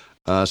 gram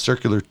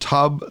circular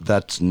tub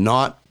that's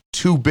not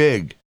too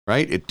big,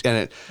 right?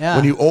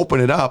 When you open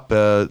it up,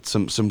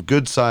 some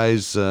good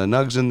size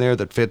nugs in there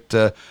that fit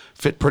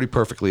pretty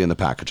perfectly in the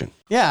packaging.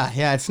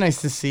 Yeah, it's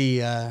nice to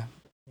see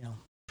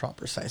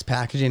proper size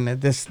packaging.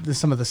 This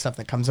some of the stuff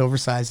that comes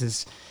oversized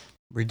is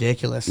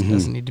ridiculous. It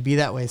doesn't need to be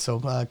that way. So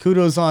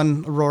kudos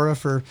on Aurora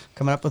for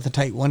coming up with a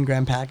tight 1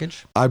 gram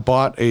package. I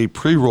bought a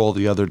pre-roll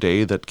the other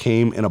day that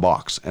came in a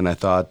box, and I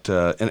thought,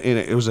 and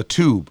it was a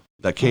tube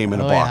that came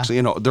in a box.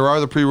 Yeah. There are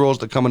the pre-rolls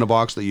that come in a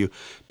box that you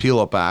peel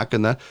it back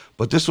and that,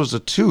 but this was a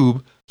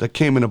tube that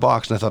came in a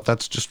box, and I thought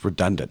that's just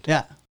redundant.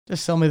 Yeah.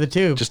 Just sell me the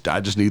tube.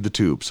 I just need the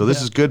tube. So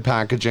this is good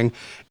packaging.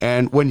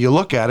 And when you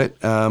look at it,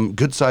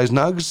 good size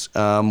nugs,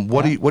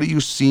 what are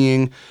you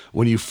seeing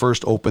when you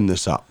first open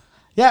this up?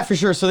 Yeah, for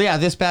sure. So yeah,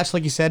 this batch,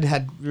 like you said,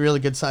 had really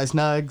good sized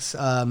nugs,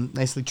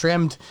 nicely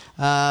trimmed.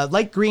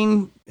 Light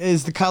green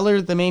is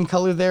the main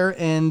color there,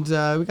 and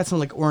we got some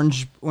like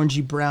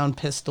orangey brown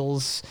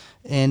pistils.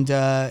 And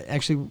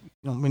actually,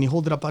 when you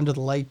hold it up under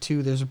the light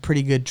too, there's a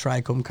pretty good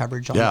trichome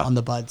coverage on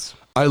the buds.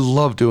 I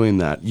love doing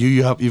that.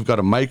 You've got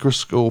a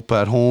microscope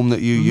at home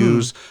that you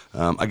use.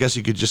 I guess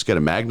you could just get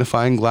a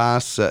magnifying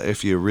glass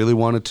if you really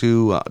wanted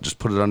to. Just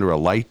put it under a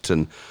light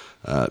and.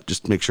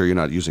 Just make sure you're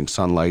not using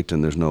sunlight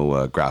and there's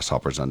no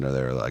grasshoppers under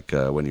there like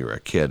when you were a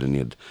kid and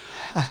you'd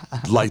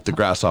light the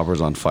grasshoppers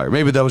on fire.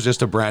 Maybe that was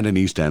just a Brandon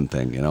East End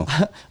thing,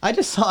 I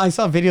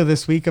saw a video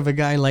this week of a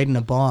guy lighting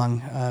a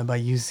bong by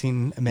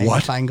using a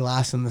magnifying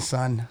glass in the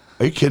sun.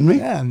 Are you kidding me?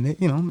 Yeah,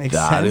 makes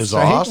sense. That is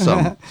right?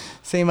 awesome.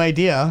 Same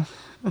idea.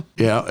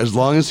 Yeah, as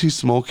long as he's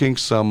smoking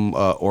some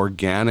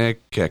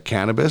organic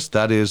cannabis,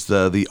 that is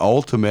the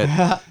ultimate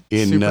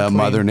in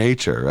Mother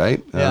Nature,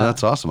 right? Yeah.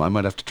 That's awesome. I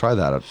might have to try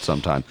that at some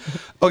time.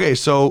 Okay,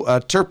 so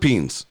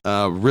terpenes,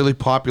 really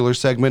popular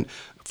segment.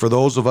 For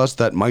those of us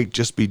that might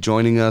just be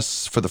joining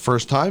us for the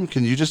first time,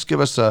 can you just give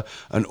us an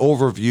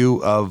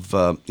overview of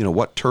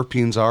what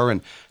terpenes are and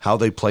how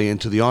they play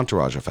into the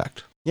entourage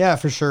effect? Yeah,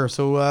 for sure.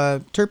 So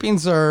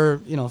terpenes are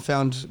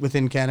found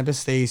within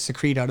cannabis. They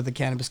secrete out of the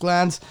cannabis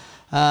glands.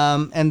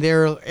 And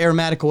they're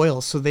aromatic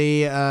oils, so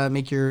they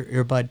make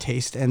your bud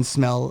taste and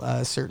smell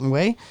a certain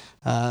way.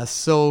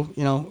 So,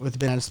 with the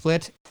banana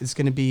split, it's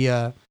going to be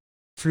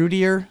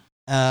fruitier.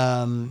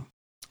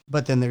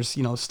 But then there's,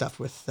 stuff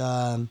with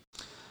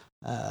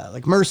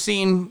like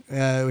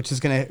myrcene, which is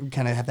going to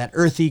kind of have that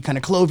earthy, kind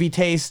of clovey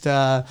taste.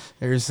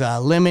 There's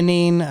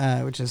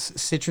limonene, which is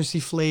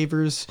citrusy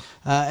flavors.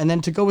 And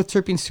then to go with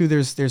terpenes too,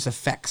 there's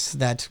effects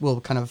that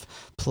will kind of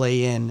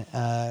play in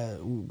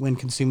when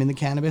consuming the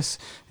cannabis.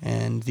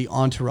 And the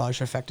entourage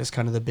effect is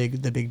kind of the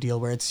big deal,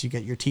 where you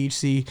get your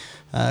THC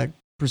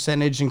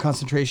percentage and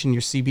concentration,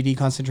 your CBD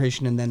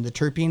concentration, and then the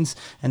terpenes.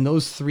 And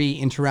those three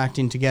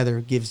interacting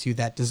together gives you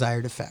that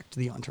desired effect,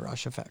 the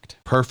entourage effect.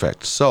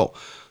 Perfect. So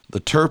the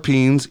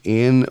terpenes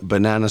in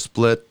banana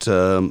split,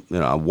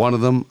 one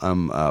of them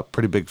I'm a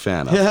pretty big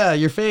fan of. Yeah,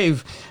 your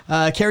fave.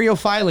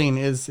 Caryophyllene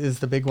is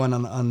the big one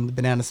on the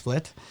banana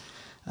split.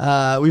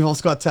 We've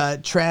also got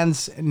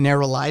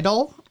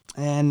transnerolidol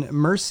and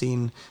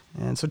myrcene.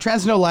 And so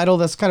transnerolidol,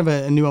 that's kind of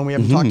a new one we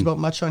haven't talked about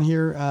much on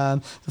here.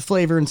 The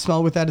flavor and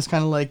smell with that is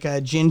kind of like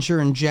ginger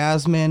and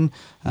jasmine.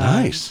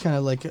 Nice. Kind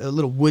of like a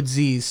little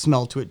woodsy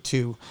smell to it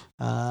too,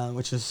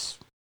 which is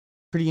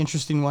pretty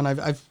interesting one.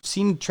 I've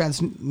seen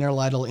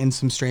transnerolidol in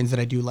some strains that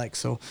I do like,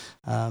 so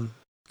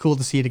cool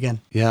to see it again.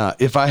 Yeah,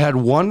 if I had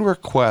one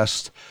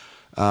request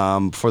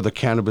for the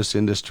cannabis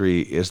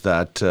industry is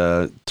that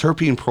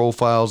terpene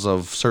profiles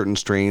of certain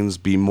strains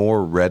be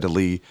more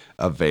readily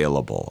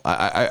available.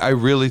 I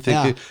really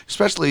think,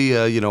 especially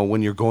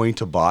when you're going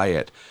to buy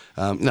it.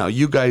 Now,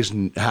 you guys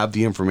have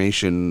the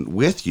information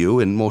with you,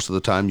 and most of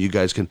the time you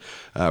guys can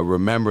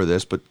remember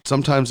this, but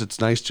sometimes it's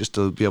nice just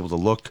to be able to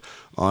look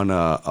on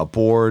a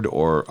board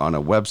or on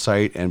a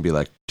website and be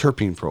like,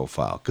 terpene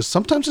profile, because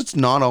sometimes it's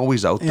not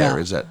always out there,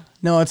 is it?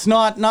 No, it's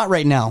not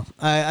right now.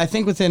 I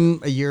think within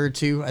a year or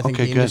two, I think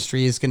the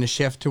industry is going to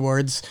shift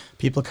towards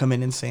people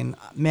coming in saying,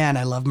 man,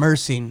 I love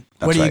myrcene.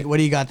 What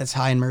do you got that's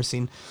high in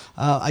myrcene?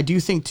 I do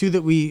think too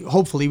that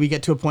hopefully we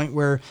get to a point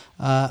where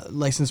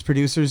licensed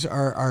producers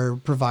are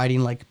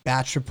providing like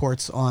batch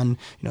reports on,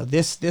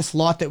 this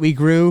lot that we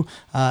grew,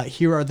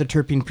 here are the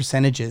terpene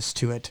percentages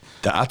to it.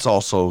 That's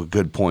also a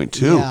good point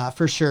too. Yeah,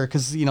 for sure.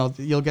 Because,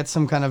 you'll get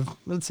some kind of,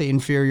 let's say,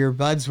 inferior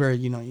buds where,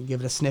 you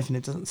give it a sniff and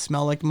it doesn't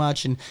smell like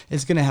much, and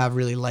it's going to have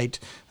really light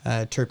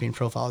terpene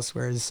profiles.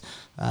 Whereas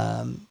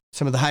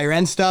some of the higher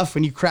end stuff,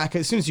 when you crack it,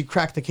 as soon as you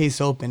crack the case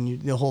open,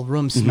 the whole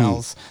room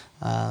smells.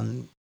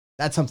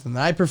 That's something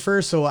that I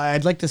prefer. So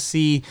I'd like to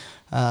see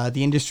the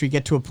industry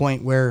get to a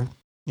point where,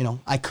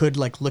 I could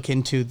look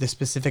into the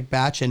specific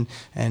batch and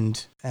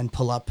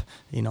pull up,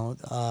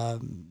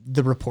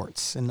 the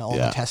reports and all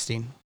the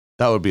testing.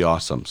 That would be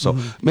awesome. So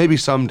maybe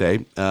someday,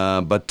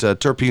 but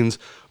terpenes,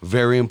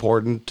 very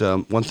important.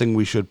 One thing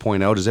we should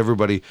point out is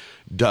everybody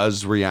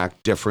does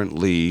react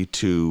differently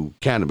to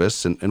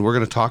cannabis, and we're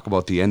going to talk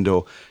about the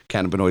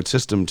endocannabinoid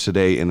system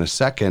today in a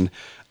second.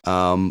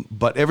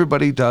 But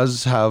everybody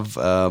does have,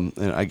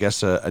 I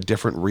guess, a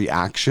different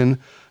reaction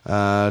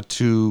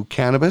to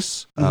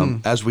cannabis.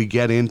 As we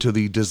get into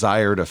the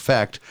desired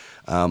effect,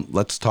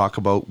 let's talk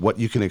about what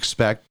you can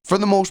expect, for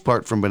the most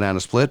part, from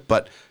banana split,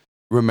 but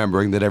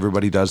remembering that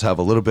everybody does have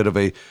a little bit of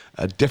a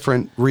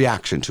different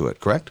reaction to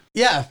it, correct?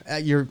 Yeah,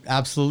 you're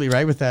absolutely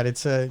right with that.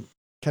 It's a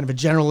kind of a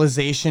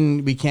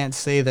generalization. We can't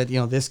say that,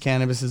 this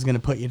cannabis is going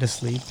to put you to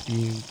sleep.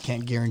 You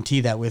can't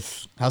guarantee that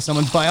with how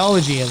someone's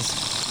biology is.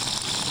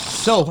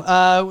 So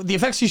the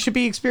effects you should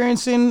be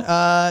experiencing,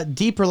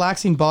 deep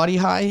relaxing body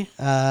high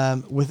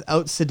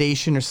without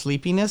sedation or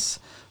sleepiness.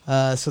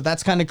 So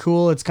that's kind of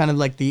cool. It's kind of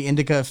like the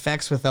indica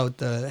effects without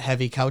the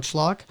heavy couch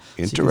lock.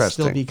 Interesting. So you can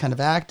still be kind of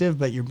active,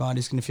 but your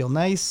body's going to feel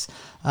nice.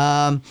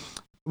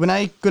 When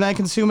I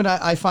consume it,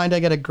 I find I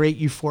get a great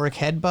euphoric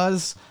head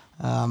buzz.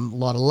 a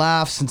lot of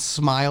laughs and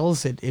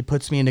smiles. It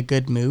puts me in a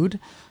good mood.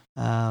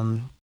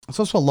 It's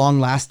also a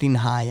long-lasting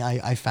high,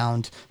 I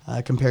found,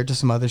 compared to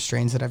some other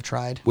strains that I've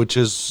tried. Which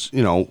is,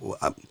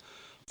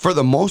 for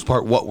the most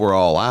part, what we're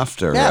all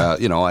after. Yeah.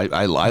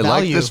 I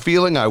like this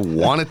feeling. I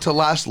want it to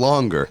last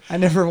longer. I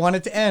never want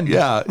it to end.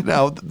 Yeah.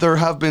 Now, there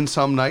have been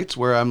some nights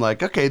where I'm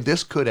like, okay,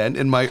 this could end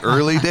in my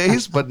early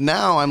days, but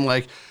now I'm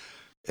like,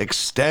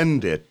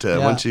 extend it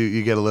once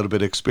you get a little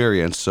bit of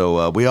experience.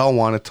 So we all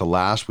want it to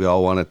last. We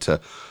all want it to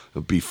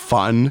be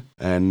fun,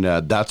 and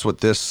that's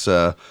what this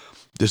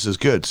is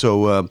good.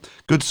 So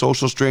good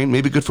social strain,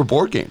 maybe good for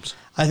board games.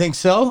 I think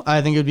so.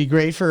 I think it would be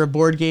great for a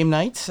board game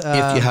night.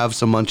 If you have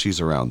some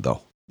munchies around, though.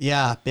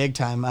 Yeah, big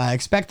time.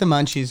 Expect the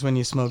munchies when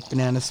you smoke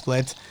Banana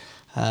Split.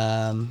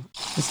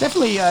 It's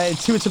definitely,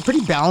 it's a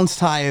pretty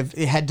balanced high of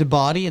head to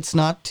body. It's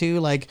not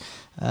too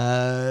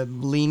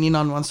leaning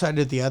on one side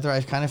or the other. I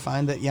kind of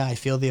find that, I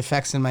feel the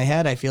effects in my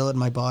head. I feel it in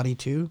my body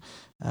too.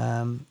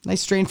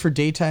 Nice strain for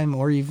daytime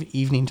or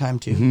evening time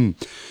too. Mm-hmm.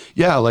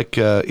 Yeah,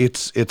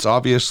 it's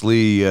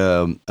obviously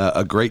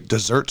a great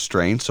dessert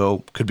strain,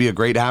 so could be a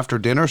great after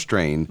dinner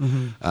strain.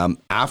 Mm-hmm.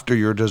 After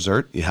your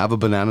dessert, you have a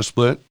banana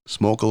split,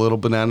 smoke a little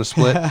banana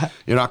split.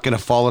 You're not going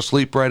to fall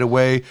asleep right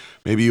away.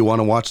 Maybe you want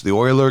to watch the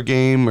Oiler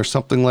game or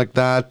something like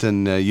that,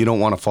 and you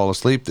don't want to fall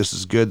asleep. This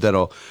is good.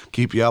 That'll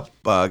keep you up,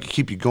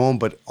 keep you going,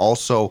 but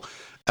also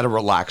at a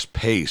relaxed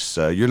pace.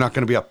 You're not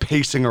going to be up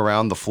pacing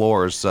around the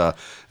floors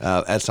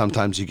as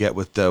sometimes you get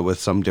with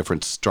some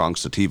different strong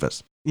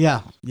sativas.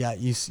 Yeah,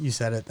 you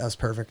said it. That was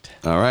perfect.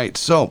 All right,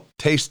 so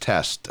taste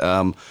test.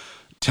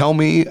 Tell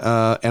me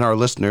and our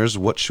listeners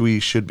what we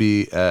should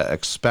be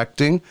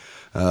expecting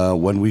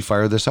when we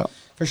fire this up.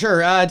 For sure.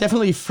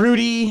 Definitely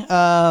fruity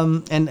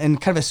and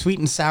kind of a sweet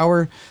and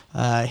sour,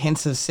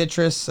 hints of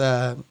citrus.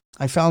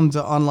 I found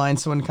online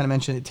someone kind of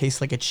mentioned it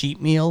tastes like a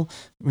cheat meal,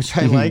 which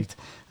I liked.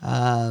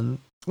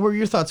 What were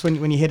your thoughts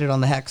when you hit it on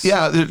the Hex?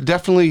 Yeah,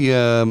 definitely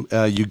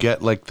you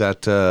get like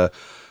that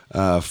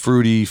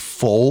fruity,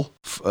 full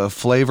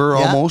flavor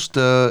almost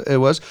it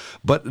was.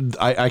 But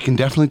I can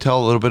definitely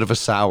tell a little bit of a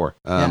sour.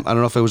 I don't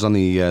know if it was on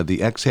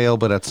the exhale,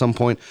 but at some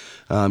point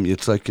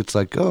it's like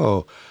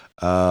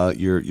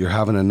you're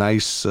having a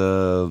nice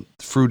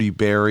fruity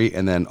berry,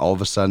 and then all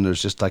of a sudden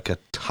there's just like a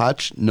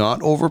touch,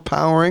 not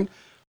overpowering,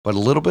 but a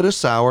little bit of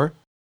sour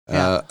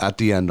at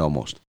the end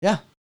almost. Yeah,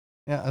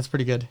 that's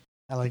pretty good.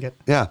 I like it.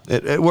 Yeah,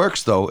 it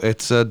works though.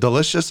 It's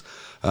delicious.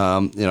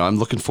 I'm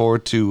looking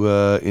forward to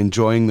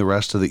enjoying the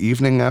rest of the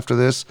evening after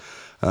this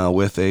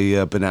with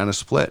a banana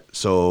split.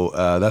 So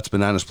that's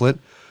Banana Split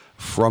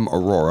from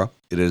Aurora.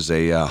 It is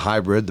a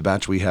hybrid. The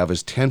batch we have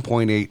is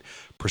 10.8%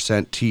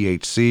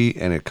 THC,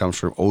 and it comes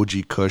from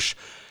OG Kush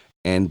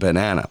and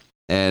Banana.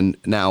 And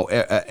now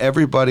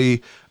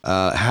everybody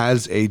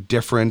has a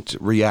different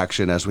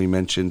reaction, as we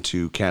mentioned,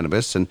 to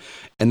cannabis, and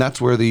that's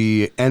where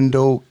the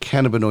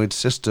endocannabinoid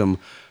system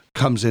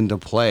comes into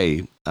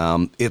play.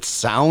 It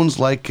sounds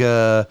like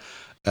really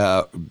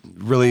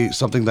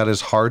something that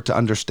is hard to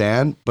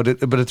understand, but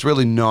it's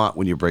really not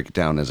when you break it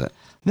down, is it?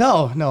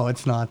 No,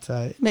 it's not.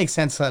 It makes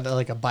sense at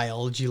like a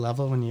biology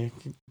level when you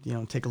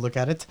take a look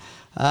at it.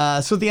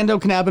 So the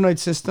endocannabinoid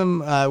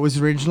system was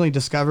originally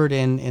discovered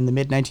in the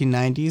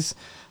mid-1990s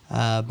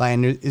by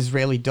an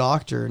Israeli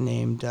doctor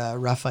named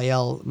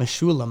Raphael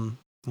Meshulam.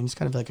 And he's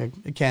kind of like a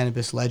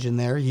cannabis legend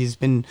there. He's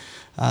been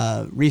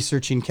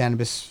researching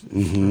cannabis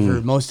for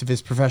most of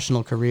his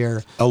professional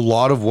career. A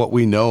lot of what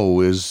we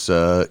know is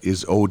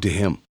owed to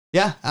him.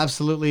 Yeah,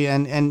 absolutely.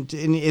 And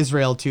in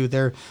Israel too,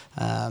 there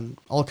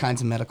all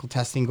kinds of medical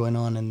testing going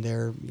on, and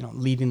they're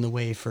leading the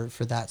way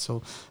for that.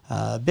 So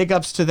big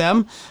ups to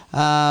them.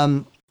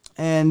 So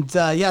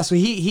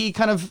he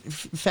kind of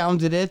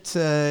founded it,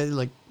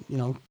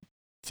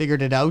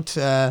 figured it out.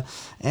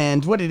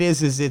 And what it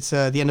is it's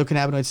the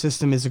endocannabinoid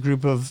system is a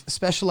group of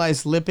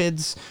specialized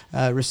lipids,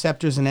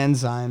 receptors, and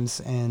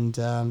enzymes.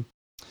 And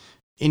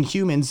in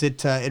humans,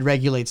 it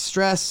regulates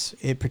stress,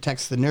 it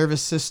protects the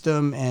nervous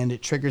system, and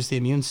it triggers the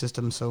immune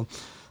system. So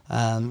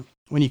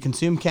when you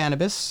consume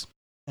cannabis,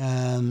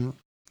 you're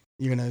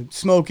going to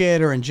smoke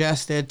it or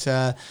ingest it.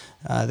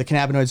 The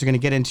cannabinoids are going to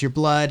get into your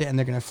blood, and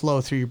they're going to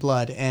flow through your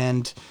blood.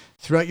 And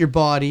throughout your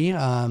body,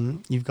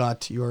 you've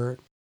got your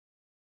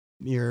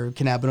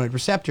cannabinoid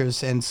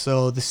receptors, and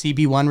so the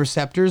CB1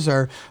 receptors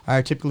are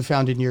typically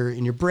found in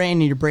your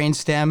brain, in your brain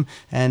stem,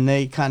 and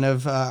they kind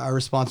of are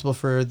responsible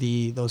for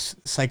those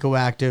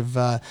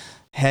psychoactive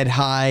head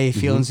high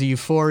feelings of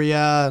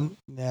euphoria.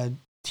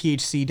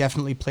 THC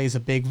definitely plays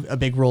a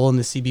big role in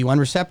the CB1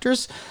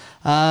 receptors.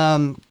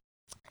 And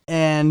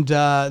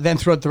then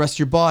throughout the rest of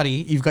your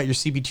body, you've got your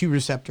CB2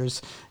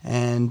 receptors,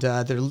 and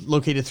they're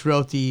located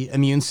throughout the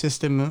immune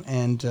system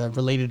and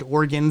related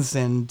organs,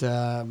 and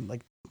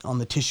like on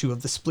the tissue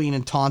of the spleen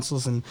and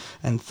tonsils and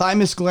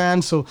thymus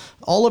gland, so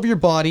all over your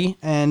body.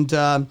 And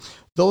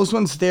those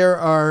ones there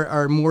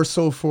are more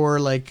so for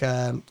like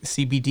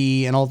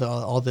CBD and all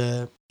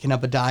the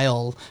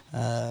cannabidiol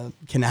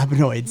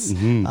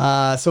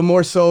cannabinoids. So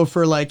more so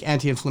for like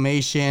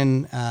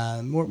anti-inflammation,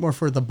 more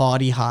for the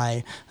body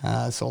high.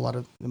 So a lot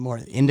of the more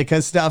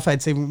indica stuff,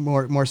 I'd say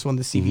more so on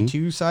the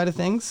CB2 side of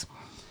things.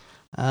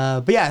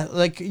 But yeah,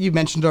 like you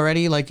mentioned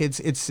already, like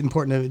it's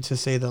important to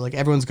say that like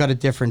everyone's got a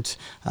different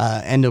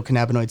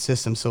endocannabinoid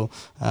system. So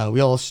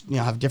we all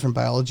have different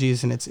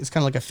biologies, and it's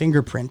kind of like a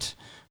fingerprint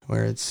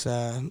where it's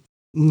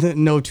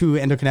no two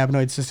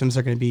endocannabinoid systems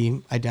are going to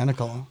be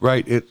identical.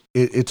 Right.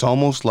 It's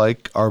almost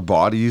like our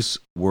bodies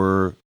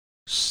were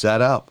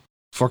set up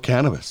for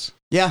cannabis.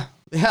 Yeah,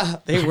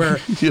 they were.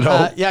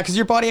 Because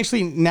your body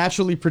actually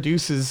naturally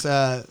produces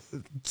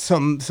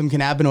some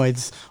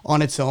cannabinoids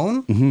on its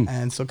own,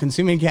 and so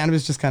consuming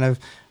cannabis just kind of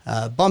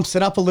bumps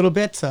it up a little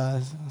bit.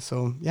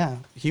 So yeah,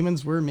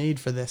 humans were made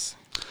for this.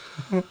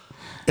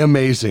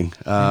 Amazing.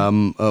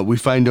 We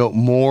find out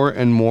more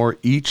and more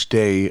each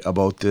day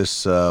about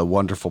this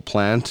wonderful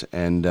plant,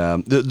 and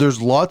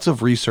there's lots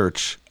of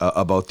research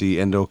about the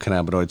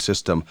endocannabinoid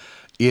system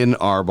in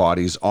our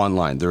bodies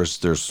online.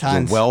 There's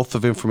a wealth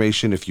of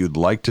information if you'd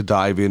like to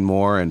dive in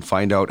more and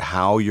find out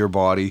how your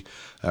body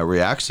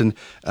reacts. And,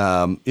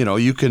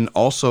 you can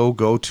also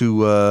go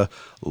to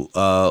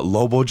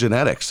Lobo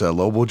Genetics,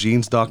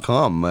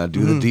 lobogenes.com,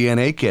 do the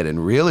DNA kit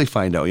and really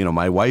find out.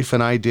 My wife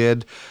and I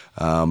did.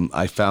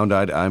 I found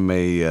out I'm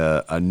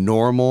a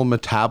normal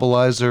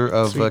metabolizer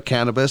of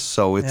cannabis.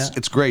 So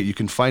it's great. You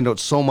can find out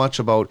so much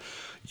about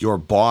your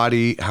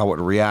body, how it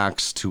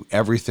reacts to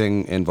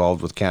everything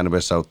involved with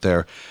cannabis out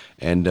there.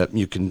 And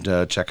you can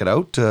check it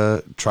out,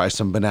 try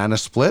some banana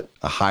split,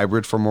 a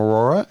hybrid from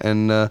Aurora,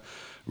 and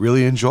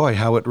really enjoy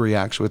how it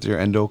reacts with your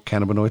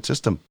endocannabinoid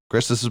system.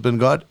 Chris, this has been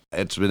good.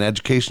 It's been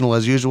educational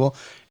as usual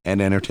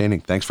and entertaining.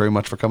 Thanks very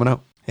much for coming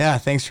out. Yeah,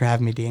 thanks for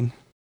having me, Dean.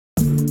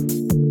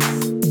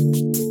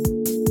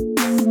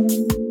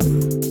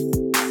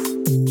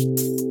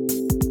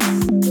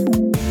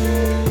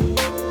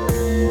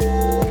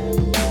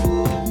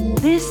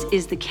 This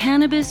is the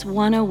Cannabis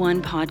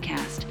 101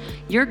 podcast,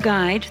 your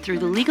guide through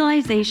the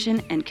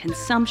legalization and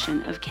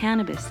consumption of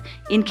cannabis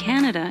in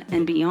Canada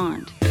and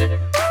beyond.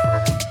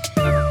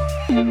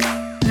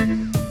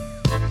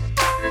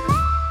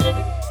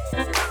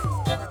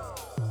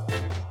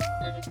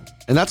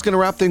 And that's going to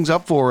wrap things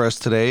up for us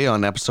today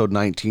on episode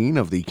 19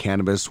 of the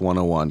Cannabis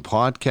 101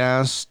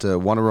 podcast.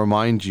 Want to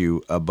remind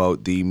you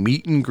about the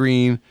Meet and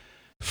Green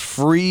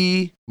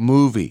free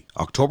movie,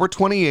 October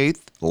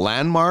 28th,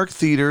 Landmark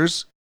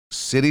Theaters,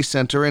 City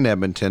Center in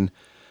Edmonton.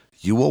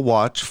 You will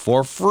watch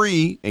for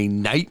free A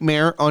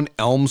Nightmare on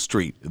Elm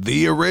Street,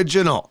 the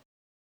original,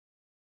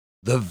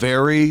 the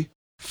very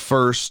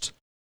first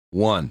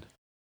one.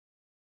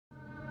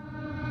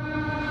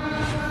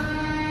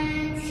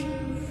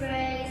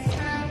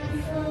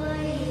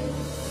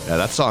 Yeah,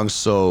 that song's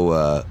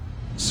so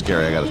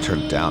scary, I gotta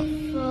turn it down.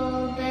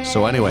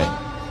 So anyway,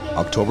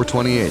 October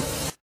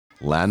 28th,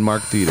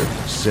 Landmark Theater,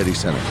 City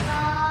Center.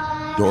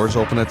 Doors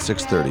open at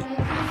 6:30.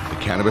 The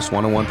Cannabis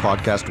 101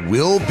 podcast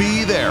will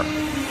be there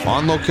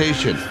on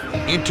location,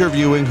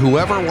 interviewing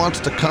whoever wants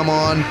to come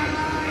on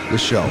the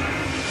show.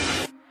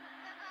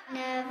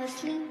 Never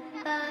sleep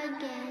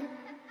again.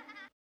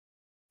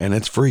 And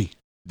it's free.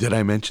 Did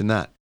I mention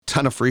that?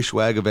 Ton of free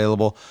swag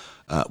available.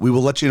 We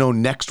will let you know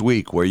next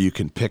week where you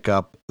can pick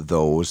up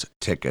those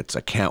tickets.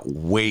 I can't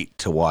wait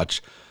to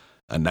watch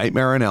A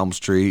Nightmare on Elm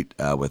Street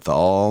with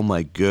all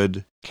my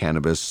good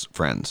cannabis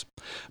friends.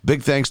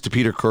 Big thanks to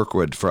Peter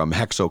Kirkwood from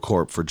Hexo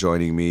Corp for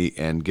joining me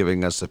and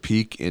giving us a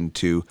peek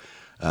into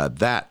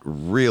that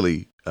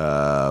really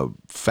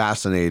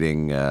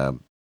fascinating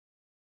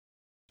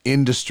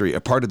industry,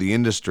 a part of the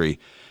industry,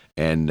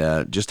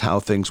 and just how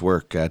things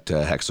work at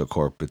Hexo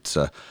Corp. It's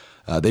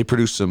they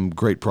produce some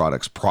great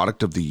products.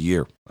 Product of the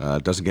year.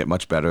 Doesn't get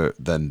much better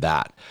than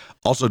that.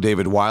 Also,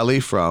 David Wiley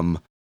from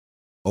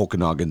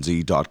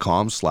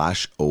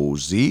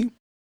okanaganz.com/OZ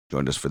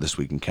joined us for This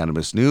Week in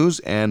Cannabis News,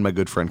 and my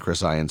good friend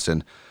Chris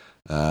Ianson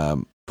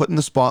putting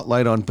the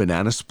spotlight on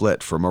Banana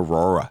Split from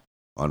Aurora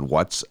on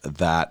what's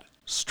that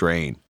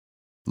strain.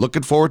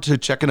 Looking forward to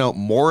checking out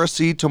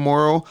Morrissey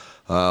tomorrow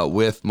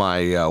with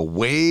my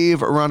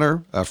Wave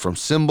Runner from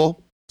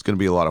Symbol. It's going to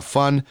be a lot of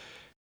fun,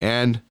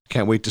 and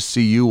can't wait to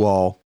see you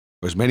all,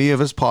 or as many of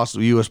us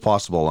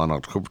possible, on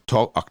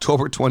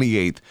October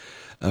 28th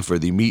for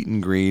the Meet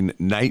and Green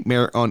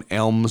Nightmare on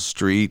Elm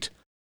Street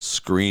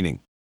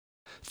screening.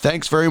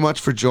 Thanks very much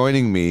for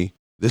joining me.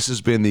 This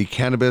has been the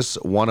Cannabis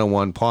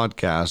 101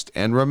 podcast,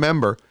 and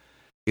remember,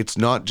 it's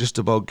not just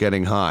about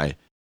getting high,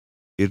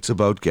 it's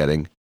about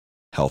getting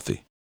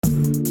healthy.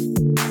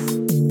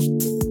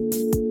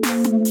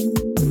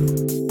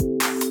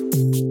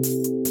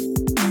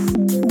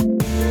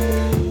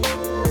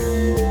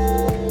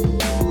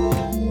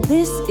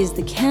 This is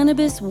the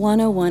Cannabis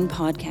 101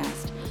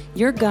 podcast,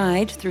 your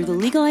guide through the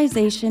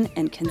legalization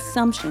and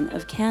consumption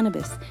of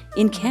cannabis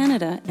in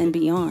Canada and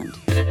beyond.